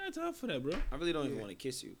 I ain't got time for that, bro. I really don't even Yeah. want to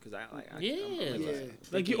kiss you because Yeah. Like,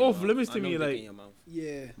 dick you in your off mouth. limits to I know me, dick like- in your mouth.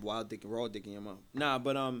 Yeah, Wild dick, raw dick in your mouth. Nah,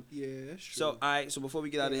 but yeah, that's true. So all right. So before we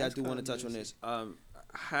get out of Yeah, here, I that's do want to kinda touch on messy. this.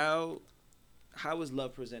 How is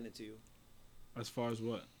love presented to you? As far as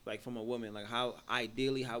what? Like from a woman, like how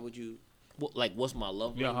ideally, how would you? Like, what's my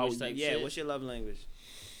love Yeah, language how- type Yeah, shit? what's your love language?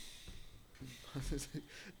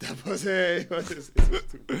 That was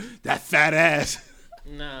That fat ass.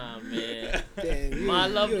 Nah, man. Damn, My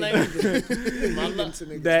love language. My love.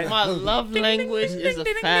 That- My love language is a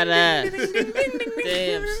fat ass.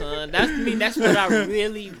 Damn, son. That's me. That's what I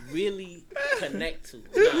really, really connect to.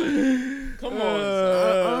 Nah. Come on,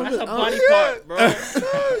 son. That's a body part, bro.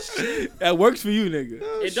 That works for you, nigga.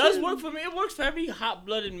 It does work for me. It works for every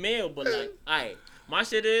hot-blooded male. But like, alright, my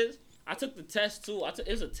shit is. I took the test too. It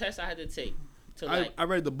was a test I had to take to like I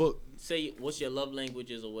read the book. say what's your love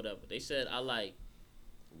languages or whatever. They said I like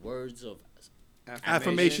words of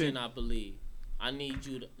Affirmation. I believe. I need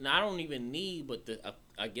you to. Now, I don't even need, but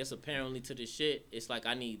I guess apparently to the shit, it's like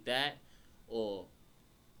I need that, or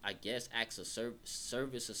I guess acts of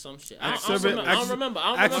service or some shit. I don't remember.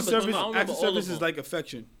 Acts of service, all acts of service of is them. like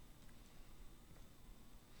affection.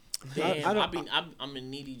 Damn, I don't- I'm a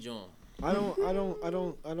needy John. I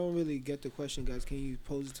don't really get the question, guys. Can you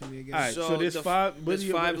pose it to me again? All right, so there's five. There's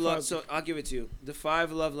five love. So I'll give it to you. The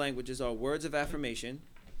 5 love languages are words of affirmation.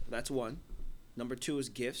 That's 1. Number 2 is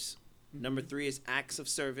gifts. Number 3 is acts of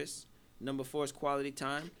service. Number 4 is quality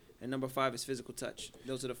time. And number 5 is physical touch.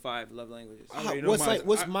 Those are the 5 love languages.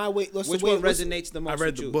 What's my way? Which one resonates the most? I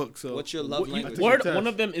read the book. So what's your love language? One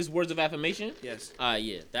of them is words of affirmation. Yes.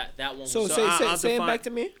 Yeah. That one. So say it back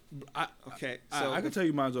to me. Okay. So I can tell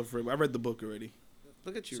you mine's off frame. I read the book already.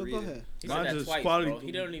 Look at you. So reading. Go ahead. He said that twice, bro.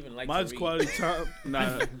 He don't even like mine's to read. quality time.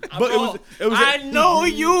 Nah. But bro, it was. I know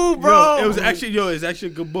you, bro. It was actually it's actually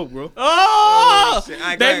a good book, bro. Oh,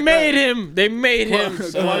 they made him. They made him.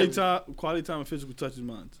 Quality time and physical touch is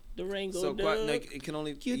mine. The Rango so Doug. it can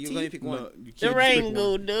only you can only pick one. The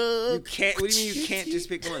Rango Doug. You can't. What do you mean you can't just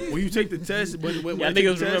pick one? When you take the test, when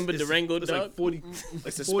niggas remember the Rango Doug. It's like 40.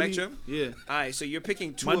 It's a spectrum. Yeah. All right, so you're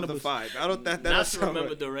picking 2 of the 5. I don't. That not to remember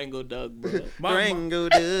right. The Rango Doug, bro. The Rango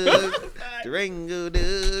Doug. The Rango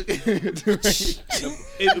Doug.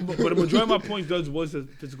 But the majority of my points was the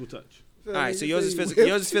physical touch. All right, so yours is physical.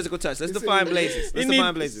 Yours is physical touch. Let's define blazes.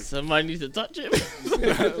 Somebody needs to touch him.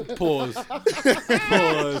 Pause.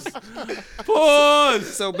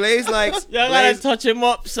 So Blaze likes. Y'all gotta touch him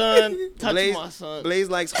up, son. Touch my son.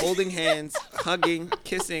 Blaze likes holding hands, hugging,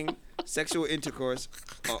 kissing, sexual intercourse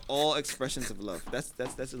are all expressions of love.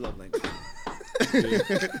 That's a love language.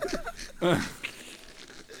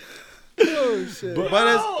 Oh shit!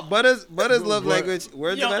 Butta's love language.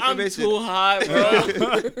 Words of affirmation. I'm too high,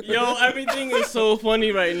 bro. Yo, everything is so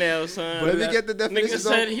funny right now, son. Let me get the definition. Nigga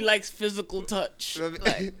said he likes physical touch.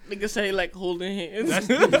 Nigga said he like holding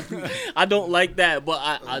hands. I don't like that, but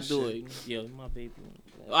I do it. Yo, my baby.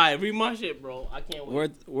 All right, read my shit, bro. I can't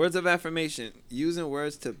wait. Words of affirmation. Using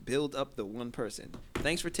words to build up the one person.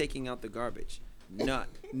 Thanks for taking out the garbage.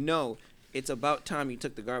 No. It's about time you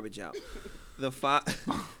took the garbage out. The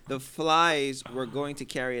flies were going to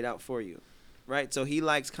carry it out for you, right? So he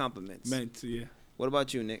likes compliments. Meant to, yeah. What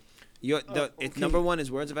about you, Nick? Number 1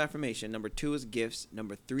 is words of affirmation. Number 2 is gifts.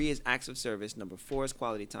 Number 3 is acts of service. Number 4 is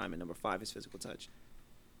quality time, and number 5 is physical touch.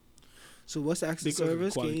 So what's acts of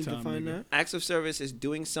service? Can you define that? Acts of service is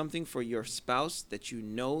doing something for your spouse that you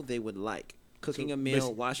know they would like. Cooking a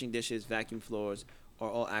meal, washing dishes, vacuum floors. Or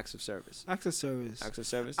all acts of service. Acts of service. Acts of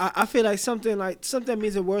service. I feel like something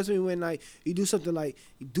means the words to me when like you do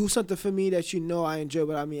something for me that you know I enjoy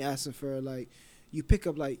without me asking for it. Like you pick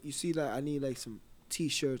up like you see like I need like some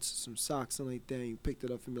t-shirts, some socks, something like that. And you picked it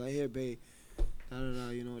up for me like here, babe. I don't know,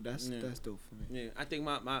 you know that's dope for me. Yeah, I think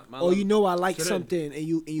my or you know I like something and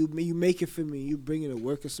you make it for me. You bring it to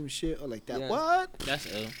work or some shit or like that. Yeah. What? That's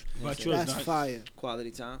ill. That's fire. Quality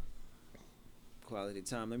time.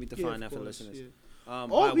 Let me define that for listeners. Yeah.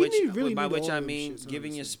 By which I mean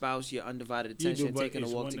giving your spouse your undivided attention, taking a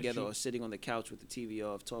walk together, or sitting on the couch with the TV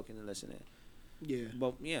off, talking and listening. Yeah.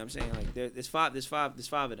 But yeah, I'm saying like there's five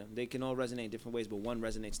of them. They can all resonate in different ways, but one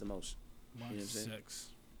resonates the most. Mine's sex.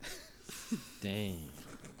 Dang.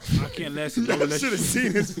 I can't last in no relationship. Should have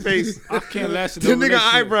seen his face. I can't last in no relationship. The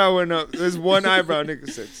nigga eyebrow went up. There's one eyebrow. Nigga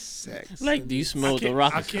said sex. Like, do you smell the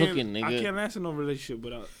rock is cooking, nigga? I can't last in no relationship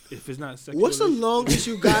without if it's not sexual. What's the longest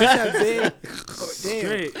you guys have been?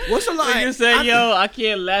 Damn. What's the longest? Nigga said, yo, I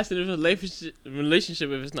can't last in a relationship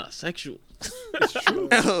if it's not sexual. It's true.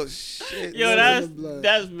 Oh shit. Yo,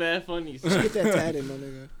 that's mad funny. Let's get that tatted, my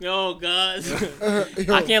nigga. Yo, guys.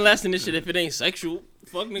 I can't last in this shit if it ain't sexual.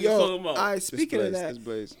 Fuck niggas talking about. All right, speaking of that,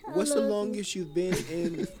 what's the longest you've been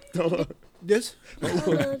in this? I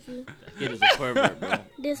love you. Kid is a pervert, bro.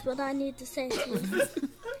 This what I need to say to you.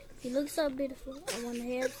 You look so beautiful. I want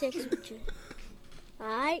to have sex with you.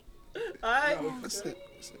 Alright? What's it?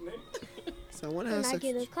 So I want to have when sex.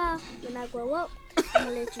 When I get a car, when I grow up, I'm going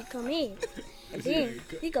to let you come in. And then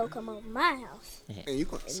you go come over my house. And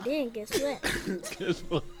then guess what? Guess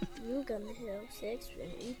what? You gonna have sex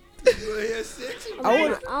with me. You gonna have sex? I'm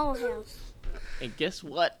in my own house. And guess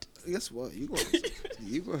what? Guess what? You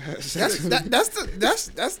gonna have sex. That's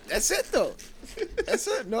it though. That's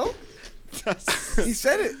it. No. He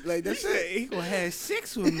said it like that's it. He gonna have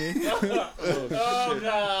sex with me. Oh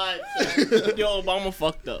God! Yo, Obama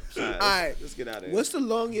fucked up. All right, let's get out of here. What's the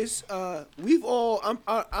longest? We've all.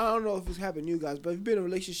 I don't know if it's happened to you guys, but you've been in a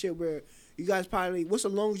relationship where you guys probably. What's the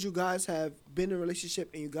longest you guys have been in a relationship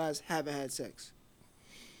and you guys haven't had sex?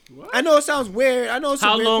 What? I know it sounds weird. I know it's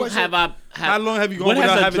a weird question. How long have you gone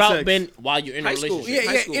without having sex? What has the drought been while you're in a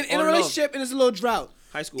relationship? Yeah. In a relationship, and it's a little drought.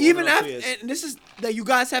 High school. Even after, and this is that you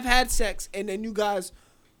guys have had sex, and then you guys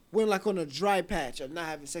went like on a dry patch of not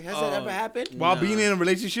having sex. Has that ever happened? While being in a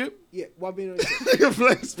relationship? Yeah, while being in a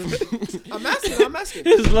relationship. I'm asking.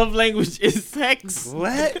 His love language is sex.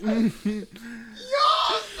 What?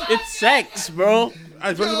 It's sex, bro.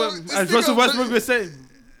 As Russell Westbrook would say.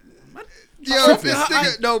 Yo, this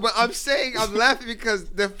nigga, no, but I'm saying I'm laughing because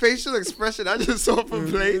the facial expression I just saw from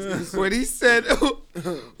Blaze when he said,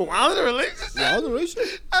 "While in a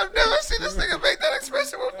relationship." I've never seen this nigga make that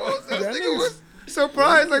expression before. So this nigga was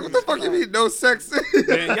surprised, like, what the fuck you mean, no sex? Man,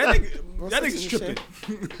 that nigga's tripping.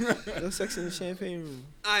 No sex in the champagne room.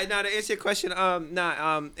 All right, now to answer your question,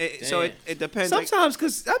 so it depends. Sometimes,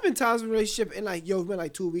 cause I've been times in a relationship and like, it's been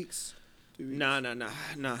like 2 weeks. Nah.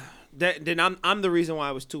 Then I'm the reason why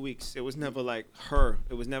it was 2 weeks. It was never like her.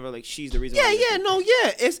 It was never like she's the reason. Yeah.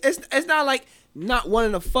 It's not like not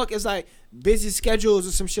wanting to fuck. It's like busy schedules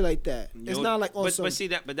or some shit like that. It's not like on some.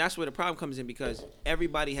 But that's where the problem comes in because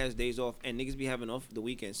everybody has days off and niggas be having off the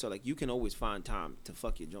weekend. So like you can always find time to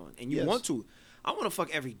fuck your joint and you want to. I want to fuck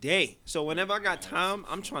every day. So whenever I got time,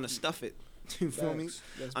 I'm trying to stuff it. You feel me?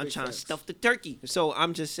 I'm trying to stuff the turkey. So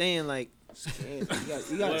I'm just saying like, scan it.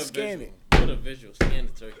 You gotta scan it. What a visual. Scan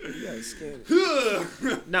the turkey. You gotta scan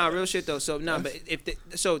it. Nah, real shit though. So but if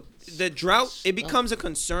the drought, it becomes a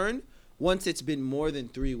concern once it's been more than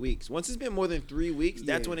 3 weeks. Once it's been more than 3 weeks,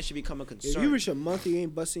 that's when it should become a concern. If you reach a month, you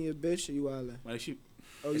ain't busting your bitch, or you wildin'.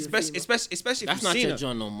 Especially if that's you've not seen your her.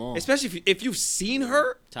 joint no more. Especially if you've seen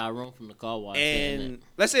her. Tyrone from the car wash. And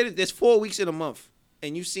let's say that there's 4 weeks in a month,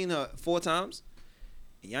 and you've seen her 4 times,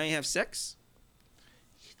 and y'all ain't have sex.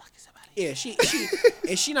 Yeah, she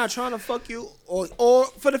and she not trying to fuck you, or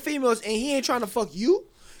for the females, and he ain't trying to fuck you,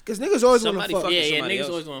 cause niggas always want to fuck. Yeah, niggas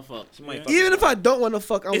always want to fuck. Even if I don't want to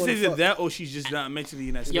fuck, I want to fuck. It's either that or she's just not mentally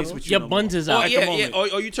in that space with you. Your buns is out.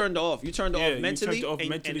 Or you turned her off. You turned her off mentally.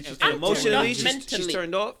 And emotionally, she's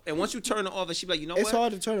turned off. And once you turn her off, and she be like, you know what? It's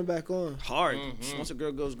hard to turn her back on. Hard. Once a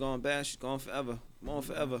girl goes gone bad, she's gone forever. Gone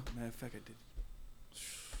forever. Man, fuck I did.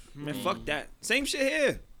 Man, fuck that. Same shit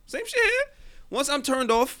here. Once I'm turned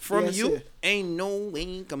off from you, ain't no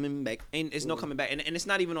way coming back. It's no coming back. And it's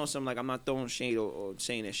not even on some, like, I'm not throwing shade or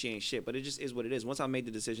saying that she ain't shit, but it just is what it is. Once I made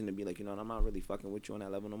the decision to be like, you know, I'm not really fucking with you on that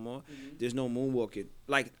level no more, there's no moonwalking.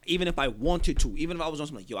 Like, even if I wanted to, even if I was on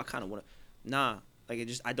some, like, yo, I kind of want to, nah. Like,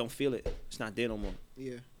 I don't feel it. It's not there no more.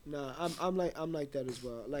 Yeah. Nah, I'm like that as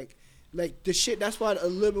well. Like the shit, that's why a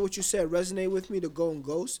little bit what you said resonate with me, to go and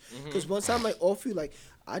ghost. Because once I'm, like, off you, like,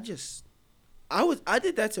 I did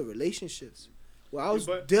that to relationships. Where I was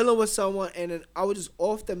dealing with someone and then I was just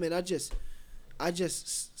off them and I just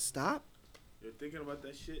stopped. You're thinking about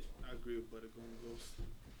that shit? I agree with Butta going ghost.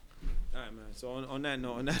 All right, man. So on that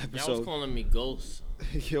note, on that episode. Y'all was calling me Ghost.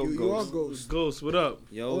 Yo, you Ghost. are Ghost. Ghost, what up?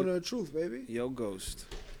 Yo. Owner of the truth, baby. Yo, Ghost.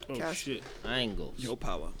 Oh, shit. I ain't Ghost. Yo,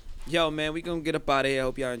 Power. Yo, man, we gonna get up out of here. I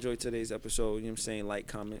hope y'all enjoyed today's episode. You know what I'm saying? Like,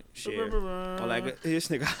 comment, share. All that good. This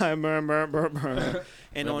nigga.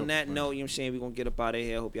 And on that note, you know what I'm saying? We gonna get up out of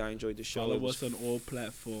here. Hope y'all enjoyed the show. Follow us on all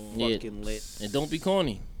platforms. Fucking lit. And don't be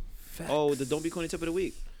corny. Facts. Oh, the don't be corny tip of the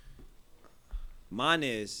week. Mine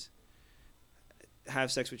is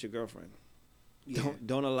have sex with your girlfriend. Yeah.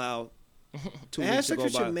 Don't allow 2 weeks to go by. Have sex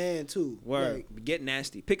with your man too. Word. Like, get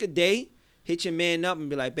nasty. Pick a day. Hit your man up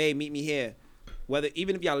and be like, babe, meet me here.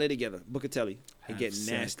 Even if y'all live together, book a telly and get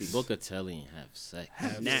nasty. Book a telly and have sex.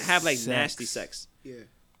 Have like nasty sex. Yeah.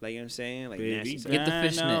 Like, you know what I'm saying? Like, baby, nasty sex. Get the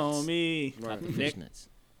fishnets. On me. Right. The fishnets.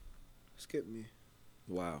 Skip me.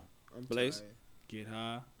 Wow. I'm Blaze? tired. Get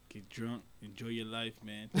high, get drunk, enjoy your life,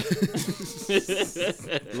 man.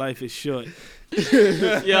 Life is short.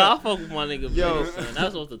 Yo, I fuck with my nigga. Yo, son. That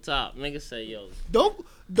was off the top. Nigga say, yo. Don't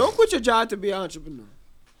quit your job to be an entrepreneur.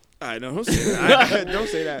 I know. Don't say that. Don't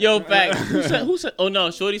say that. Yo, fact. Who said? Oh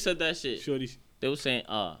no, Shorty said that shit. Shorty. They were saying,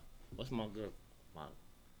 what's my girl?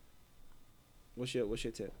 What's your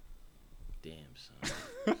tip? Damn,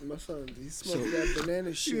 son. My son, he smoked that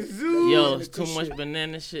banana shit. Yo, it's too much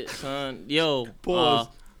banana shit, son. Yo, pause.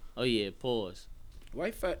 Oh yeah, pause.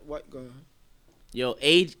 White go ahead. Yo,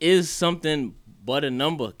 age is something but a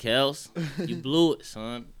number, Kels. You blew it,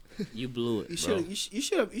 son. You blew it, bro. You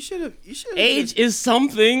should have. Age is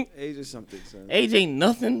something. Age is something, son. Age ain't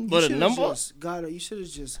nothing but a number. You should have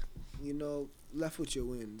just, left with your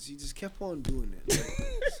wins. You just kept on doing it.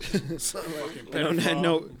 And on that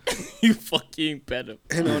note, you fucking better.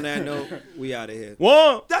 And on that note, we out of here.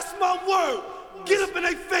 One. That's my word. Get up in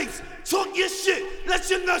their face. Talk your shit. Let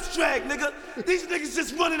your nuts drag, nigga. These niggas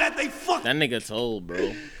just running at they fuck. That nigga told,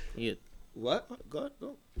 bro. What? Go.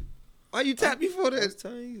 Why you tap me for this? I was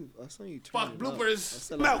telling you. Fuck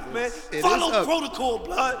bloopers. Mouth, man. Follow protocol,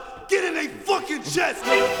 blood. Get in they fucking chest,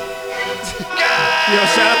 nigga.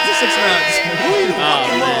 shout out to 6 9.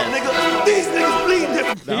 Oh man, nigga. These niggas bleed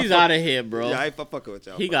different. He's out of here, bro. Yeah, I ain't fucking with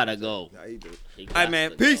y'all. He gotta go. Nah, he do. He All right, got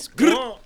man. to Peace. go.